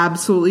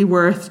absolutely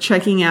worth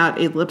checking out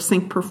a lip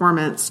sync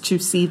performance to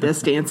see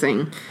this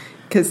dancing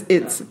because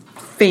it's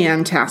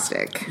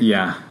fantastic.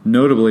 Yeah.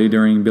 Notably,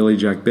 during Billy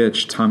Jack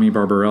Bitch, Tommy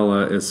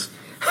Barbarella is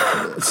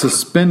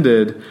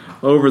suspended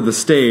over the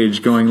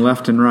stage going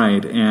left and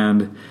right,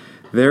 and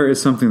there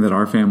is something that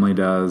our family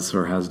does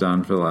or has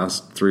done for the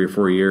last 3 or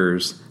 4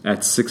 years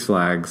at Six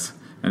Flags,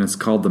 and it's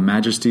called The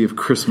Majesty of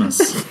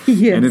Christmas.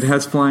 Yes. And it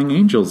has flying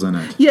angels in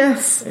it.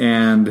 Yes.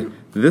 And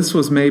this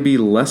was maybe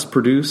less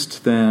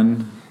produced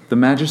than The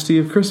Majesty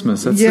of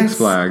Christmas at Yes. Six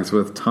Flags,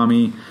 with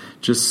Tommy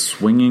just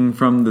swinging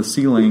from the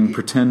ceiling,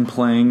 pretend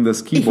playing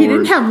this keyboard. He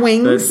didn't have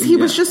wings. He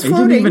was just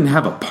floating. He didn't even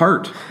have a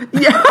part.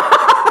 Yeah.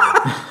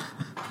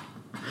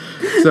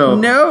 So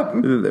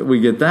Nope. we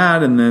get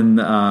that, and then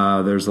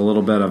there's a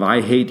little bit of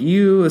I Hate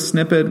You, a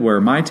snippet where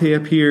Maite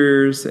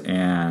appears,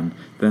 and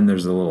then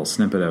there's a little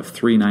snippet of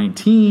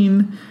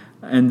 319.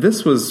 And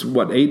this was,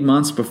 8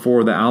 months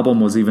before the album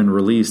was even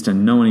released,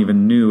 and no one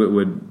even knew it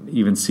would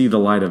even see the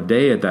light of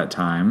day at that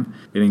time.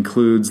 It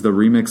includes the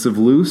remix of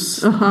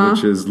Loose,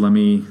 which is Let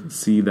Me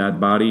See That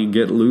Body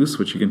Get Loose,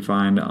 which you can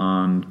find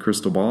on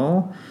Crystal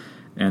Ball.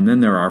 And then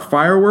there are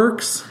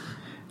Fireworks,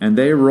 and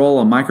they roll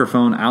a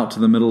microphone out to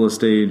the middle of the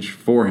stage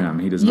for him.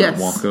 He does not Yes.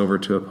 walk over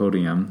to a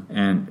podium,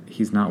 and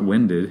he's not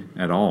winded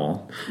at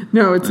all.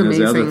 No, it's And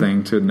amazing. the other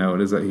thing to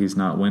note is that he's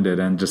not winded.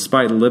 And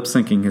despite lip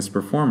syncing his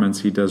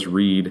performance, he does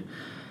read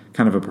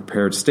kind of a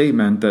prepared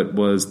statement that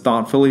was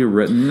thoughtfully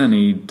written, and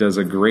he does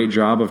a great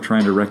job of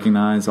trying to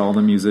recognize all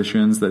the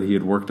musicians that he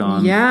had worked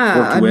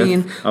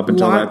with up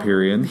until that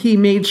period. He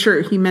made sure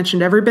he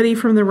mentioned everybody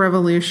from the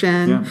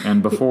Revolution. Yeah,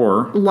 and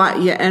before.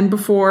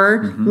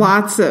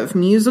 Lots of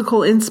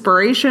musical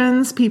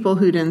inspirations, people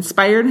who'd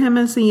inspired him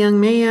as a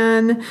young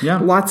man. Yeah.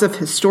 Lots of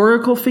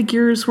historical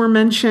figures were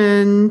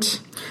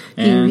mentioned.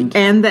 And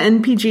the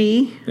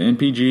NPG. The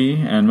NPG,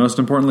 and most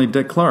importantly,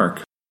 Dick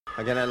Clark.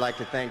 Again, I'd like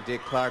to thank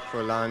Dick Clark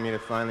for allowing me to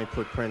finally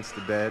put Prince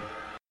to bed.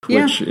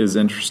 Yeah. Which is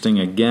interesting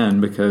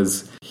again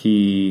because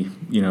he,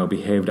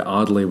 behaved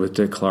oddly with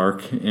Dick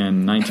Clark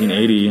in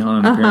 1980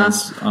 on an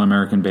appearance on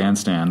American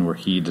Bandstand, where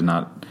he did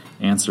not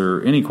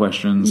answer any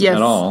questions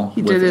at all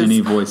he with did his any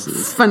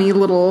voices. Funny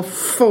little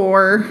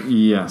four.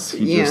 Yes,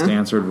 he just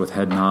answered with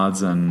head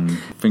nods and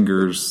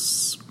finger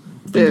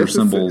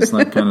symbols,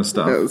 that kind of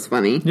stuff. That was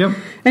funny. Yep.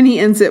 And he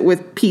ends it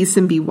with peace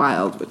and be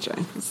wild, which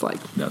I was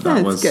like,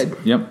 that was good.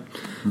 Yep.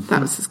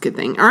 That was his good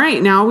thing. All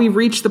right, now we've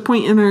reached the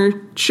point in our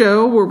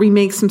show where we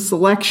make some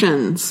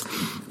selections.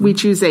 We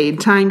choose a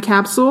time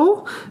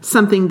capsule,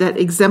 something that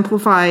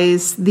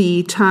exemplifies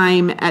the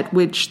time at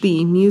which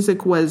the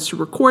music was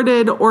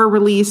recorded or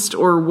released,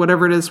 or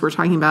whatever it is we're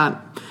talking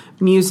about,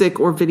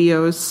 music or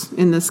videos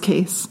in this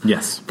case.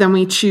 Yes. Then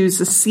we choose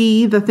a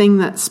sea, the thing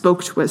that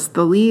spoke to us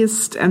the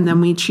least, and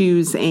then we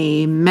choose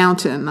a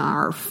mountain,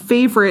 our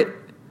favorite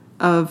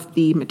of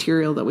the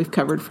material that we've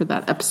covered for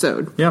that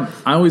episode. Yeah,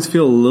 I always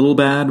feel a little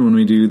bad when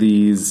we do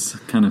these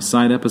kind of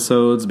side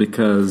episodes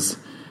because,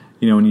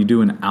 when you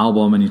do an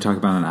album and you talk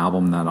about an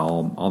album, that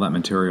all that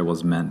material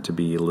was meant to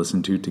be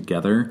listened to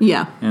together.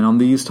 Yeah. And on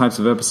these types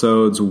of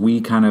episodes,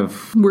 we kind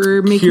of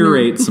We're making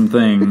curate some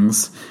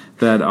things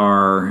that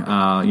are,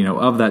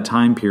 of that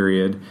time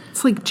period.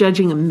 It's like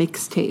judging a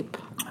mixtape.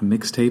 A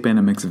mixtape and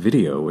a mixed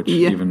video, which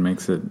even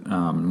makes it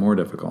more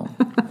difficult.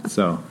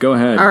 So, go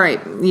ahead. All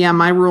right. Yeah,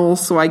 my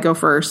rules, so I go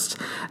first.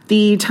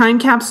 The time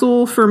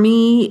capsule for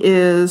me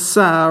is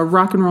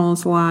Rock and Roll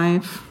is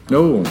Alive.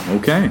 Oh,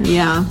 okay.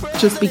 Yeah,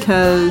 just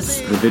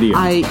because... The video.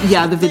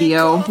 The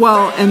video.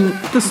 Well, and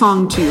the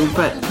song too,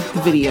 but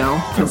the video,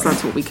 because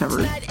that's what we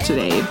covered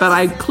today. But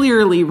I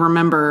clearly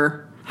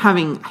remember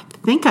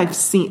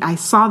I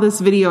saw this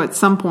video at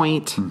some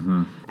point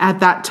at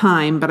that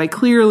time, but I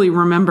clearly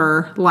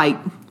remember,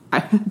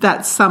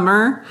 that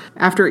summer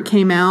after it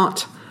came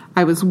out,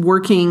 I was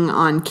working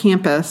on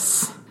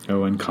campus.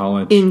 Oh, in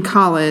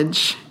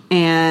college.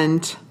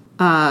 And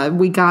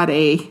we got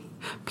a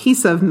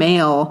piece of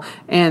mail,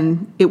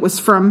 and it was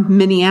from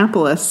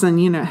Minneapolis, and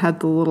it had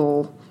the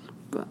little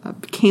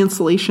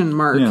cancellation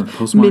mark. Yeah,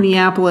 postmark.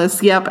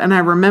 Minneapolis, yep. And I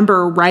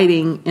remember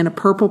writing in a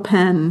purple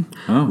pen,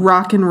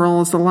 Rock and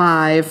Roll is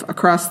Alive,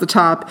 across the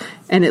top,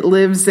 and it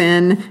lives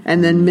in,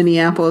 and then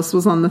Minneapolis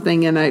was on the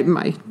thing, and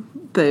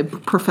the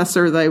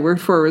professor that I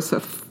worked for was a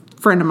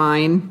friend of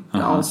mine,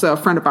 also a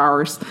friend of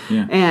ours,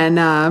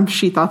 and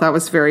she thought that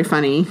was very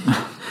funny.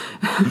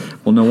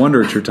 Well, no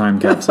wonder it's your time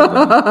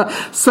capsule.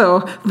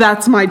 So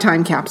that's my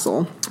time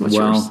capsule. What's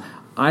yours?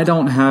 I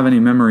don't have any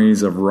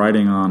memories of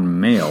writing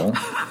on mail,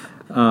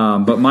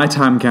 but my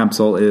time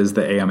capsule is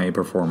the AMA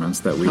performance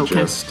that we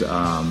just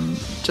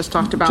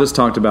talked about. Just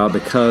talked about,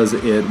 because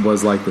it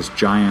was like this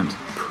giant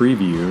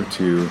preview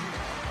to,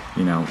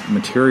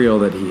 material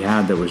that he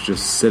had that was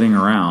just sitting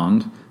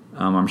around.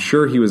 I'm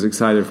sure he was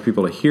excited for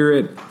people to hear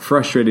it,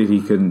 frustrated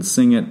he couldn't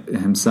sing it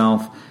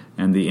himself,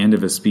 And the end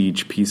of his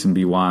speech, Peace and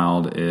Be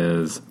Wild,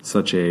 is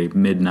such a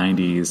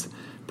mid-90s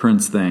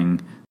Prince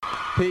thing.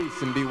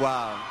 Peace and be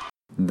wild.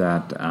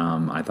 That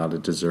I thought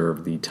it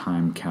deserved the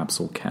time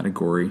capsule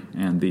category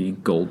and the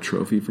gold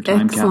trophy for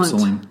time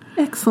capsuling.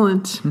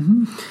 Excellent.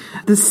 Mm-hmm.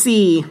 The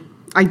sea.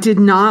 I did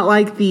not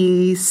like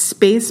the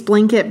space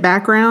blanket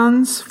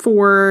backgrounds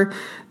for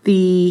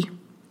the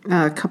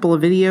couple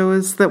of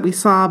videos that we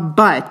saw,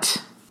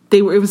 but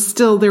there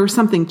was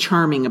something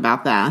charming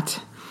about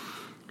that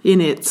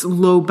in its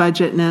low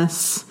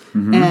budgetness.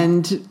 Mm-hmm.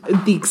 And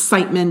the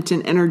excitement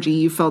and energy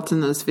you felt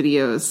in those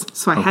videos.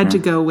 So I had to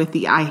go with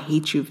the I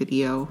Hate You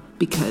video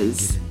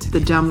because the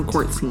dumb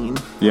court scene.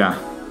 Yeah.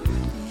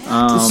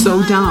 It's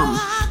so dumb.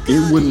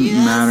 It wouldn't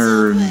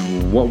matter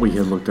what we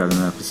had looked at in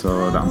the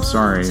episode. I'm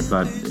sorry,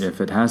 but if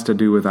it has to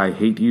do with I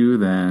Hate You,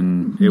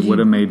 then it would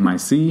have made my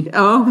C.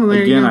 Oh,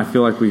 there Again, you go. I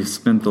feel like we've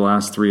spent the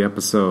last 3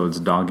 episodes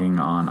dogging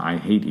on I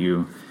Hate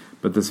You,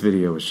 but this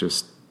video was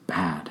just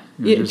bad.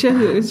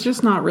 It's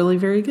just not really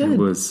very good. It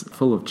was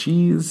full of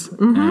cheese,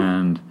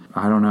 and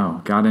I don't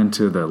know, got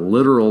into the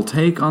literal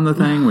take on the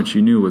thing, which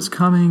you knew was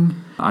coming.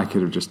 I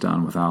could have just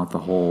done without the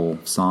whole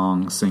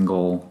song,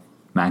 single,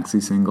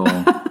 maxi single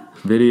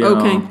video.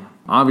 Okay.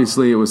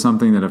 Obviously, it was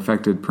something that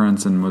affected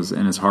Prince and was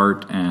in his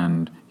heart,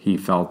 and he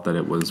felt that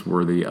it was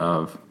worthy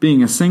of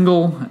being a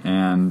single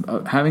and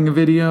having a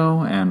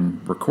video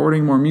and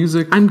recording more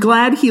music. I'm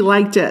glad he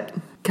liked it.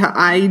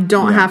 I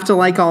don't have to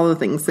like all the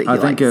things that he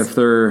likes. I think if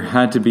there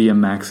had to be a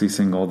maxi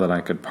single that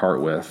I could part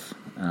with,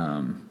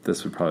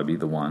 this would probably be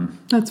the one.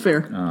 That's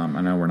fair.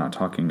 I know we're not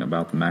talking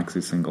about the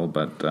maxi single,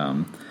 but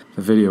the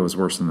video was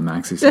worse than the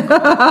maxi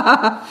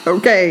single.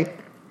 Okay.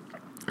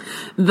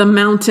 The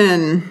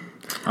Mountain.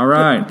 All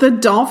right. The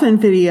dolphin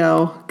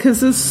video,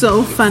 because it's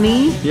so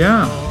funny.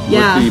 Yeah.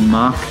 With the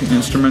mock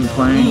instrument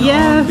playing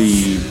on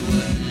the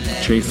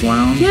Chase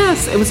Lounge.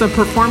 Yes, it was a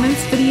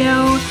performance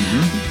video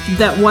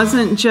that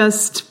wasn't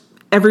just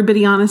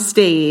everybody on a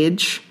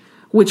stage,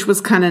 which was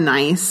kind of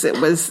nice.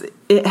 It was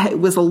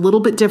a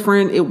little bit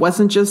different. It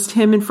wasn't just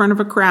him in front of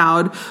a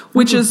crowd,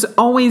 which is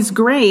always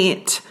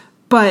great,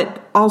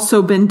 but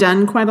also been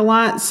done quite a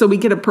lot. So we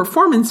get a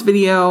performance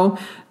video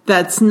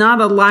that's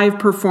not a live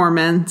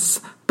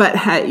performance, but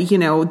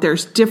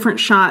there's different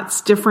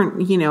shots,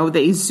 different,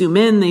 they zoom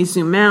in, they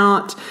zoom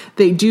out,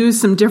 they do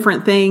some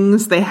different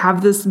things. They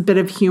have this bit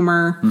of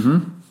humor.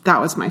 Mm-hmm. That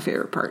was my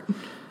favorite part.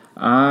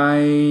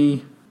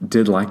 I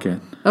did like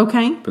it.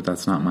 Okay. But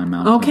that's not my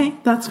mountain. Okay,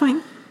 that's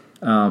fine.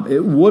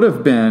 It would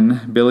have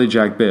been Billy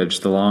Jack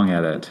Bitch, the long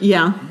edit.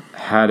 Yeah.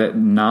 Had it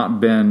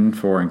not been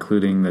for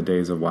including the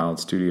Days of Wild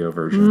studio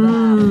version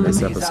in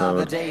this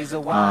episode.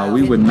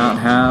 We would not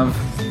have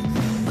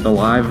the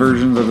live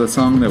versions of the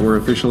song that were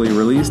officially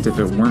released if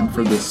it weren't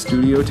for this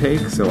studio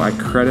take. So I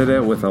credit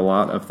it with a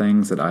lot of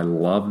things that I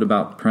loved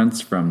about Prince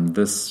from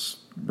this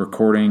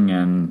recording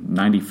in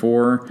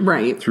 94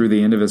 through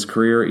the end of his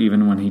career,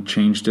 even when he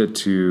changed it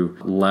to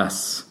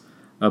less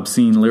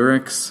obscene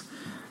lyrics.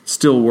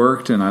 Still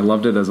worked, and I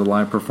loved it as a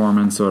live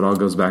performance, so it all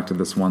goes back to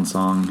this one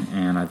song,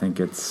 and I think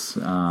it's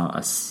a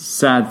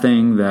sad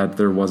thing that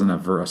there wasn't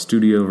a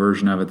studio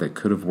version of it that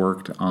could have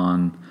worked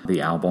on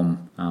the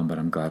album, but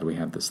I'm glad we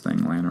have this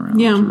thing laying around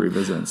to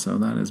revisit, so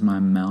that is my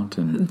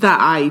mountain. That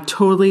I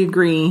totally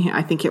agree.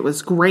 I think it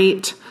was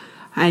great,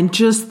 and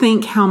just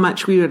think how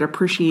much we would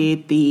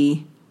appreciate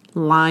the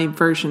live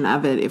version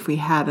of it if we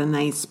had a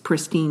nice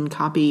pristine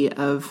copy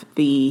of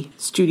the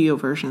studio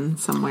version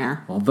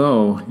somewhere.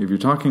 Although, if you're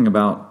talking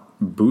about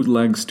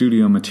bootleg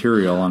studio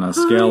material on a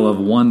scale of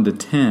 1 to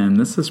 10,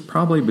 this is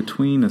probably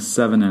between a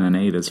 7 and an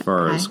 8 as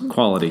far as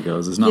quality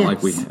goes. It's not like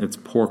it's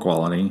poor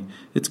quality.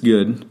 It's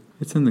good.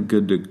 It's in the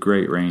good to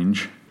great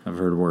range. I've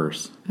heard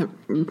worse.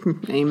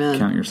 Amen.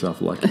 Count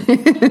yourself lucky.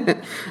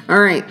 All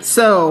right,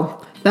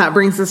 so that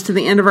brings us to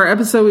the end of our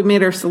episode. We've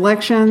made our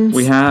selections.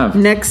 We have.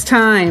 Next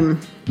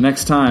time.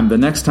 The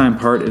next time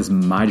part is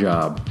my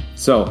job.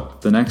 So,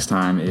 the next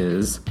time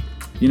is,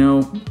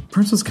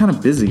 Prince was kind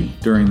of busy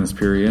during this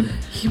period.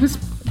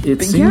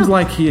 It seems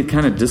like he had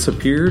kind of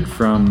disappeared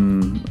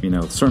from,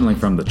 certainly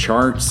from the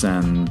charts,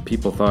 and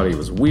people thought he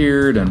was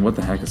weird, and what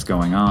the heck is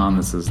going on?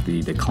 This is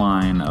the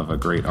decline of a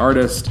great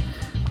artist.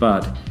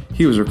 But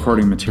he was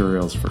recording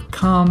materials for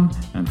Come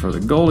and for the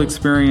Gold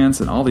Experience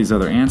and all these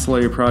other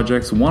ancillary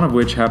projects, one of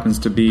which happens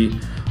to be,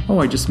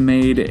 I just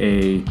made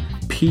a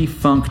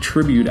P-Funk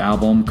tribute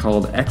album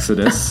called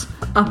Exodus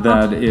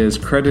that is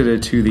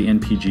credited to the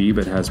NPG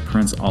but has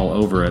Prince all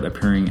over it,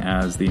 appearing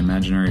as the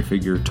imaginary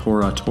figure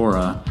Tora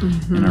Tora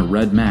in a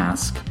red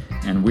mask.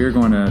 And we're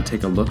going to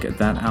take a look at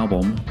that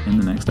album in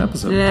the next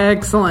episode.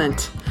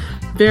 Excellent.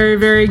 Very,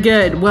 very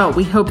good. Well,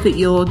 we hope that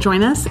you'll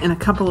join us in a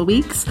couple of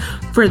weeks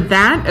for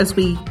that as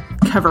we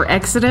cover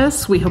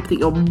Exodus. We hope that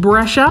you'll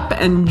brush up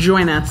and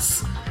join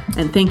us.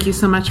 And thank you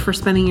so much for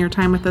spending your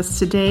time with us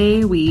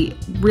today. We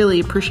really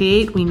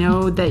appreciate. We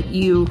know that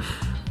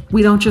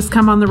we don't just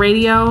come on the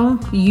radio.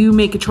 You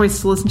make a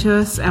choice to listen to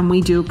us, and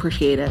we do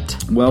appreciate it.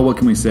 Well, what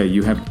can we say?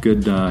 You have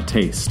good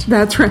taste.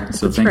 That's right.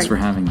 So thanks for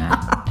having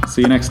that.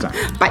 See you next time.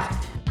 Bye.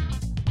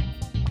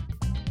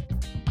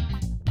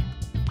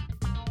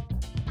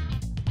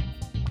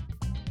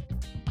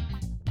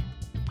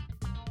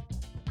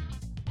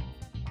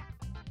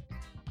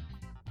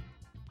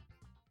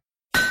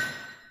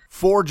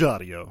 Forge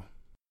Audio.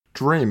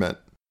 Dream it.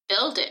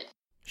 Build it.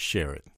 Share it.